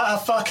it, mate. At a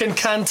fucking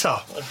canter.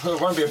 It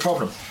won't be a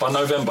problem by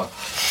November.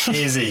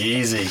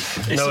 Easy.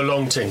 No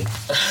long ting.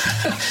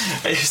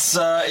 It's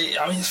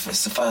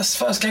the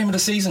first game of the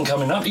season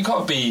coming up. You've got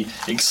to be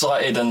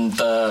excited and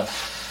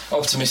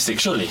optimistic,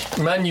 surely.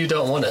 Man, you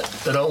don't want it.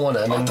 They don't want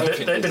it.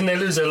 Didn't they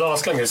lose their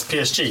last game against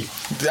PSG?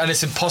 And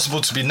it's impossible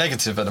to be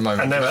negative at the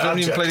moment. And they haven't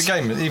even played a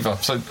game either,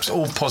 so it's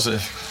all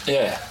positive.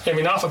 Yeah. I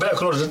mean,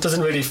 alphabetical order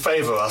doesn't really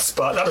favour us,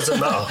 but that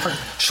doesn't matter.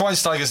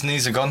 Schweinsteiger's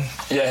knees are gone.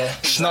 Yeah.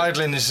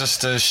 Schneidlin is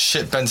just a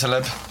shit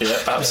Bentaleb. Yeah,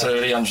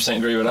 absolutely, 100%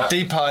 agree with that.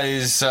 Depay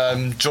is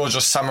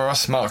Georgios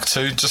Samaras, Mark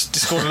II. Just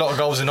scored a lot of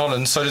goals in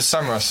Holland, so did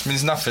Samaras.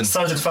 Means nothing.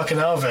 So did fucking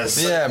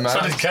Alves. Yeah, man.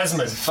 So did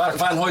Kesman.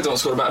 Van Hooijdonk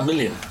scored about 1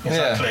 million.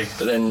 Exactly. Yeah.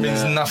 But then...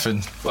 means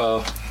nothing.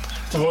 Well...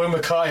 Roy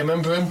Mackay,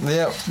 remember him?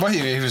 Yeah, well,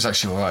 he was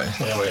actually alright.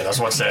 Yeah, well, that's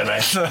what's there,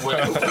 mate.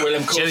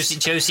 William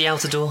Josie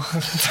Altidore.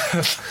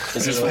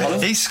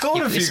 He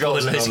scored a few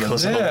goals in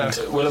Holland.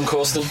 Yeah. Willem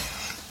Corsten.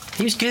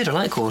 He was good, I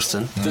like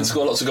Corsten. Didn't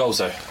score lots of goals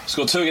though.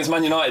 Scored 2 against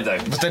Man United though.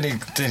 But then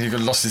he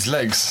lost his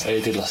legs. Yeah,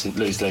 he did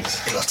lose legs.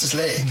 He lost his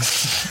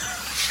legs.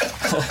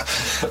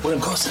 Willem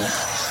Corsten.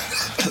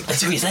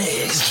 That's who his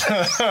legs. I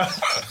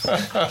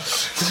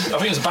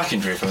think it was a back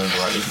injury, if I remember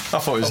rightly. I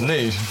thought it was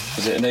knee.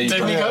 Was it a knee?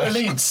 Didn't he go to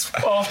Leeds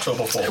after or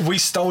before? We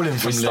stole him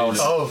from Leeds.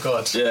 Oh,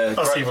 God. Yeah.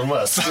 That's even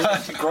worse.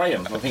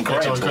 Graham. I think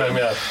Graham. George Graham,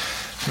 yeah.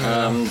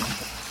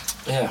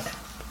 Yeah.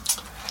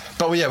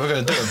 But we're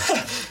going to do him.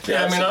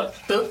 Yeah, I mean,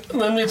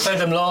 when we played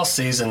them last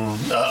season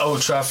at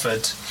Old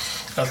Trafford,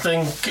 I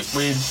think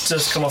we'd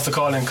just come off the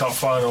Carling Cup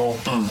final,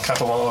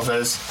 Capo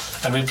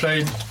Alves, and we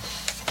played...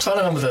 I'm trying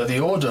to remember the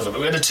order of it, but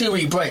we had a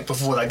 2-week break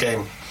before that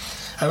game.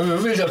 And we were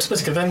really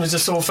optimistic, and then we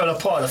just all fell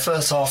apart in the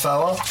first half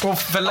hour. Well,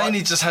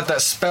 Fellaini just had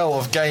that spell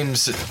of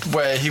games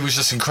where he was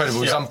just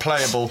incredible, he was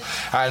unplayable,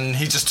 and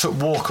he just took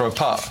Walker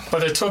apart.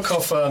 But they took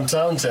off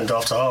Townsend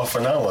after half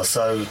an hour,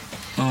 so...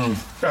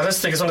 I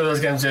just think it's one of those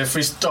games where if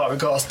we start, we've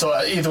got to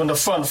start either on the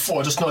front foot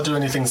or just not do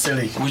anything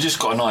silly. We just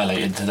got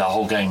annihilated that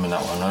whole game in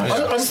that one, right?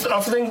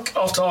 I think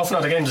after half an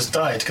hour the game just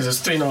died because it's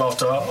 3-0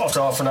 after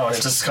half an hour and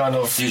it just kind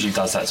of... Usually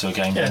does that to a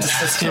game. Yeah,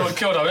 just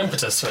killed our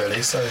impetus,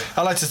 really. So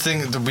I like to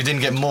think that we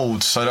didn't get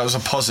mauled, so that was a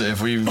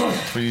positive. We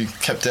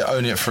kept it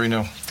only at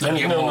 3-0. Then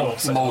you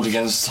get mauled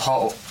against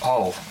Hull.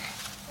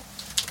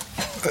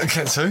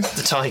 Against who?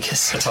 The Tigers.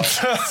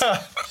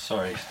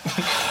 Sorry.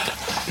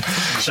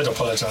 Should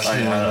apologise. I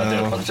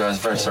do apologise.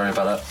 Very sorry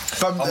about that.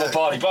 But, I'm not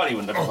Bardi. Bardi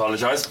wouldn't have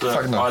apologised,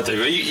 but no. I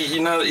do.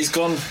 You know that he's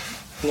gone.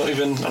 Not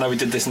even. I know we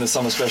did this in the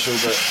summer special,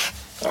 but.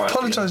 All right,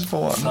 apologise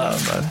for what? No,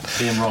 man.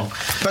 Being wrong.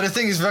 But the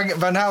thing is,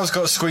 Van Gaal's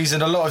got to squeeze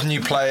in a lot of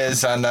new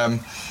players, and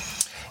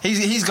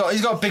he's got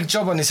a big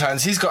job on his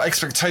hands. He's got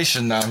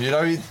expectation now, you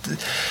know,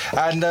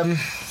 and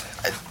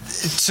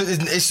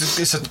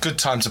it's a good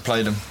time to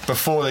play them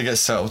before they get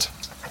settled.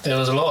 There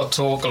was a lot of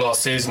talk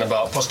last season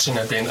about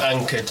Pochettino being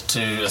anchored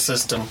to a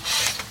system.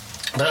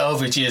 But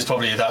LVG is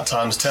probably that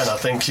times 10. I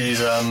think he's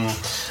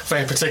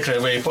very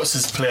particular where he puts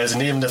his players,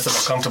 and even if they're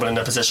not comfortable in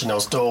their position, he'll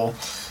still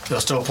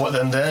put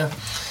them there.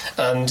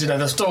 And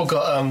they've still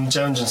got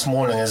Jones and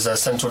Smalling as their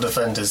central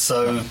defenders,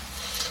 so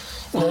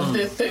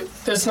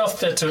there's enough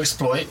there to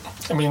exploit.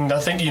 I mean, I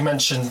think you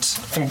mentioned,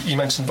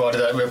 Bardi,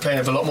 that we're playing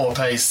with a lot more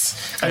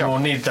pace, and we'll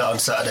need that on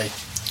Saturday.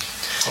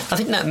 I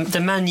think that the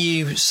Man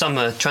U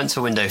summer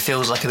transfer window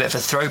feels like a bit of a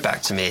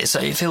throwback to me.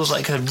 It feels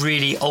like a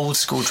really old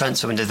school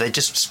transfer window. They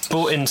just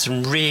brought in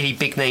some really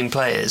big name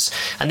players,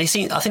 and I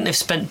think they've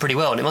spent pretty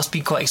well, and it must be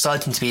quite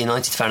exciting to be a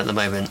United fan at the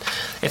moment.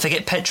 If they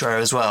get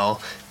Pedro as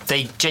well,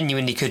 they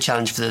genuinely could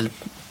challenge for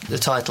the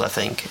title, I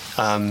think.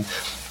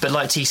 But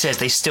like T says,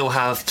 they still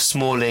have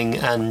Smalling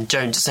and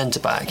Jones at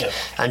centre back,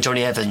 and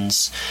Johnny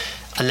Evans.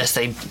 Unless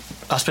I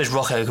suppose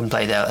Rocco can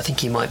play there. I think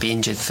he might be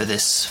injured for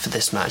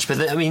this match.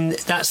 But I mean,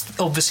 that's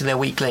obviously their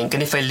weak link.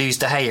 And if they lose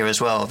De Gea as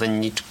well,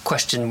 then you'd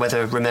question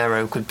whether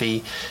Romero could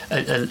be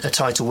a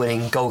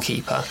title-winning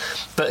goalkeeper.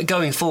 But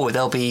going forward,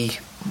 they'll be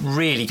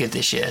really good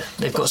this year.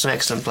 They've got some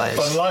excellent players.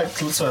 But like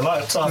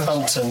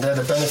Southampton, they're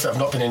the benefit of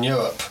not being in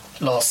Europe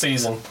last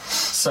season.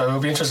 So it'll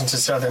be interesting to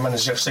see how they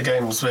manage the extra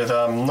games with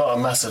not a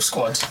massive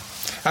squad.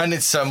 And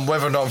it's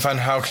whether or not Van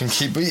Gaal can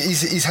keep.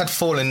 He's had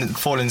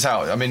fallings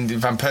out. I mean,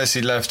 Van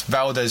Persie left.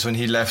 Valdez, when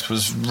he left,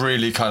 was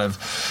really kind of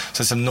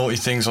said some naughty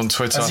things on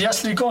Twitter. Has he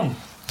actually gone?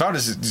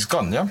 Valdez is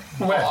gone, yeah?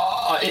 Where?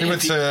 He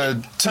went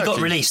to Turkey. He got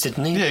released,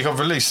 didn't he? Yeah, he got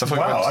released.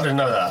 I didn't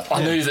know that.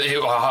 I knew that.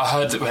 I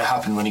heard that it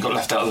happened when he got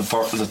left out of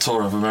the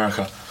tour of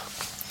America.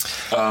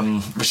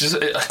 Which is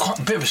quite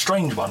a bit of a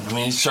strange one. I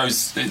mean, it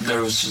shows there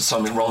was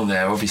something wrong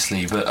there,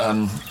 obviously, but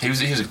he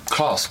was a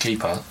class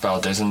keeper,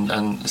 Valdez,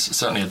 and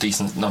certainly a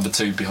decent number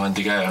 2 behind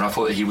De Gea, and I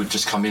thought that he would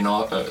just come in,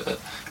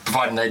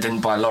 providing they didn't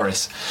buy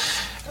Lloris.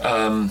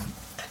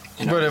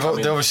 They're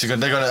obviously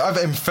going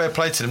to. In fair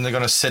play to them, they're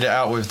going to sit it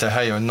out with De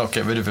Gea and not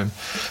get rid of him.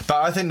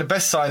 But I think the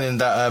best signing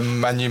that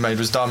Man U made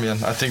was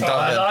Darmian. I think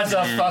Darmian. I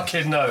don't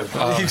fucking know.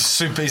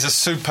 He's a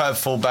superb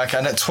fullback,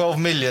 and at 12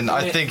 million,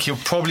 I think he'll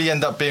probably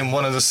end up being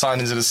one of the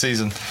signings of the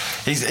season.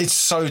 It's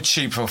so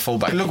cheap for a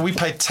fullback. Look, we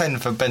paid 10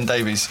 for Ben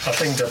Davies. I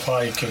think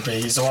Depay could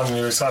be. He's the one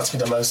who excites me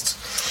the most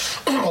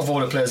of all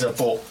the players I've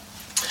bought,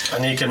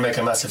 and he can make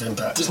a massive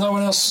impact. Does no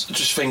one else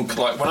just think,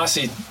 like, when I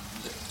see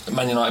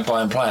Man United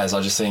buying players,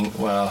 I just think,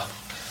 well,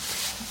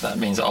 that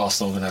means that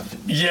Arsenal are going to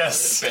have...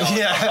 Yes.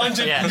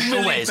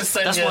 Always.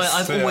 That's why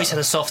I've always had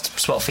a soft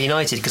spot for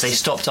United, because they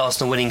stopped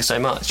Arsenal winning so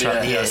much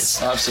throughout the years.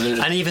 Yes,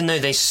 absolutely. And even though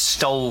they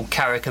stole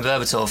Carrick and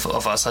Berbatov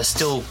of us, I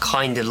still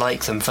kind of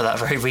like them for that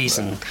very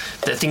reason.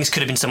 That things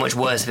could have been so much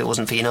worse if it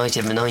wasn't for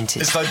United in the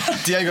 90s. It's like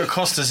Diego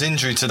Costa's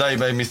injury today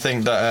made me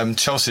think that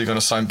Chelsea are going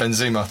to sign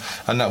Benzema,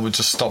 and that would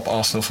just stop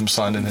Arsenal from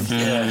signing him.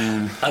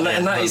 Yeah. And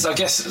that is, I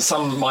guess,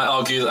 some might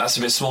argue that that's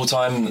a bit small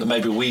time.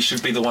 Maybe we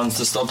should be the ones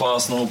to stop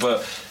Arsenal,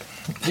 but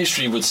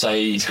history would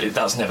say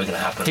that's never going to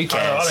happen. Who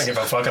cares? I don't give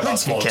a fuck about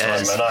small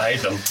time, man. I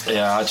hate them.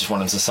 Yeah, I just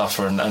want them to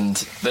suffer, and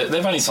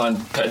they've only signed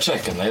Petr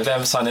Cech, and they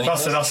haven't signed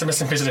anything. That's the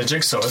missing piece of the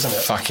jigsaw, isn't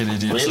it? Fucking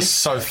idiots. Really? It's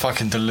so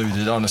fucking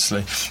deluded,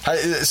 honestly.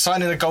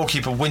 Signing a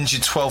goalkeeper wins you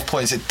 12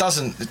 points. It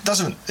doesn't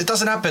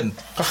happen.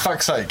 For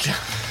fuck's sake.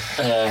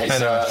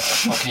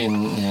 It's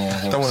fucking...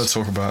 Yeah. Don't want to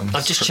talk about him.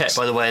 I've just checked,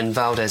 by the way, and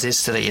Valdez is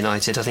still at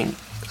United. I don't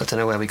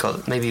know where we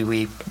got... Maybe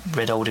we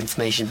read old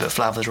information, but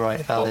Flav was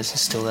right. Valdez is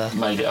still there.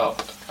 Made it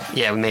up.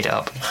 Yeah, we made it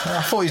up.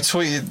 I thought you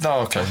tweeted...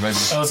 No, OK, maybe.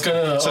 I was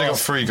going to... So they got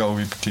 3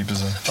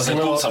 goalkeepers there.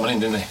 They brought someone in,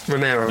 didn't they?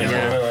 Romero,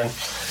 yeah.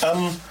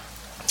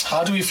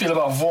 How do we feel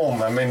about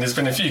Vorm? I mean, there's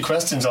been a few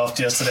questions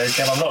after yesterday's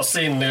game. I've not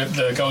seen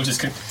the goal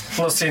I've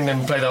not seen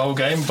them play the whole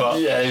game,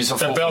 but yeah, he was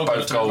the bell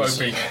both goals.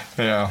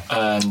 Yeah,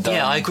 and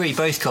I agree.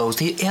 Both goals.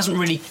 He hasn't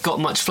really got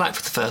much flack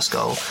for the first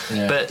goal,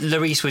 but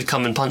Lloris would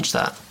come and punch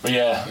that.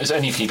 Yeah, as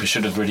any keeper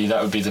should have really.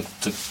 That would be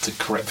the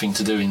correct thing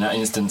to do in that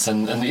instance,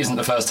 and it isn't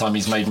the first time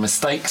he's made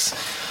mistakes.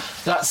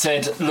 That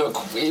said,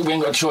 look, we haven't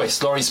got a choice.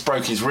 Lloris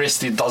broke his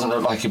wrist. It doesn't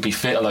look like he'll be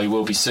fit, although he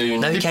will be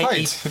soon. No, he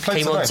played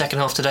came on second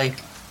half today.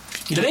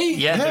 Did he?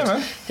 Yeah,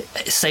 man.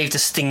 Saved a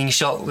stinging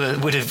shot that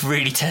would have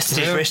really tested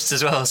his wrists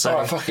as well.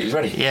 So, fuck it, he's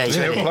ready. Yeah, he's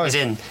ready. He's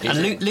in.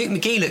 And Luke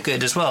McGee looked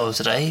good as well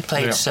today. He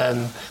played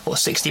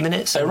 60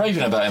 minutes. They're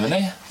raving about him, aren't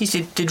they?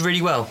 He did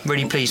really well.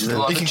 Really pleased with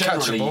him. He can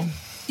catch the ball.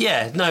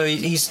 Yeah, no,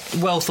 he's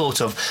well thought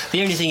of.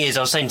 The only thing is,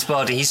 I was saying to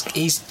Bardi,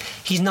 he's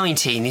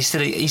 19. He's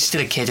still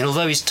a kid, and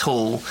although he's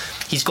tall,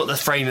 he's got the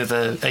frame of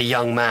a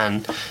young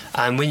man.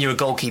 And when you're a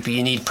goalkeeper,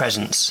 you need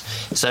presence.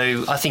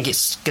 So I think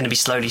it's going to be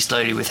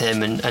slowly with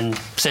him, and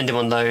send him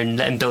on loan,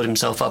 let him build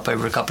himself up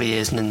over a couple of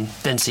years, and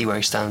then see where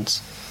he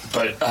stands.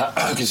 But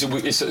I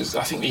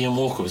think Ian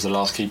Walker was the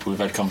last keeper we've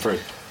had come through.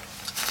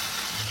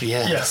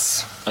 Yeah.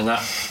 Yes. And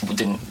that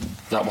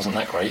wasn't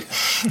that great.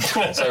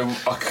 So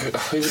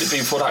who would it be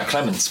before that?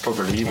 Clements,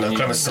 probably.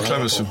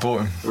 Clements who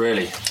bought him.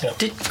 Really? Yeah.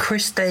 Did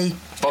Chris Day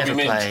Bobby ever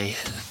Mint. play?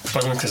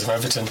 Bobby Mint from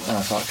Everton.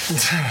 Oh,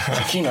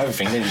 fuck. You know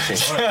everything, didn't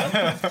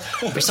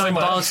you? We signed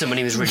Barton when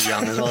he was really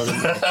young as well,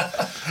 didn't we?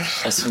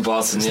 That's from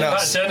Barton, yeah.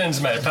 Pat Jennings,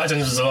 mate. Pat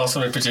Jennings was the last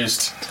one we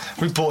produced.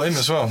 We bought him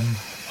as well.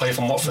 Play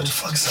from Watford,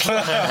 fuck's sake.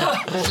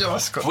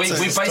 We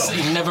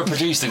basically never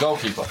produced a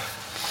goalkeeper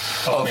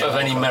of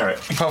any merit.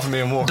 Apart from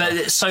Ian Walker.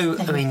 But so,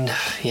 I mean,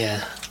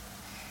 yeah.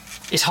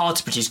 It's hard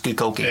to produce good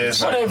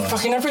goalkeepers. Well, they're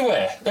fucking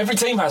everywhere. Every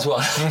team has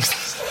one.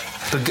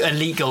 But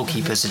elite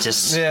goalkeepers are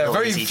just not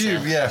very easy few.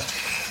 to... Yeah.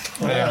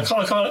 I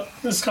can't.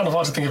 It's kind of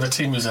hard to think of a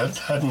team who's had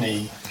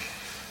any.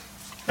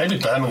 Maybe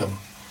Birmingham.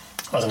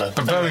 I don't know.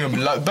 But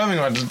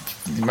Birmingham had,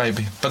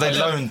 maybe. But they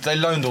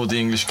loaned all the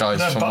English guys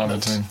No, from another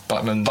team.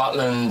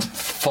 Butland,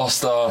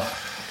 Foster.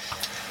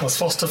 Was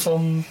Foster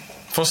from?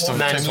 Foster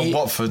came from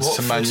Watford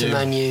to Man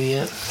U.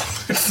 Yeah.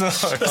 This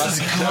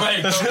is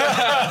great.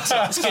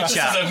 It's good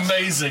chat. This is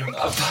amazing.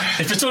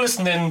 If you're still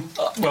listening,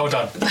 well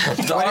done.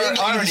 The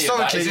irony of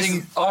that is,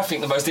 I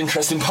think the most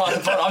interesting part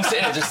of the I'm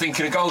sitting here just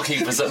thinking of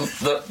goalkeepers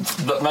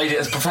that made it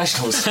as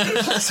professionals. So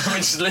we're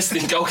just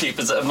listing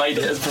goalkeepers that have made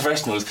it as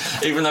professionals,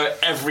 even though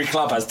every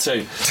club has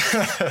two.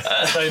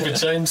 David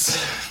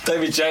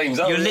James.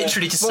 You're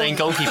literally just saying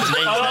goalkeepers'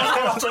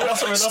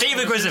 names. Steve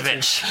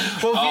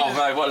Agrizovic. Well,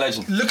 mate, what a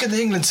legend. Look at the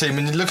England team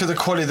and you look at the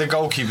quality of the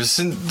goalkeepers.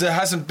 There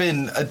hasn't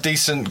been a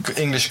decent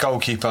English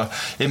goalkeeper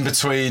in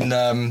between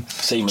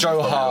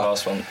Joe Hart.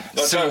 Last one.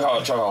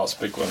 Joe Hart's a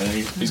big one.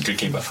 He's a good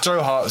keeper.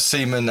 Joe Hart,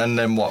 Seaman, and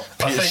then what?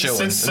 Peter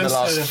Shilton in the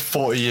last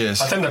 40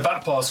 years. I think the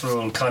back pass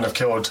rule kind of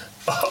killed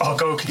our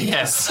goalkeepers.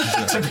 Yes.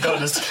 To be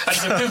honest. And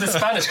to improve the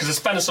Spanish, because the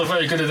Spanish are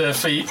very good at their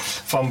feet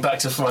from back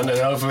to front, and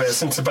over here,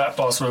 since the back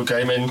pass rule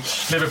came in,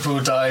 Liverpool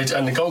died,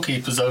 and the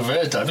goalkeepers over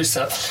here died. We used to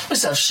have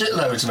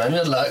shitloads, man. We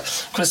had like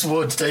Chris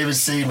Wood, David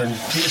Seaman,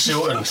 Peter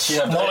Shilton,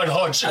 Martin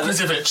Hodge,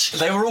 Agrizovic.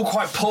 They were all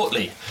quite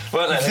portly,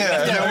 weren't they?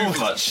 They didn't move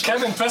much.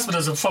 Kevin Pressman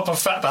was a proper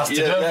fat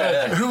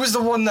bastard. Who was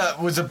the one that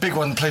was a big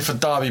one, played for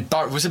Derby?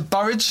 Was it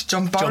Burridge?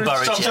 John Burridge?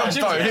 John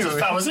Burridge.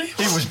 Was he?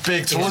 He was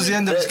big towards the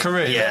end of his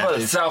career. Yeah,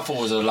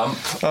 Southall was a lump.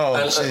 Oh,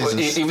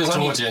 Jesus. He was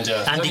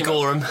Andy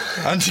Gorham.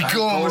 Andy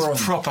Gorham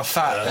was proper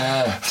fat.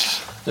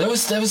 There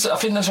was. I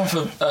think there was one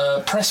for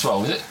Presswell.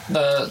 Was it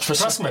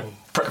Pressman?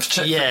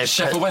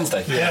 Sheffield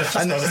Wednesday. Yeah.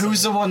 And who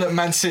was the one at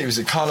Man City? Was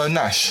it Carlo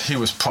Nash? He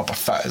was proper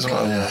fat as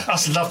well. I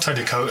just love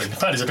Tony Coton.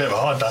 Apparently he's a bit of a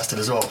hard bastard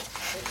as well.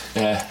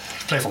 Yeah.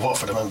 Played for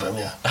Watford, I remember him,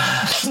 yeah.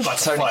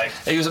 Tony,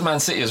 he was at Man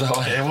City as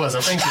well. Yeah, he was,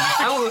 I think.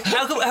 How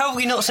have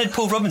we not said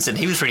Paul Robinson?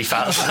 He was really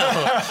fat as well.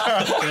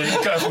 He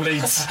got from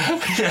Leeds.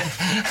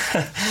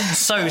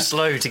 So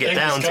slow to get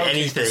down to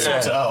anything.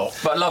 Sort it out.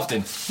 But I loved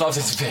him. Loved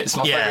him to bits.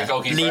 My favourite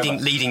goalkeeper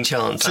leading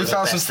chance.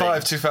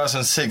 2005,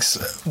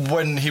 2006,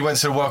 when he went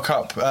to the World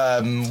Cup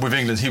with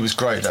England, he was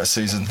great that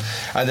season.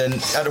 And then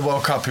at the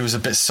World Cup, he was a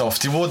bit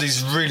soft. He wore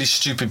these really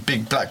stupid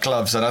big black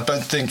gloves, and I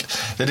don't think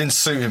they didn't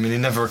suit him, and he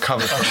never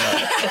recovered from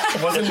that.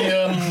 Wasn't he?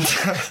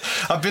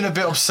 I've been a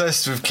bit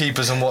obsessed with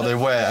keepers and what they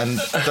wear, and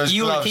those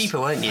you gloves. were a keeper,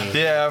 weren't you?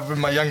 Yeah, in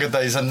my younger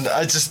days, and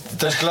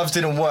those gloves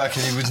didn't work,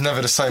 and he was never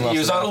the same. He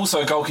was after that.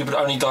 also a goalkeeper that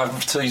only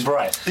dived to his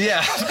right.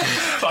 Yeah,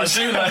 but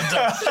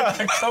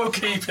a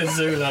goalkeeper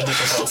Zoolander,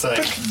 for God's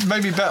sake.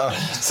 Maybe better.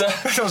 So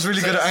I was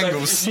really good at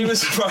angles.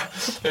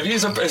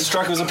 If a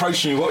striker was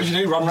approaching you, what would you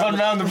do? Run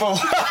round the ball.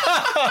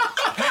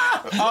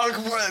 I'll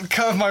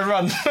curve my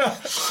run.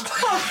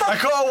 I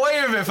got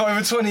away with it for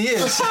over 20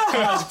 years.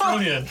 That's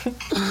brilliant.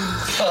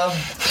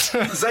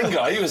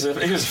 Zenga, he was a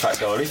fat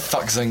goalie.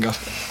 Fuck Zenga.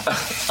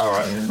 All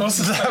right. Do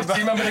you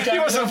remember the game? He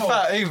wasn't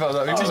fat either.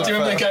 Though. Do you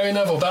remember the Gary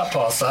Neville back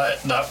pass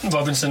that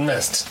Robinson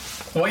missed?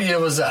 What year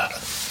was that?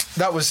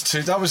 That was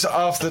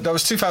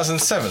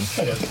 2007.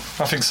 Okay.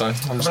 I think so.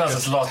 That was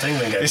the last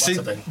England game. You see,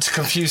 to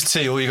confuse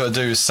T, all you got to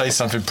do is say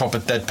something proper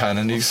deadpan,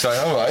 and you say,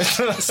 "All right."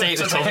 Say it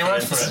with take your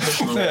word for it.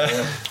 Yeah.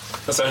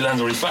 That's how he lands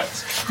all his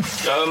facts.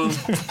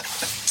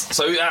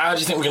 So, how do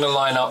you think we're going to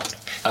line up,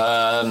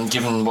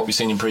 given what we've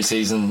seen in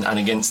pre-season and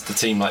against the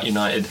team like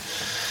United?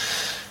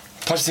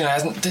 Pochettino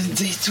hasn't. Did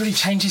he really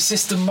change his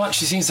system much?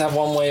 He seems to have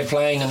one way of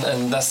playing,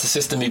 and that's the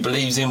system he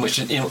believes in. Which,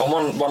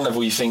 on one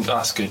level, you think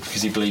that's good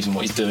because he believes in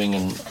what he's doing,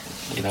 and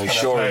he's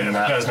sure in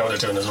that. The players know what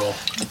they're doing as well.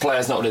 The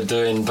players know what they're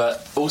doing,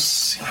 but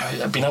also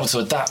being able to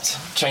adapt,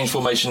 change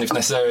formation if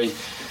necessary,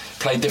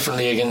 play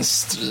differently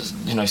against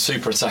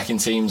super attacking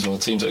teams or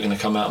teams that are going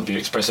to come out and be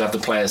expressive. Have the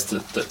players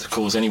that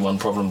cause anyone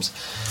problems.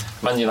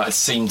 Man United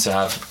seem to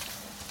have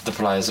the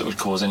players that would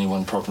cause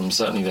anyone problems.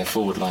 Certainly their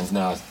forward lines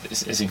now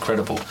is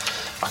incredible.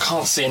 I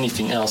can't see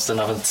anything else than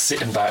other than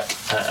sitting back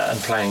and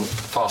playing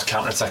fast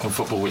counter-attacking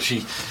football, which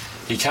he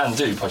can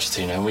do,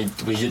 Pochettino. And we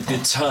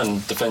did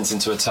turn defence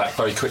into attack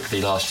very quickly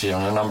last year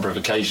on a number of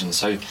occasions.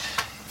 So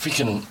if we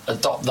can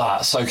adopt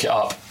that, soak it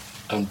up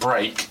and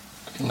break,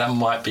 that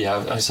might be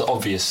it's an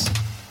obvious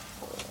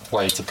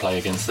way to play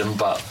against them.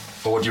 But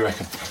what do you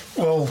reckon?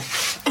 Well,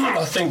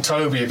 I think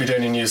Toby would be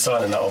doing a new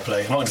signing that will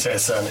play. I'm not going to say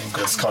his surname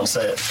because I can't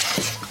say it.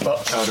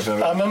 But I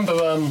remember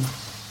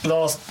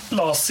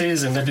last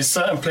season there'd be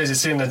certain players you've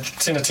seen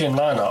a team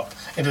line up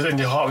and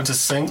your heart would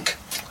just sink.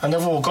 And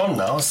they've all gone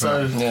now,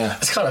 so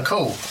it's kind of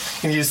cool.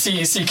 You see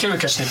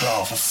Kirikesh and you go,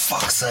 oh, for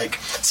fuck's sake.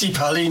 See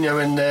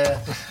Paulinho in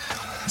there.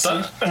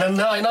 And then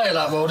now you're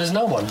like, well, there's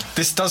no one.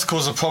 This does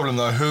cause a problem,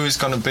 though. Who is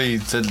going to be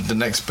the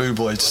next boo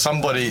boy?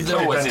 Somebody.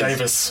 Ben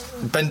Davies.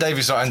 Ben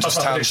Davies or Andrews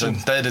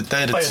Townsend. They're the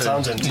two.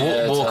 Townsend.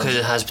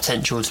 Walker has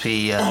potential to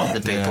be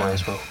the big boy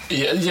as well.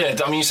 Yeah,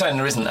 I mean, you're saying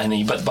there isn't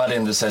any, but by the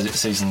end of the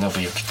season, there'll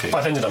be a few.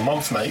 By the end of the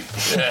month, mate.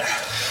 Yeah.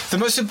 The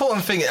most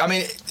important thing, I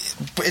mean,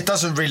 it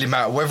doesn't really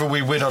matter whether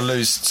we win or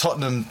lose.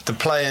 Tottenham, the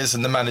players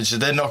and the manager,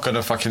 they're not going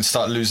to fucking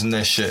start losing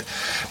their shit.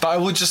 But I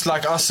would just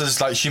like us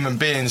as like human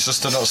beings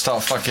just to not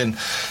start fucking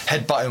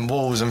headbutting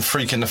walls and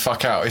freaking the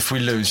fuck out if we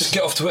lose. Just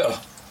get off Twitter.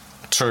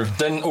 True.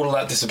 Then all of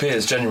that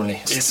disappears.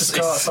 Genuinely, Just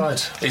go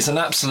outside. It's an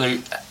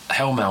absolute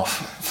hellmouth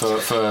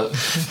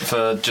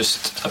for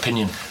just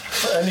opinion.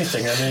 For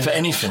anything, I mean. For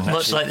anything, Much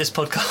actually. like this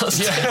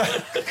podcast. Yeah.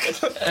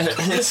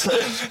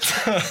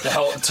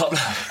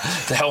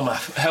 the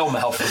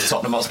hellmouth of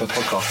Tottenham Hotspur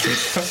podcast.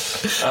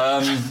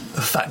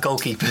 Fat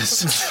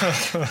goalkeepers.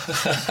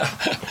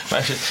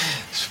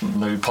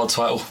 Maybe pod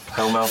title,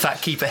 hellmouth.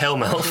 Fat keeper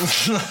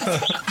hellmouth.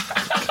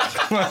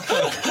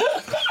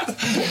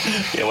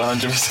 Yeah,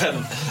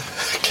 100%.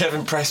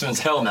 Kevin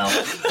Pressman's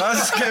hellmouth.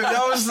 That's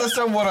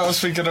the one I was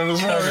thinking of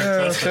as well.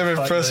 Yeah, Kevin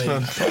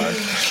Pressman.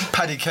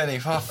 Paddy Kenny.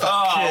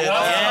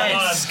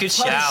 Yes, good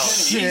shout.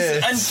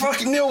 And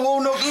fucking Neil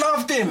Warnock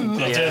loved him.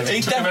 Yeah,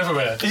 he took him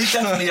everywhere. He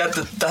definitely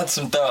had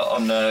some dirt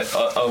on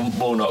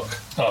Warnock.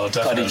 Oh,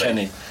 definitely. Paddy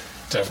Kenny.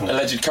 Definitely.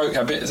 Alleged coke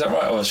habit, is that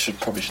right? Or I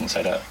probably shouldn't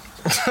say that.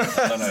 I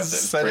don't know if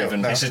it's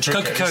proven.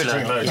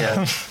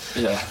 Coca-Cola.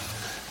 Yeah.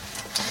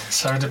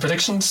 So the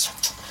predictions?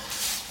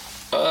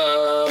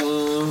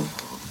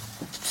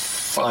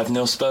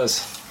 5-0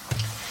 Spurs.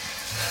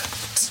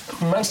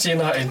 Manchester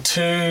United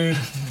 2,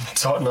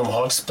 Tottenham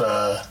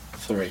Hotspur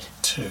 3.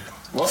 2.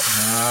 What?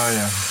 Oh,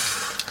 yeah.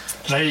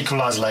 They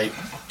equalised late.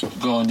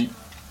 Go on.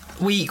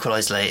 We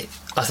equalised late,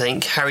 I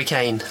think. Harry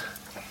Kane.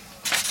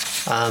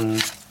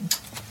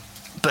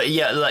 But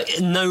yeah, like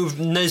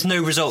there's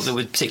no result that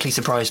would particularly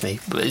surprise me.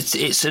 But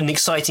it's an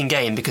exciting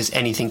game because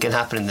anything can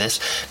happen in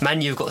this.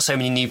 Man U have got so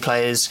many new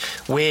players.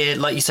 We're,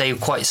 like you say,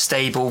 quite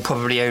stable.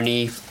 Probably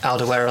only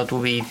Alderweireld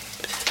will be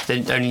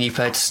the only new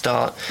player to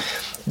start.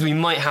 We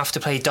might have to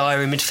play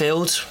Dyer in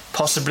midfield,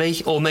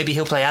 possibly, or maybe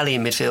he'll play Ali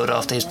in midfield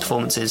after his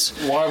performances.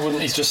 Why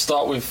wouldn't he just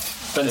start with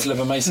Ben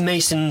Mason?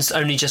 Mason's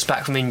only just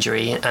back from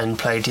injury and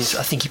I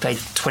think he played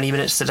 20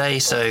 minutes today,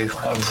 so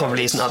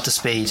probably isn't up to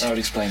speed. That would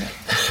explain it.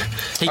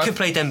 He could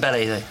play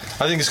Dembele though.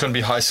 I think it's going to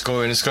be high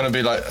scoring. It's going to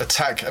be like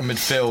attack and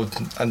midfield,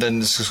 and then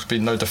there's going to be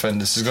no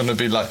defenders. It's going to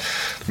be like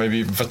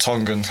maybe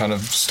Vertonghen kind of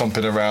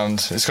stomping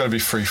around. It's going to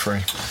be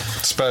 3-3.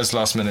 Spurs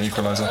last minute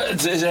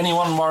equaliser. Does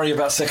anyone worry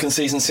about second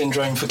season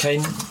syndrome for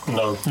Kane?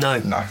 No.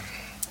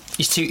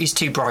 He's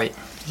too bright.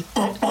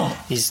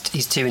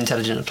 He's too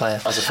intelligent a player.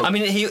 I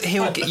mean, he'll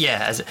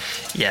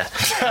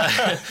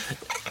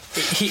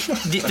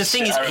the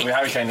thing is,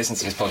 Harry Kane listens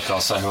to this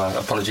podcast, so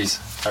apologies,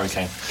 Harry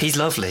Kane. He's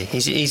lovely.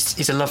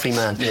 He's a lovely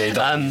man.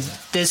 Yeah,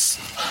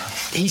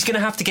 he's going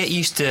to have to get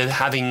used to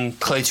having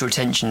closer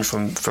attention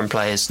from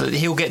players that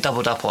he'll get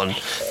doubled up on,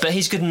 but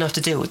he's good enough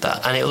to deal with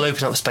that, and it'll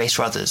open up space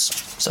for others.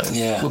 So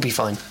we'll be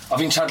fine. I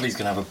think Chadley's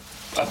going to have a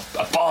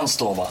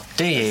barnstormer.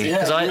 Do you?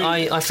 Because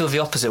I feel the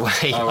opposite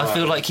way. I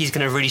feel like he's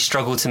going to really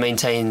struggle to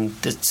maintain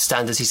the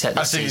standards he set.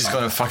 I think he's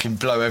going to fucking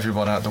blow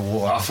everyone out the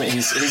water. I think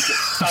he's out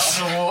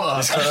the water.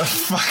 He's going to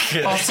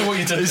fucking. After what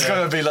you did, he's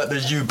going to be like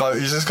the U-boat.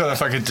 He's just going to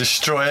fucking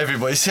destroy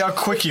everybody. See how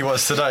quick he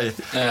was today.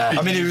 Yeah.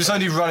 I mean, he was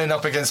only running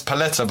up against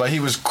Paletta, but he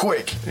was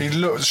quick. He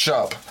looked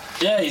sharp.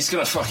 Yeah, he's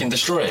going to fucking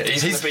destroy it.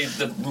 He's going to be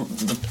the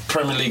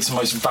Premier League's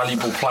most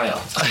valuable player.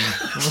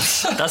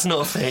 That's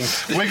not a thing.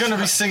 We're going to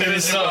be singing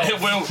this song. It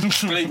will.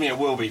 Believe me, it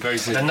will be very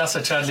soon. The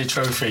Nasser Chadley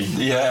Trophy.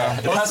 Yeah,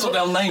 that's what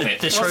they'll name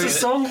it. What's the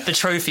song? The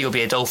trophy will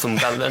be a dolphin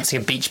balancing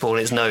a beach ball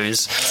in its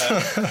nose.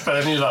 But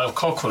then you like a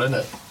cockerel, isn't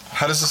it?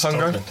 How does the song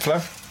go,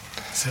 Flav?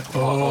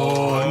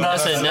 Oh,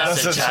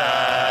 Nasser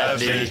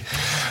Chadley.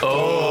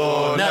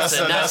 Oh,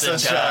 Nasser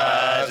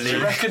Chadley. Do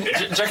you reckon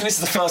this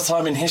is the first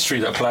time in history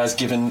that a player's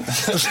given a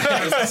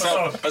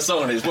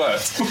song and it's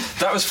worked?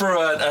 That was for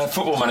a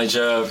football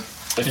manager.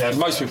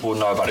 Most people will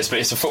know about this, but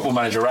it's a football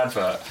manager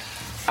advert.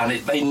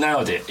 And they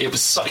nailed it. It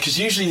was because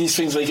usually these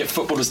things where you get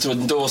footballers to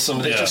endorse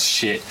them, they're just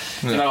shit.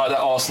 You know, like that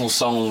Arsenal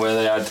song where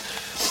they had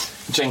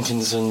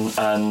Jenkins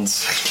and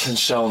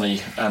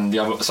Shelney and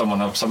some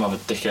other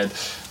dickhead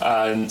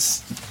and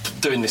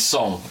doing this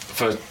song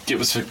it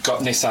was for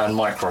Nissan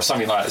Micro or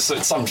something like that. So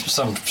some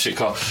shit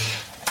car.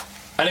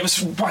 And it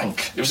was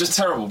wank. It was just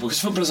terrible because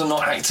footballers are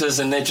not actors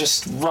and they're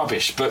just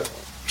rubbish. But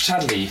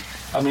Chadley,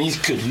 I mean, he's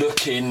good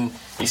looking,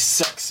 he's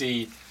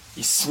sexy,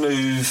 he's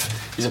smooth,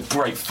 he's a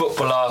great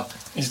footballer,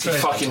 He's very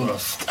fucking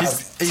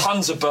has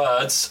tons of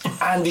birds,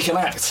 and he can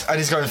act. And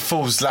he's going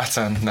full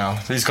Zlatan now.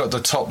 He's got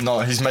the top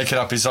knot. He's making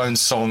up his own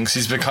songs.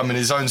 He's becoming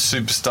his own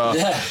superstar.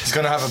 Yeah. He's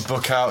going to have a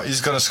book out. He's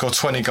going to score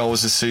 20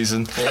 goals this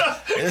season. Yeah.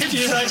 Can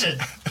you imagine?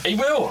 He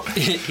will.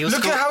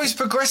 Look at how he's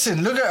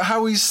progressing. Look at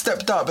how he's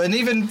stepped up. And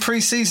even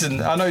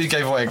pre-season, I know you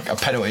gave away a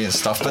penalty and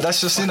stuff, but that's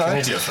just, you know, an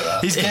idiot for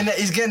that. He's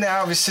getting it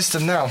out of his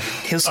system now.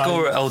 He'll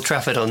score at Old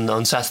Trafford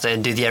on Saturday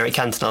and do the Eric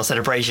Cantona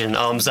celebration,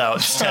 arms out,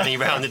 just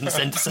turning around in the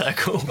centre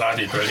circle.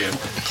 That'd be brilliant.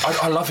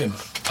 I love him.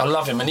 I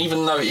love him. And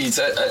even though he's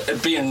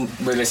being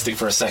realistic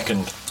for a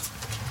second,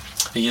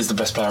 he is the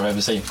best player I've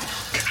ever seen.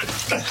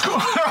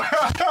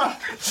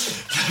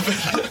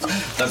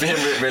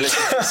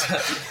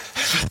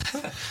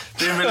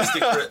 Being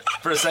realistic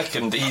for a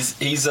second,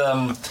 he's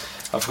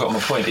I've forgotten my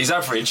point. He's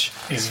average.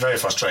 He's very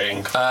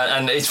frustrating.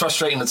 And it's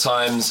frustrating at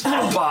times,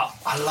 but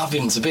I love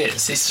him to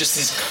bits. It's just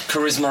his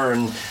charisma,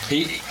 and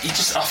he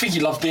just, I think he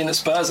loved being at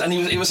Spurs, and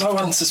he was so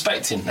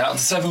unsuspecting. Out of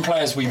the 7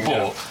 players we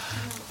bought,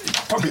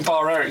 probably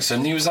bar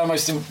Ericsson, he was our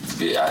most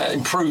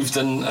improved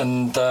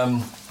and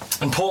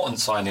important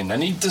signing,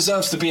 and he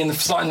deserves to be in the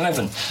starting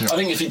 11. Yeah. I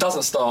think if he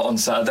doesn't start on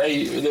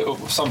Saturday,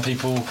 some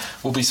people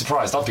will be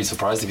surprised. I'd be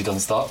surprised if he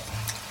doesn't start.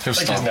 He'll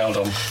start. Nailed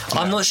on.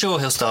 I'm not sure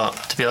he'll start,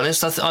 to be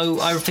honest.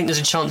 I think there's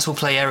a chance he'll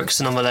play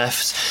Ericsson on the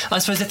left. I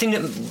suppose the thing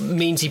that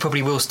means he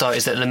probably will start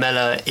is that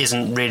Lamela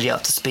isn't really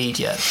up to speed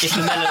yet. If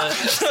Lamela...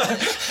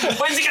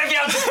 When's he going to be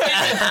up to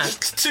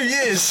speed? 2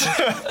 years.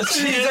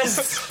 2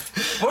 years.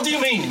 What do you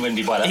mean,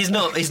 Wendy, by that? He's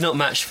not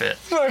match fit.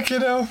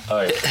 Fucking hell. Oh,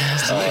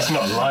 it's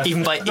not life.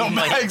 Even by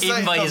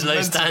his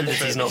low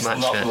standards, he's not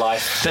match fit.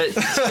 Life. But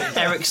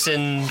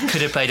Ericsson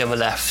could have played on the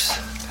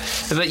left.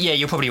 But yeah,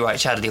 you're probably right.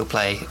 Chadley will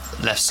play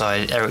left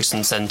side,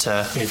 Ericsson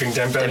centre, you think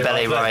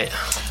Dembele right.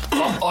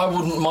 I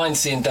wouldn't mind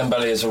seeing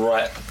Dembele as a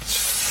right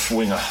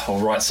winger or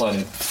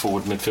right-sided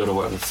forward midfielder, or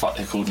whatever the fuck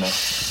they're called now.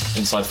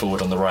 Inside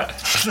forward on the right.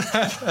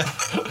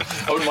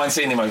 I wouldn't mind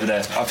seeing him over there.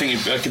 I think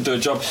he could do a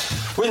job.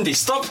 Windy,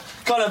 stop!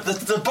 Kind of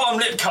the bottom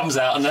lip comes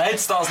out and the head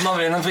starts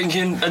nodding, and I'm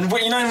thinking, and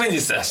you know,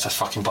 Windy's that's just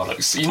fucking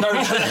bollocks. You know,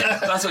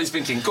 that's what he's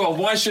thinking. Go on,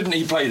 why shouldn't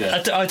he play there?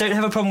 I don't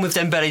have a problem with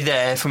Dembele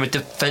there from a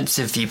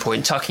defensive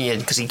viewpoint, tucking in,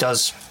 because he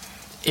does.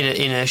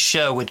 In a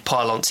Sherwood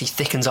parlance, he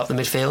thickens up the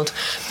midfield.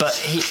 But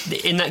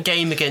in that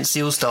game against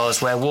the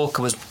All-Stars, where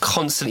Walker was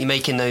constantly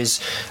making those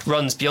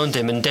runs beyond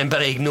him and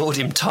Dembele ignored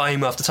him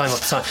time after time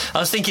after time, I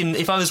was thinking,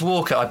 if I was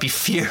Walker, I'd be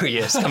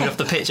furious coming off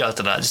the pitch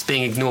after that, just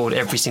being ignored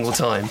every single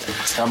time.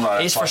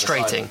 It's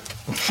frustrating.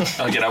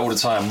 I get that all the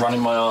time,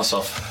 running my arse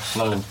off.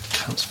 None of them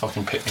cunts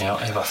fucking pick me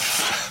out ever.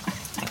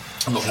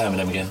 I'm not playing with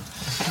them again.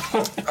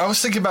 I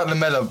was thinking about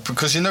Lamela,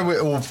 because you know we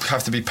all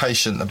have to be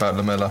patient about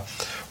Lamela.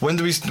 When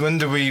do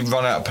we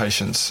run out of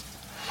patience?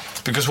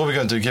 Because what are we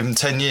going to do? Give him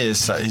 10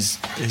 years that he's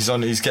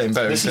getting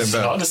better. This is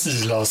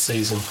his last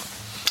season.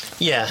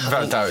 Yeah,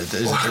 without doubt, it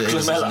is.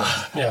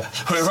 Lamela. Yeah,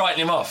 we're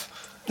writing him off.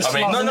 I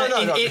mean, no.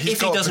 If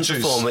he doesn't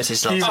perform, it's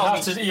his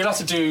last. He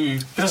doesn't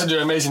do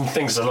amazing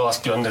things the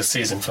last beyond this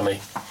season for me.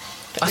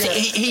 I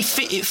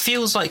think it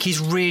feels like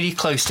he's really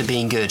close to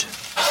being good.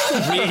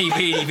 Really,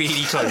 really,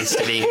 really close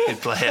to being a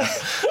good player.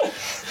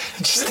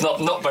 Just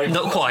not very.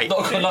 Not quite.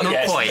 Not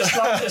yet. quite.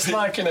 It's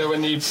like you know,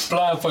 when you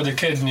blindfold a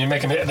kid and you're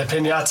making it at the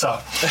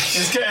piñata.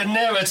 He's getting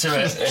nearer to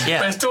it,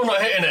 but he's still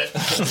not hitting it.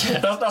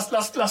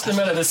 That's the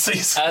middle of the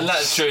season. And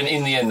that's true. And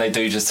in the end, they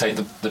do just take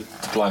the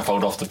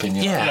blindfold off the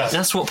piñata. Yeah,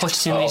 that's what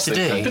Pochettino needs to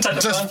do. Take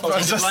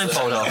the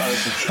blindfold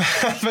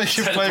off. Make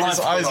him play with his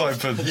eyes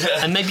open. Yeah.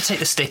 And maybe take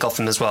the stick off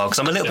him as well, because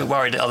I'm a little bit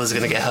worried that others are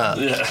going to get hurt.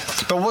 Yeah.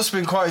 But what's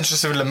been quite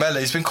interesting with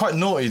Lamela, he's been quite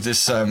naughty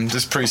this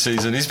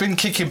pre-season. He's been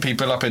kicking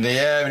people up in the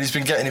air, and he's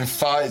been getting in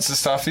fights and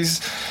stuff.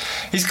 He's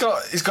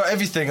got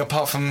everything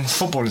apart from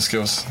footballing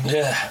skills.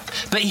 Yeah,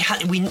 but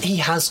he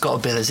has got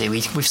ability.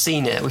 We've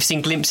seen it. We've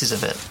seen glimpses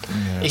of it.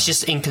 Yeah. It's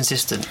just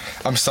inconsistent.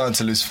 I'm starting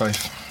to lose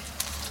faith.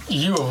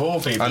 You of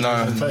all people. I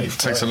know it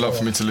takes a lot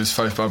for me to lose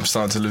faith, but I'm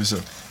starting to lose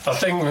it. I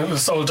think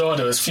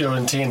Soldado is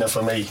Fiorentina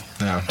for me.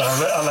 Yeah,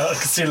 I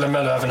can see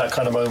Lamela having that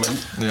kind of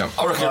moment. Yeah,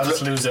 I reckon I'll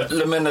just lose it.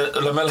 Lamela,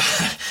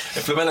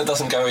 if Lamela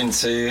doesn't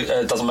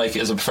make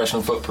it as a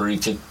professional footballer,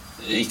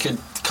 he could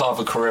carve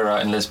a career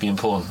out in lesbian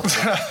porn.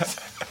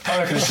 I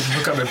reckon he should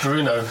hook up with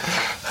Bruno.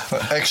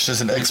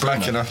 Extras and Ex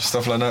Machina,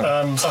 stuff like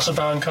that. Sacha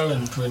Baron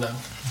Cohen, Bruno.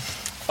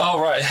 Oh,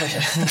 right.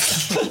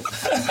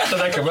 So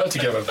they can work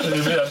together.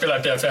 It'll be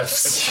like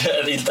BFFs.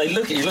 Yeah,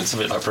 he looks a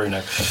bit like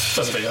Bruno.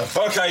 Does a bit, yeah.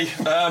 Okay,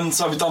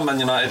 so we've done Man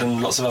United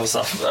and lots of other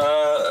stuff.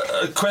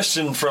 A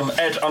question from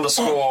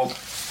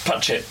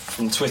Ed_Patchett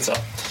from Twitter.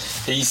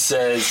 He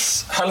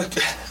says,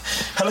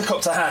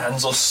 helicopter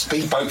hands or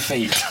speedboat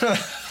feet?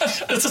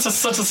 It's just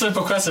such a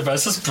simple question, but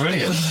it's just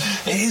brilliant.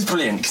 It is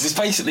brilliant, because it's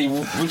basically,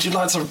 would you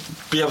like to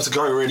be able to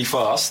go really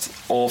fast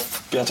or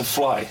be able to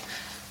fly?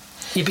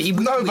 Yeah, but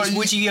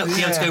would you be able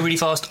to go really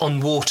fast on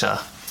water?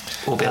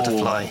 will be able to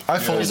fly.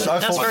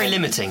 That's very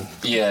limiting.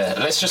 Yeah,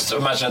 let's just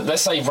imagine,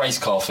 let's say race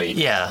car feet.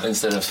 Yeah.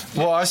 Instead of...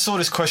 Well, I saw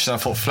this question, I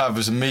thought Flav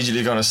was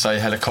immediately going to say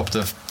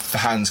helicopter for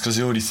hands because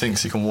he already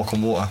thinks he can walk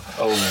on water.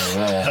 Oh,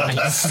 yeah.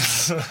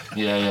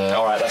 yeah,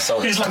 all right, that's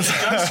all. He's like a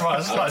ghostwriter,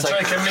 it's like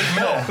Drake and Meek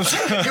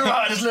Mill. You're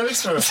writing his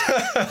lyrics for him.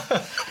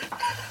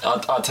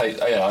 I'd take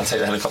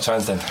the helicopter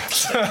hands then.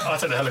 I'll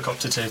take the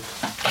helicopter too.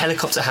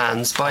 Helicopter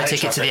hands, buy a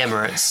ticket to the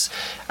Emirates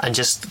and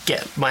just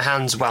get my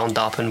hands wound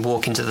up and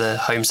walk into the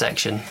home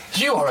section.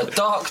 You are a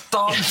dark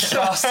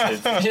bastard.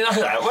 You know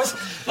that?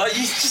 Like,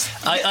 you just...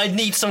 I'd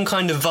need some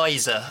kind of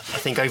visor, I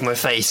think, over my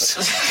face.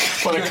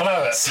 What a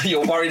colour. So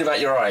you're worried about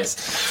your eyes?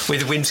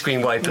 With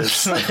windscreen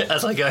wipers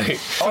as I go.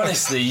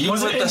 Honestly,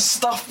 the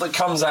stuff that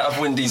comes out of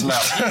Windy's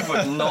mouth, you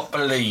would not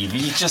believe.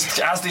 He just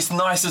has this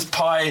nice as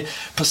pie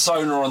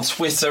persona on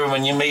Twitter, and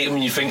when you meet him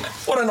you think,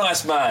 what a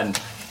nice man.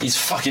 He's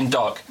fucking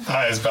dark.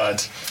 That is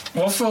bad.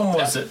 What film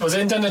was it? Was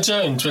it Indiana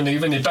Jones when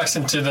he backs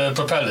into the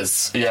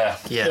propellers? Yeah.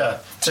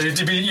 So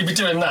you'd be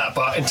doing that,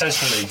 but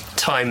intentionally.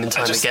 Time and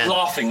time just again.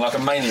 Laughing like a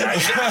maniac.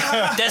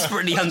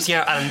 Desperately hunting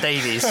out Alan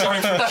Davies. Sorry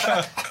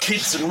for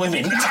kids and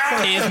women.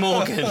 Piers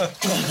Morgan.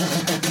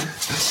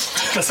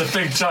 That's a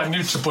big giant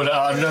NutriBullet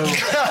out of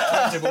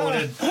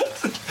nowhere.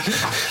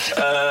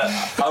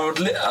 I would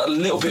a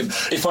little bit.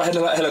 If I had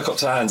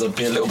helicopter hands, I'd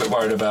be a little bit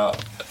worried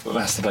about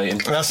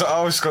masturbating. That's what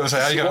I was going to say.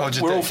 How are you going to hold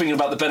your We're dick? all thinking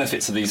about the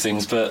benefits of these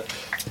things, but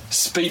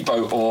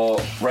speedboat or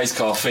race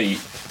car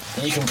feet,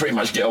 you can pretty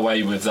much get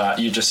away with that.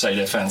 You just say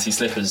they're fancy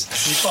slippers.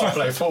 You can't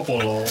play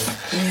football or...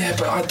 Yeah,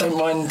 but I don't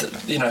mind,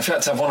 if you had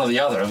to have one or the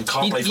other, I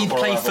can't play football.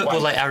 You'd play football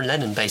like Aaron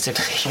Lennon,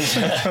 basically.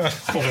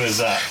 What is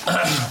that?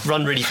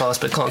 Run really fast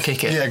but can't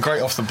kick it. Yeah,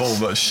 great off the ball,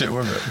 but shit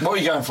with it. What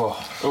are you going for?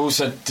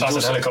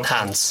 Helicopter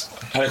hands.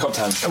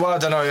 Helicopter hands. Well, I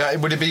don't know.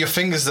 Would it be your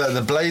fingers that are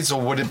the blades, or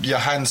would it your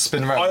hands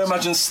spin around? I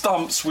imagine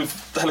stumps with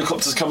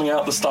helicopters coming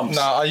out the stumps.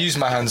 No, I use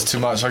my hands too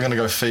much. I'm going to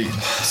go feet.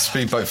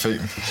 Speedboat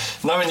feet.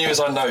 Knowing you as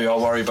I know you,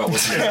 I'll worry about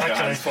what you're going to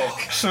hands for.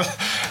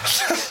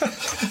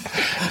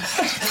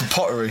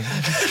 Pottery.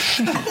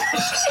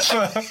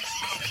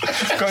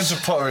 Going to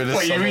pottery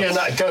this summer. You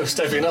reenact Ghost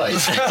every night?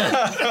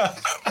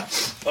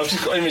 I've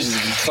just got images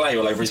of clay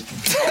all over his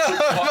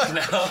pot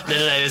now.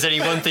 No, there's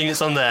only one thing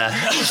that's on there.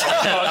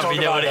 And we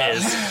know what it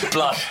is.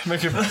 Blood.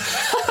 Make it...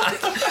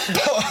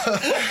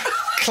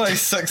 clay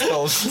sex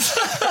dolls.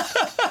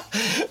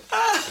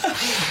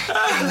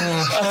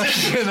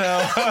 You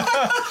know.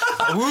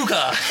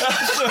 Wooga.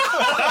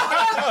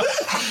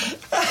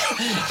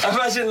 I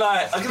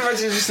can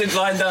imagine just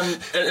lying down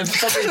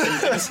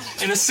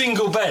in a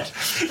single bed.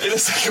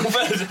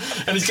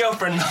 And his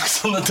girlfriend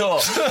knocks on the door.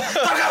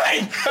 Don't come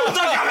in! Don't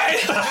come in!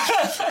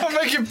 I'm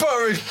making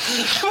pottery.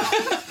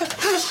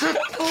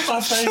 My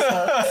face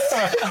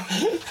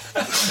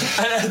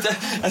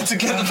and to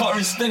get the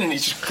pottery spinning, he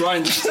just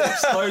grinds it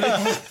slowly.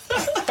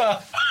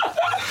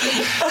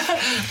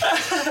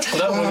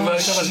 That would work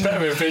so much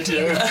better in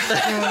video.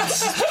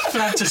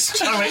 Flat just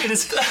straight in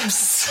his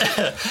face.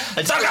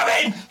 Don't come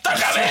in! Don't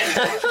come in!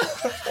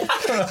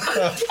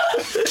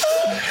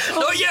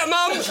 Not yet,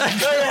 Mum!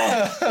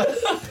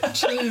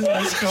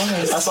 Jesus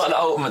Christ. That's like the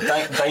ultimate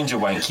danger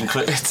wank to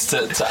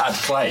add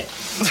clay.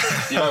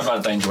 You know about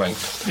a danger wank?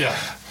 Yeah.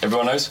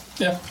 Everyone knows?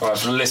 Yeah. Alright,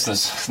 for the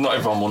listeners, not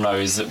everyone will know,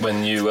 is that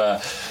when you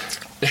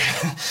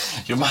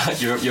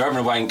you're having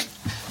a wank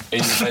in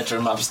the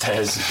bedroom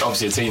upstairs,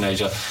 obviously a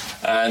teenager,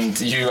 and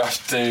you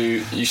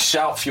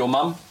shout for your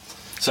mum.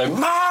 So,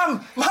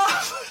 Mum!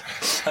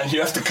 And you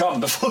have to come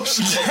before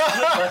she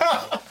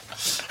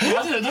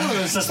I didn't know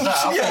it was just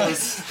that.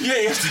 You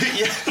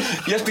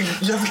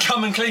have to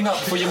come and clean up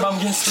before your mum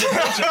gets to the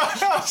bedroom.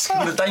 It's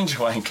called a danger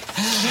wank.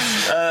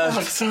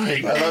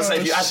 Sorry. And I say,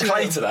 if you add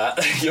clay to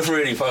that, you're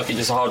really fucking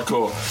just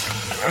hardcore.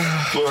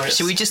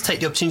 Should we just take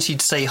the opportunity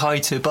to say hi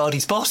to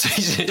Bardi's boss?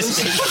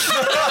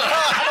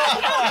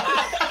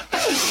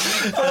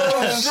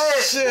 Oh,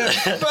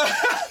 shit.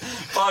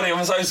 Barney,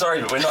 I'm so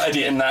sorry, but we're not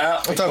editing that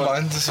out. I don't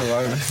mind, it's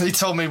alright. He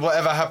told me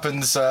whatever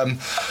happens on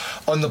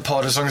the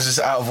pod, as long as it's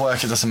out of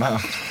work, it doesn't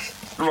matter.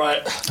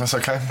 Right. That's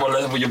okay. Well,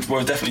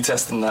 we're definitely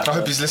testing that. I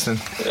hope he's listening.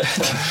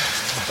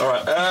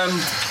 Alright,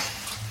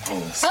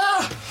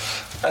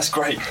 that's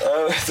great.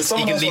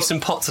 He can leave some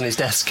pots on his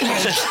desk.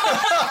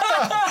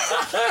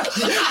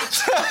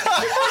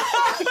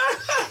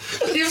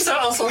 You've set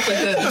us off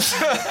again.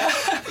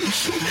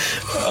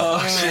 Oh,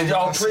 shit.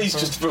 Oh, please,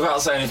 just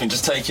without saying anything,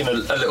 just take in a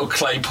little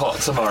clay pot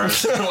tomorrow.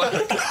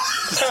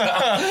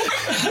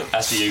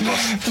 That's for you,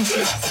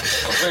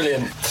 boss.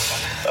 Brilliant.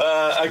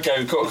 Okay,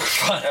 we've got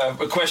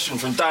a question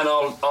from Dan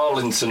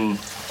Arlington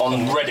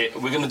on Reddit.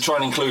 We're going to try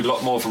and include a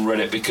lot more from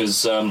Reddit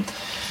because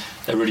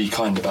they're really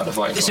kind about the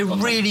Viking. It's a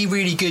really,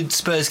 really good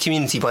Spurs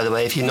community, by the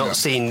way, if you've not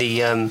seen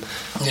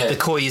the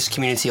Coys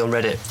community on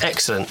Reddit.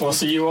 Excellent. What's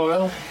the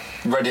URL?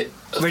 Reddit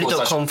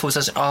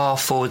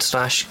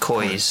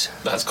reddit.com/r/Coys.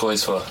 That's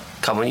Coys for.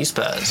 Come on, you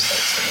Spurs.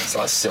 It's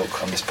like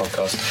silk on this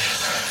podcast.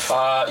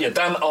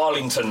 Dan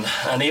Arlington,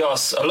 and he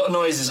asks, a lot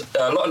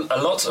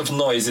of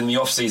noise in the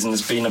off season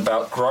has been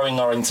about growing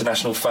our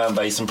international fan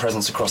base and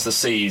presence across the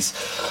seas.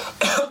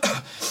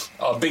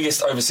 Our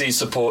biggest overseas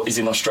support is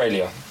in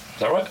Australia. Is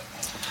that right?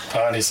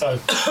 Apparently so.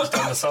 It's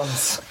done the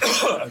Suns.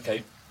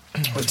 Okay.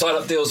 We've tied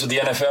up deals with the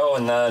NFL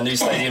and a new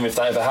stadium if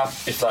that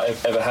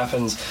ever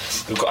happens.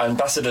 We've got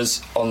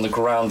ambassadors on the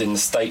ground in the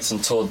States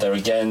and toured there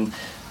again.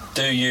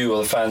 Do you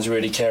or the fans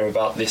really care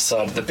about this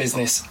side of the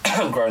business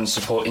and growing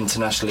support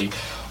internationally,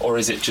 or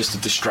is it just a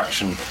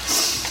distraction?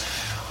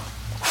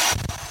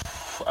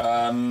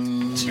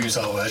 Use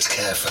our words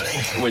carefully.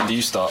 When do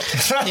you start?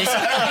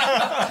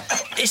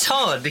 It's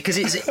hard because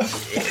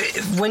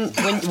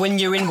when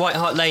you're in White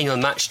Hart Lane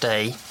on match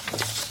day,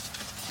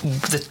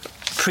 the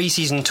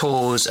pre-season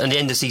tours and the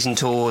end of season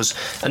tours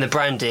and the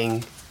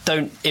branding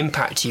don't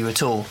impact you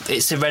at all.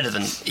 It's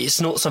irrelevant.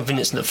 It's not something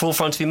that's in the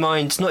forefront of your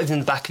mind. It's not even in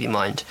the back of your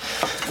mind.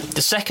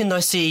 The second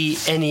I see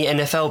any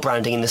NFL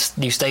branding in this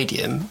new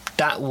stadium,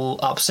 that will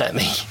upset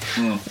me.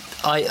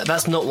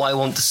 That's not what I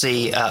want to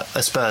see at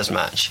a Spurs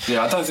match.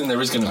 Yeah, I don't think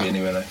there is going to be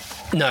anywhere though.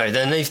 No,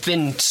 then that's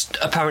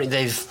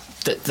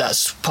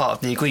part of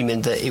the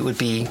agreement that it would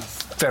be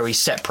very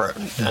separate,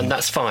 and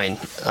that's fine.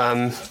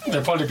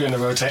 They'll probably be in the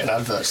rotating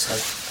adverts.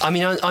 So. I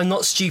mean, I'm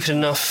not stupid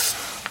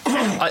enough.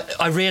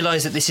 I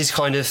realise that this is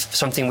kind of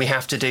something we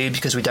have to do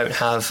because we don't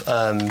have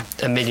a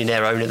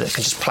millionaire owner that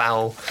can just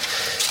plough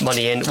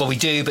money in. Well, we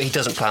do, but he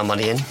doesn't plough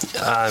money in.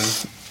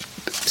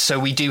 So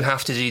we do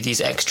have to do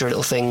these extra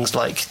little things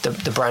like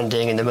the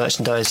branding and the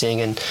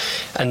merchandising and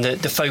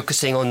the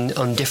focusing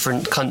on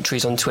different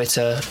countries on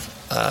Twitter.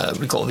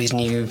 We've got all these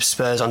new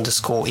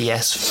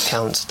Spurs_ES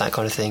accounts, that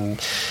kind of thing.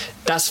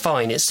 That's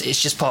fine. It's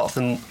just part of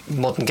the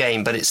modern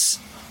game, but it's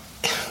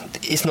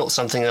not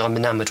something that I'm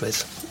enamoured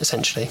with,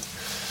 essentially.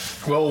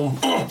 Well,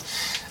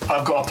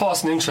 I've got a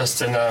passing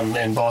interest in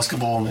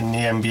basketball in the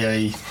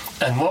NBA,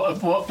 and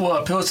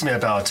what appeals to me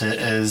about it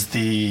is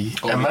the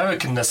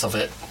Americanness of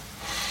it.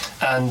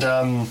 And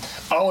I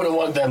wouldn't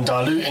want them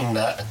diluting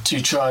that to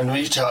try and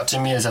reach out to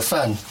me as a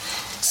fan.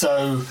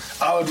 So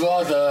I would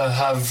rather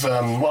have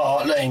White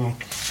Hart Lane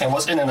and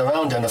what's in and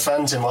around it and the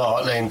fans in White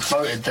Hart Lane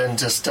promoted than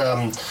just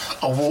a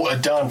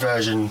watered down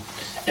version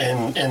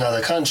in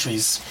other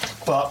countries.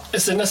 But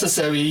it's a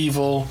necessary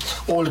evil.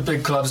 All the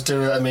big clubs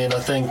do it. I mean, I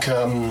think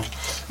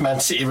Man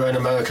City were in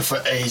America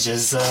for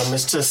ages.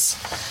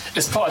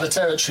 It's part of the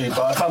territory.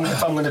 But if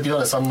I'm going to be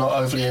honest, I'm not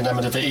overly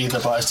enamoured of it either.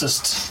 But it's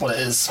just what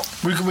it is.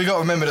 We got to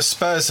remember the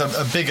Spurs are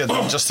bigger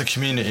than just a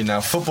community now.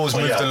 Football's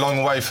moved a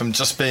long way from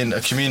just being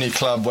a community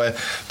club where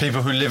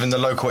people who live in the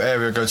local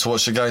area go to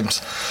watch the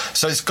games.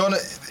 So it's gonna.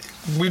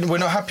 We're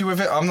not happy with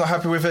it. I'm not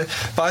happy with it.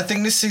 But I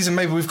think this season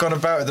maybe we've gone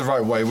about it the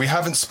right way. We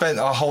haven't spent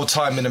our whole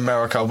time in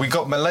America. We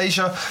got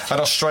Malaysia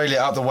and Australia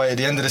out the way at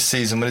the end of the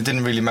season when it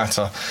didn't really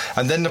matter.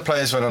 And then the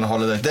players went on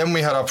holiday. Then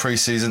we had our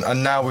pre-season,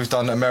 and now we've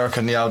done America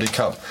and the Audi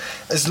Cup.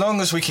 As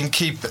long as we can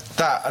keep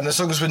that, and as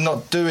long as we're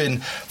not doing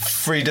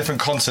 3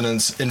 different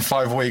continents in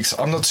 5 weeks,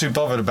 I'm not too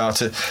bothered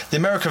about it. The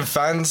American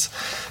fans,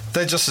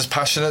 they're just as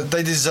passionate.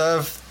 They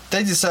deserve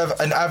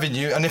an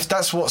avenue, and if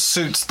that's what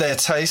suits their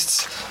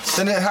tastes,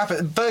 then it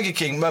happens. Burger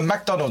King,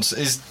 McDonald's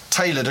is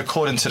tailored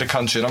according to the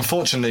country, and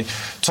unfortunately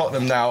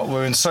Tottenham now,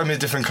 we're in so many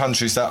different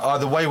countries that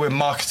the way we're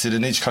marketed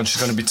in each country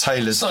is going to be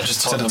tailored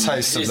to the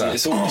taste of that.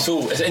 It's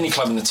any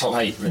club in the top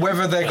 8 really.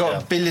 Whether they've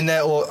got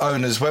billionaire or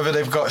owners, whether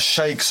they've got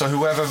sheikhs or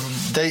whoever,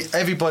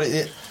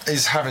 everybody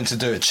is having to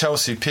do it.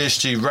 Chelsea,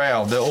 PSG,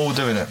 Real, they're all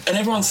doing it. And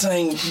everyone's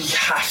saying you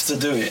have to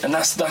do it, and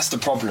that's the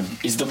problem,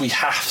 is that we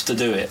have to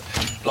do it.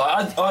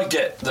 Like, I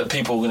get that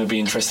people are going to be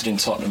interested in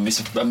Tottenham.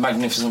 It's a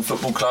magnificent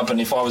football club,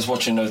 and if I was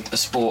watching a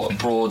sport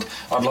abroad,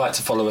 I'd like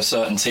to follow a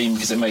certain team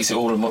because it makes it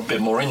all a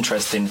bit more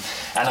interesting.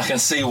 And I can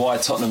see why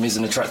Tottenham is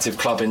an attractive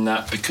club in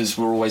that, because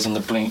we're always on the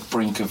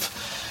brink of...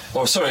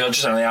 Or, sorry, I'm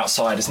just on the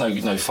outside. It's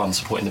no fun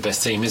supporting the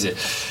best team, is it?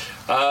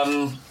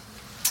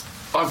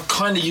 I've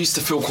kind of used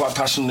to feel quite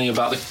passionately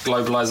about the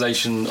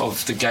globalisation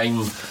of the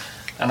game,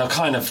 and I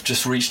kind of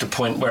just reached a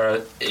point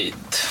where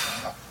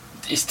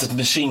the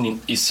machine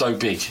is so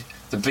big,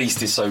 the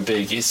beast is so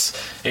big, it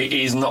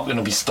is not going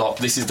to be stopped.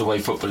 This is the way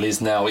football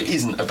is now. It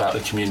isn't about the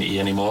community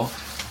anymore.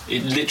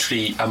 It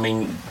literally, I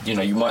mean,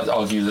 you might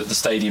argue that the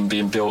stadium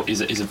being built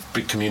is a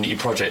big community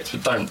project,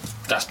 but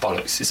that's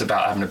bollocks. It's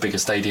about having a bigger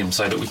stadium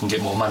so that we can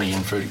get more money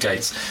in through the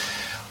gates.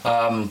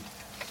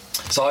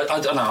 So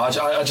I don't know,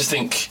 I just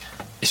think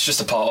it's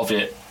just a part of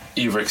it.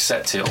 Either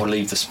accept it or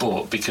leave the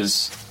sport,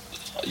 because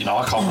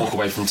I can't walk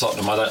away from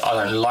Tottenham. I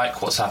don't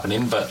like what's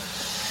happening, but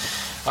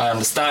I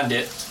understand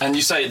it. And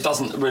you say it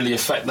doesn't really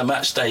affect the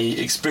match day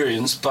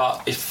experience,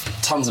 but if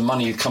tons of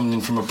money are coming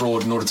in from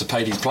abroad in order to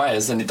pay these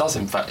players, then it does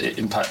impact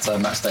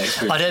match day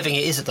experience. I don't think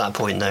it is at that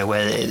point though,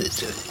 where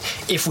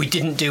if we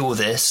didn't do all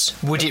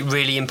this, would it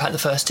really impact the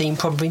first team?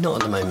 Probably not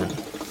at the moment.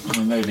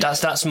 Maybe.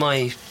 That's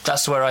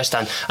where I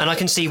stand, and I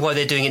can see why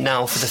they're doing it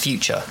now for the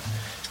future.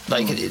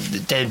 Like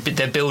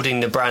they're building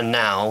the brand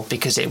now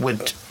because it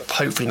would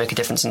hopefully make a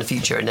difference in the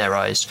future in their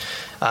eyes.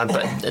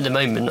 But at the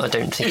moment, I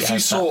don't think. If you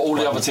saw all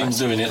the other teams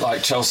doing it,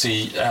 like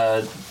Chelsea,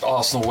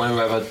 Arsenal,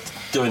 whoever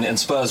doing it, and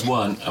Spurs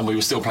weren't, and we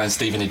were still playing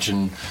Stevenage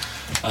and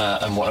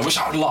what, which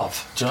I would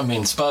love. Do you know what I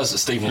mean? Spurs at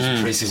Stevenage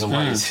in pre-season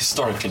way is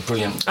historically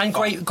brilliant, and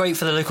great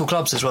for the local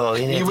clubs as well.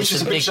 Which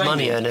is a big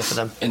money earner for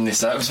them. In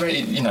this, it was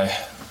very,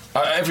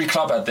 every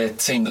club had their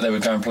team that they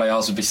would go and play.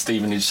 Ours would be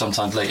Stevenage,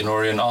 sometimes Leyton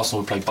Orient.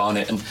 Arsenal would play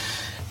Barnet, and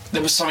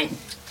there was something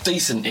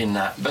decent in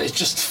that, but it's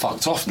just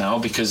fucked off now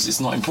because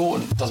it's not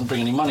important. It doesn't bring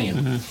any money in.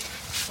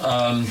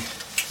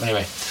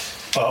 Anyway,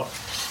 well,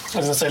 I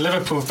was going to say,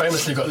 Liverpool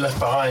famously got left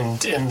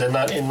behind in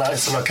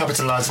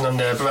capitalising on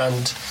their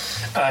brand,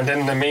 and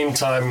in the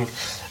meantime,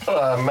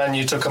 Man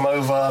U took them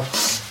over,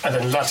 and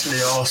then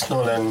latterly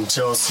Arsenal and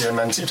Chelsea and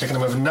Man City taking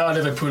them over. Now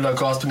Liverpool are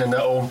grasping in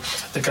their own.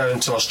 They're going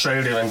to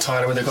Australia and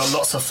Thailand where they've got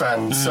lots of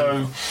fans.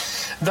 So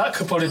that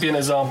could probably be an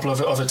example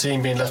of a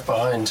team being left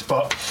behind.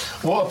 But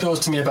what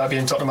appeals to me about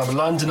being Tottenham, I'm a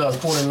Londoner, I was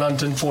born in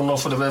London, born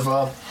north of the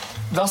river.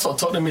 That's what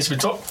Tottenham means to me.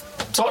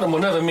 Tottenham will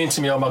never mean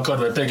to me, oh my God,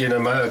 we're big in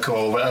America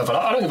or whatever.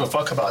 I don't give a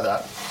fuck about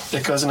that,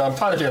 because I'm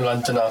proud of being a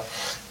Londoner,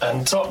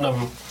 and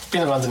Tottenham,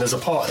 being a Londoner, is a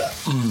part of that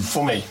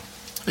for me.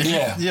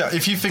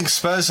 If you think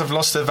Spurs have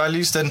lost their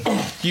values, then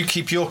you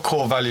keep your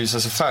core values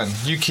as a fan.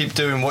 You keep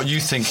doing what you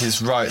think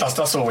is right.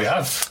 That's all we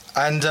have.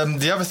 And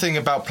the other thing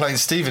about playing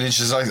Stevenage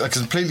is I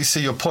completely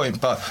see your point,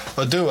 but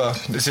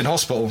Odua is in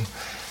hospital.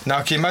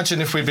 Now, can you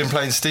imagine if we'd been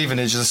playing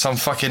Stevenage and some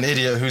fucking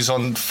idiot who's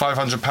on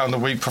 £500 a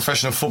week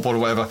professional football or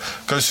whatever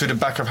goes through the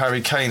back of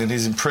Harry Kane and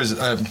he's in prison.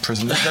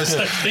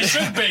 He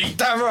should be.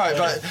 Damn right,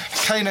 but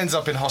Kane ends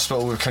up in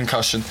hospital with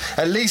concussion.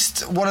 At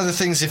least one of the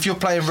things, if you're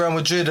playing Real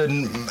Madrid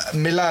and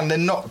Milan, they're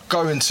not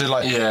going to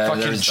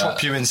fucking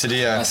chop you into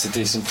the air. That's a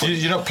decent point.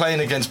 You're not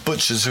playing against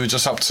butchers who are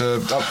just out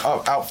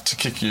to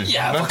kick you.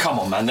 Yeah, but come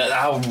on, man.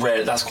 How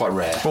rare? That's quite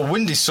rare. Well,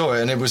 Windy saw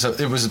it and it was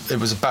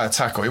a bad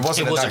tackle. It was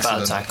a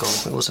bad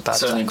tackle. It was a bad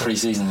tackle. In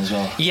pre-season as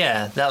well.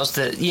 Yeah, that was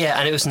and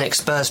it was an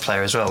ex-Spurs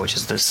player as well, which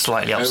is the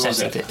slightly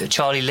upsetting.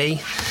 Charlie Lee,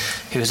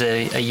 who was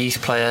a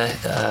youth player,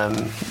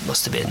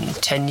 must have been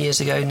 10 years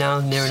ago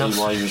now, near enough.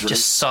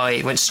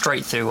 Went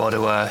straight through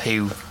Ottawa,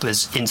 who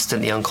was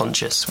instantly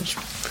unconscious.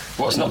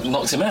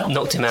 Knocked him out?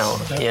 Knocked him out,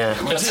 yeah.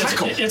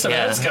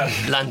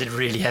 Landed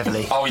really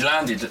heavily. Oh, he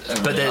landed.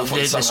 But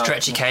the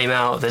stretcher came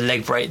out,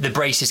 the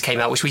braces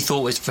came out, which we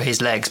thought was for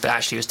his legs, but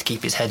actually was to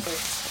keep his head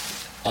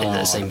in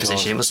the same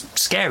position. It was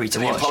scary to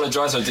watch. He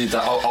apologised or did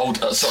that old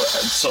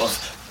sort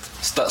of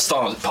that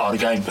start part of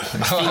the game.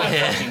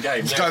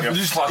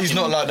 He's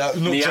not like that.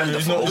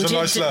 He's a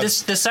nice lad.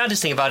 The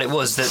saddest thing about it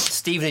was that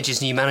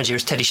Stevenage's new manager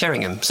is Teddy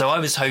Sheringham, so I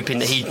was hoping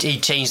that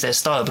he'd change their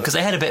style, because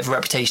they had a bit of a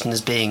reputation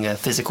as being a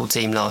physical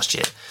team last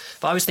year.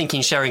 But I was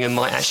thinking Sheringham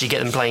might actually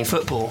get them playing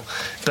football.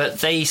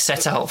 But they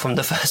set out from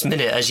the first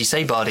minute, as you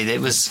say, Bardi. They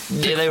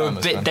were a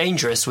bit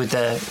dangerous with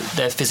their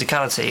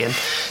physicality, and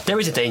there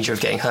is a danger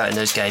of getting hurt in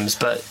those games.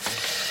 But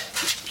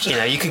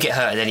you could get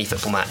hurt in any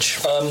football match.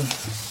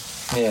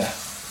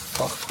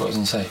 Fuck, I forgot what I was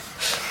going to say.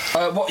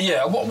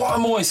 What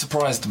I'm always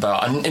surprised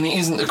about, and it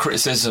isn't a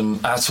criticism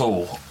at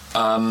all,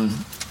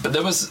 but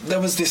there was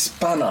this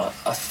banner.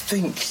 I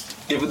think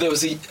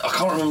I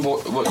can't remember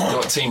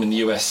what team in the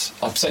US.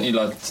 I've sent you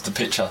the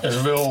picture. It's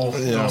Real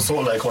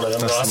Salt Lake, one of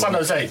them. San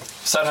Jose.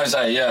 San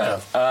Jose,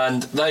 yeah.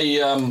 And they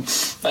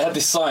had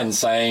this sign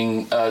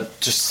saying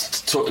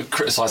just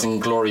criticising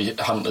glory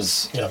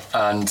hunters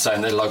and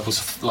saying they're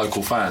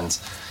local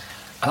fans.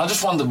 And I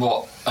just wondered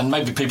and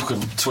maybe people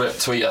could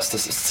tweet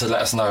us to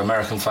let us know,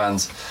 American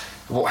fans,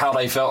 how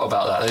they felt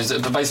about that.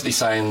 They're basically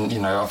saying,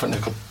 I think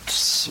they've got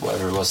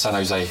whatever it was, San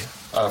Jose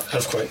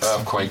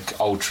earthquake,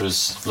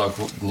 ultras,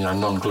 local,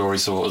 non-glory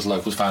supporters,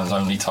 local fans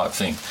only type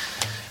thing.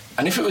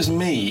 And if it was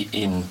me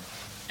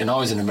I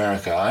was in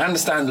America, I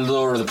understand the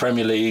lure of the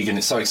Premier League and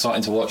it's so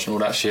exciting to watch and all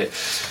that shit,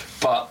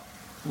 but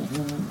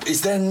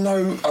is there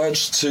no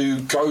urge to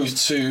go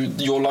to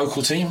your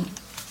local team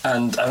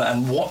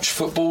and watch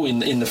football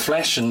in the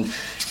flesh and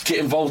get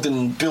involved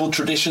and build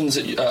traditions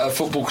at a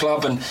football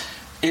club? And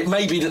it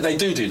may be that they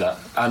do that,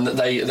 and that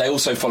they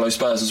also follow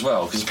Spurs as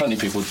well, because plenty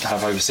of people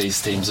have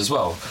overseas teams as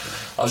well.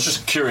 I was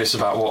just curious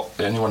about what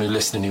anyone who's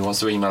listening who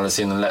wants to email us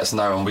in and let us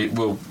know, and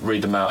we'll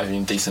read them out. If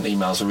in decent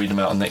emails, we'll read them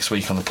out next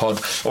week on the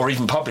pod, or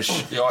even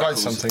publish the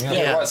articles. Write something.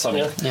 Write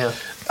something. Yeah.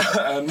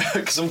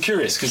 Because I'm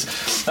curious,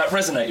 because that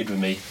resonated with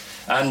me.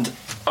 And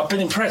I've been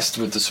impressed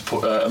with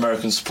the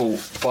American support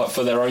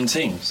for their own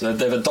teams.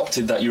 They've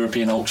adopted that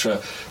European ultra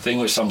thing,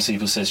 which some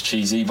people says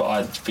cheesy, but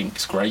I think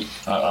it's great.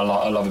 I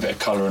love a bit of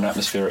colour and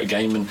atmosphere at a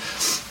game,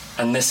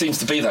 and there seems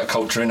to be that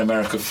culture in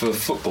America for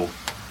football.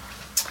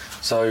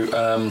 So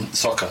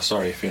soccer.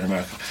 Sorry, if you're in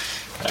America.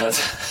 Let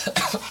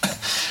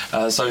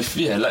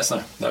us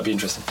know. That'd be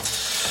interesting.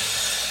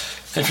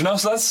 Anything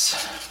else, lads?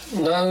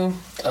 No.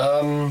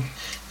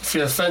 If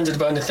you're offended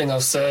by anything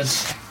I've said,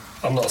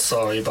 I'm not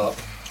sorry, but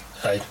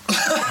hey.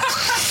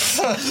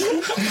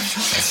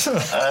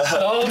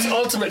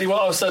 Ultimately,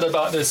 what I've said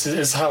about this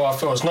is how I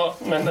feel. It's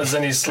not meant as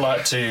any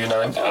slight to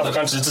other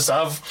countries. It's just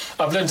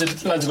I've lived in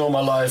London all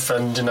my life,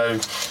 and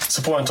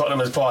supporting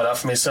Tottenham is part of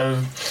that for me.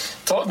 So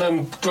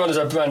Tottenham growing as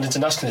a brand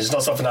internationally is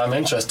not something I'm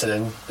interested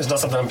in. It's not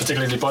something I'm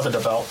particularly bothered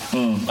about.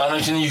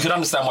 And you could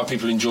understand why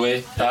people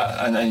enjoy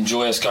that and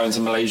enjoy us going to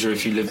Malaysia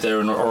if you live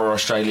there or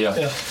Australia.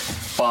 Yeah.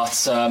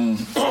 But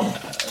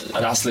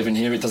us living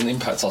here, it doesn't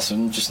impact us.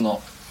 I'm just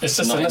not. It's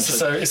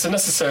just a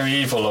necessary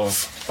evil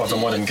of the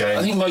modern game.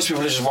 I think most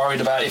people are just worried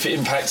about if it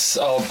impacts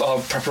our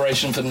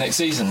preparation for the next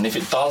season. If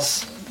it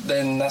does,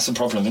 then that's a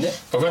problem, isn't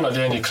it? But we're not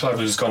the only club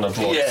who's gone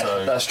abroad. Yeah,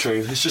 so that's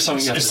true. It's just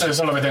something. It's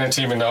not like the only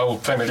team in the whole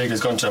Premier League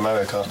has gone to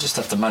America. Just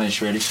have to manage,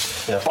 really.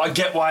 Yeah. But I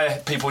get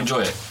why people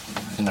enjoy it.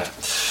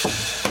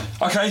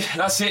 Okay,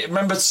 that's it.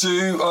 Remember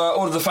to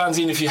order the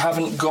fanzine if you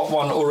haven't got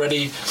one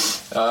already.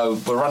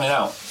 We're running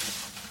out.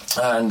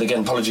 And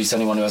again, apologies to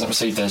anyone who hasn't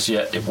received theirs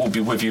yet. It will be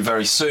with you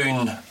very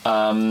soon. We're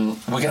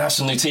going to have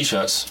some new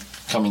T-shirts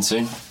coming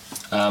soon.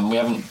 We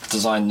haven't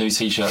designed new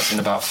T-shirts in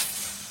about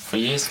 3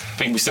 years. I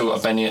think we still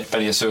got a Benny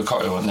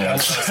Suakoto on there. And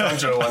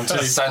Sandro one too.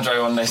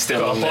 Sandro one, they're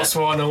still got on a there.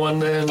 Botswana one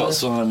there.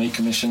 Botswana Meat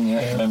Commission,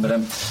 yeah, remember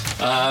them.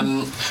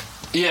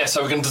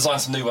 So we're going to design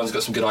some new ones,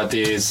 got some good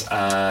ideas,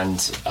 and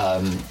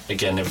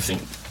again,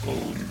 everything,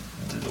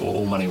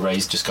 all money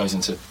raised just goes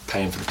into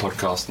paying for the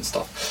podcast and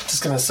stuff.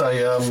 Just going to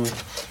say,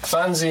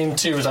 Fanzine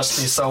 2 is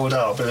actually sold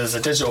out, but there's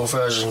a digital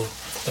version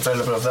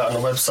available of that on the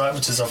website,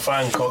 which is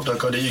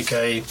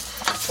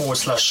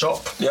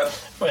fancock.co.uk/shop. Yep.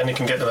 And you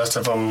can get the rest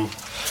of them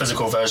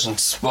physical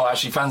versions. Well,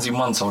 actually, Fanzine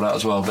 1 sold out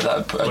as well,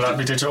 but will that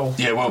be digital?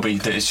 Yeah, it will be.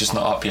 It's just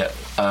not up yet.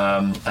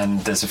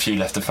 And there's a few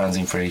left of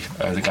Fanzine 3,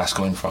 the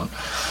Gascoigne front.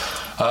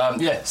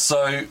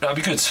 So that'll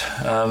be good.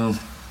 The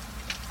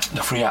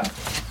free app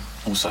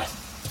also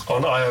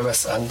on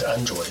iOS and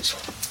Android.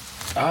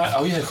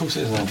 Oh yeah, of course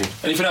it is on Android.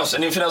 Anything else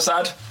to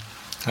add?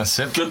 That's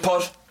it. Good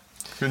pod.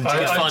 Good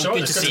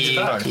to see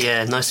you.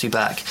 Yeah, nice to be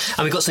back.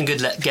 And we've got some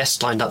good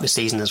guests lined up this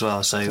season as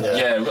well. So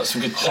yeah, we've got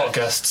some good hot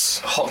guests.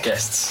 Hot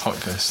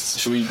guests.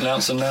 Should we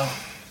announce them now?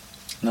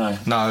 No,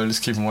 let's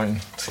keep them waiting.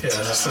 Yeah,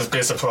 this be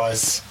a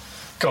surprise.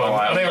 Go on,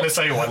 I don't want to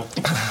say one.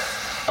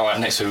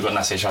 Alright, next week we've got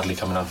Nasir Shadley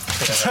coming on.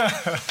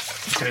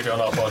 Could he be on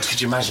our pod? Could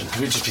you imagine? It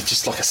would just be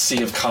just like a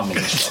sea of cum. And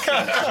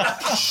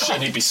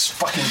he'd be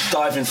fucking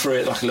diving through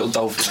it like a little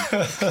dolphin.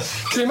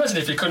 Can you imagine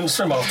if you couldn't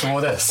swim after all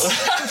this?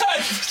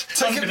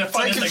 Take him to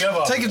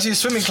your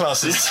swimming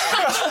classes.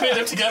 Put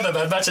them together,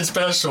 man. Matching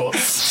spare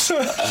shorts.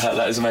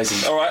 That is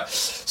amazing. Alright,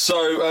 so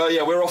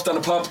we're off down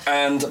the pub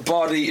and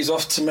Bardi is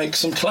off to make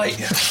some clay.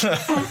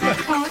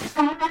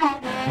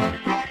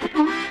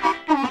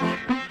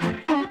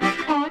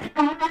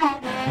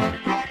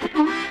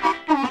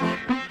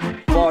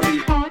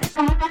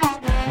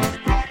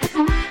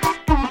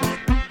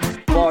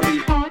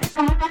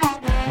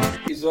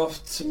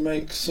 Off to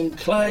make some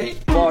clay.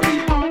 Body.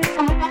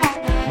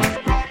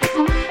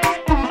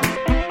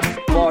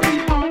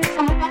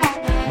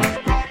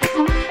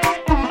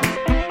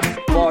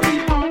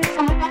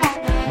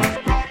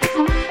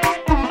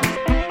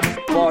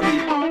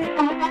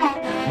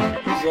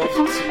 He's off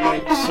to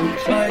make some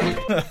clay.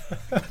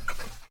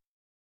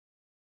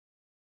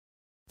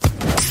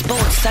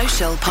 Sports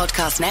Social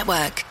Podcast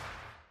Network.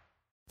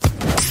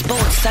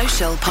 Sports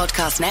Social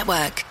Podcast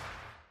Network.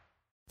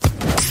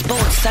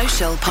 Sports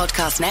Social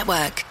Podcast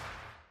Network.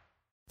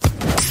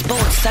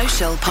 Sports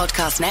Social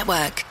Podcast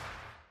Network.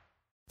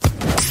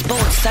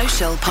 Sports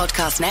Social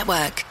Podcast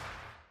Network.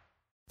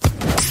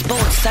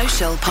 Sports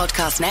Social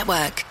Podcast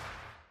Network.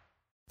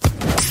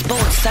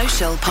 Sports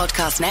Social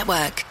Podcast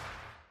Network.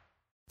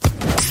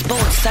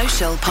 Sports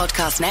Social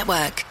Podcast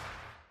Network.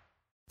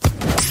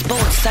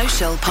 Sports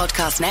Social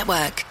Podcast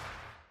Network.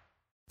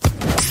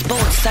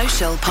 Sports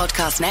Social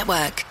Podcast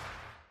Network.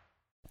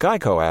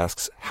 Geico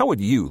asks, how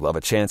would you love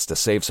a chance to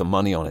save some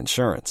money on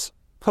insurance?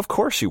 Of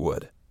course you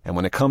would. And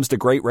when it comes to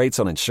great rates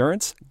on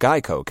insurance,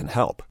 Geico can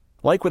help.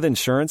 Like with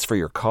insurance for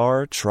your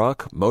car,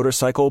 truck,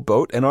 motorcycle,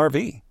 boat, and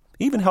RV.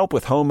 Even help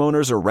with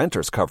homeowners or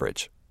renters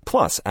coverage.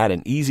 Plus, add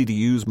an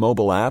easy-to-use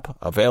mobile app,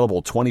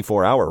 available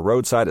 24-hour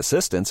roadside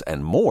assistance,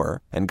 and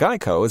more, and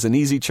Geico is an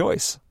easy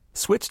choice.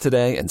 Switch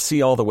today and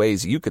see all the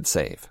ways you could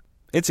save.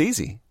 It's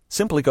easy.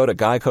 Simply go to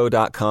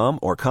geico.com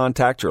or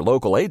contact your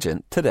local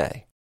agent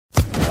today.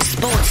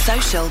 Sports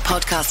Social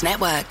Podcast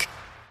Network.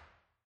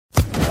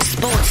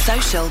 Sports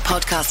Social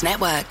Podcast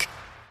Network.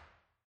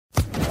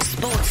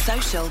 Sports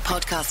Social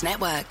Podcast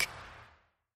Network.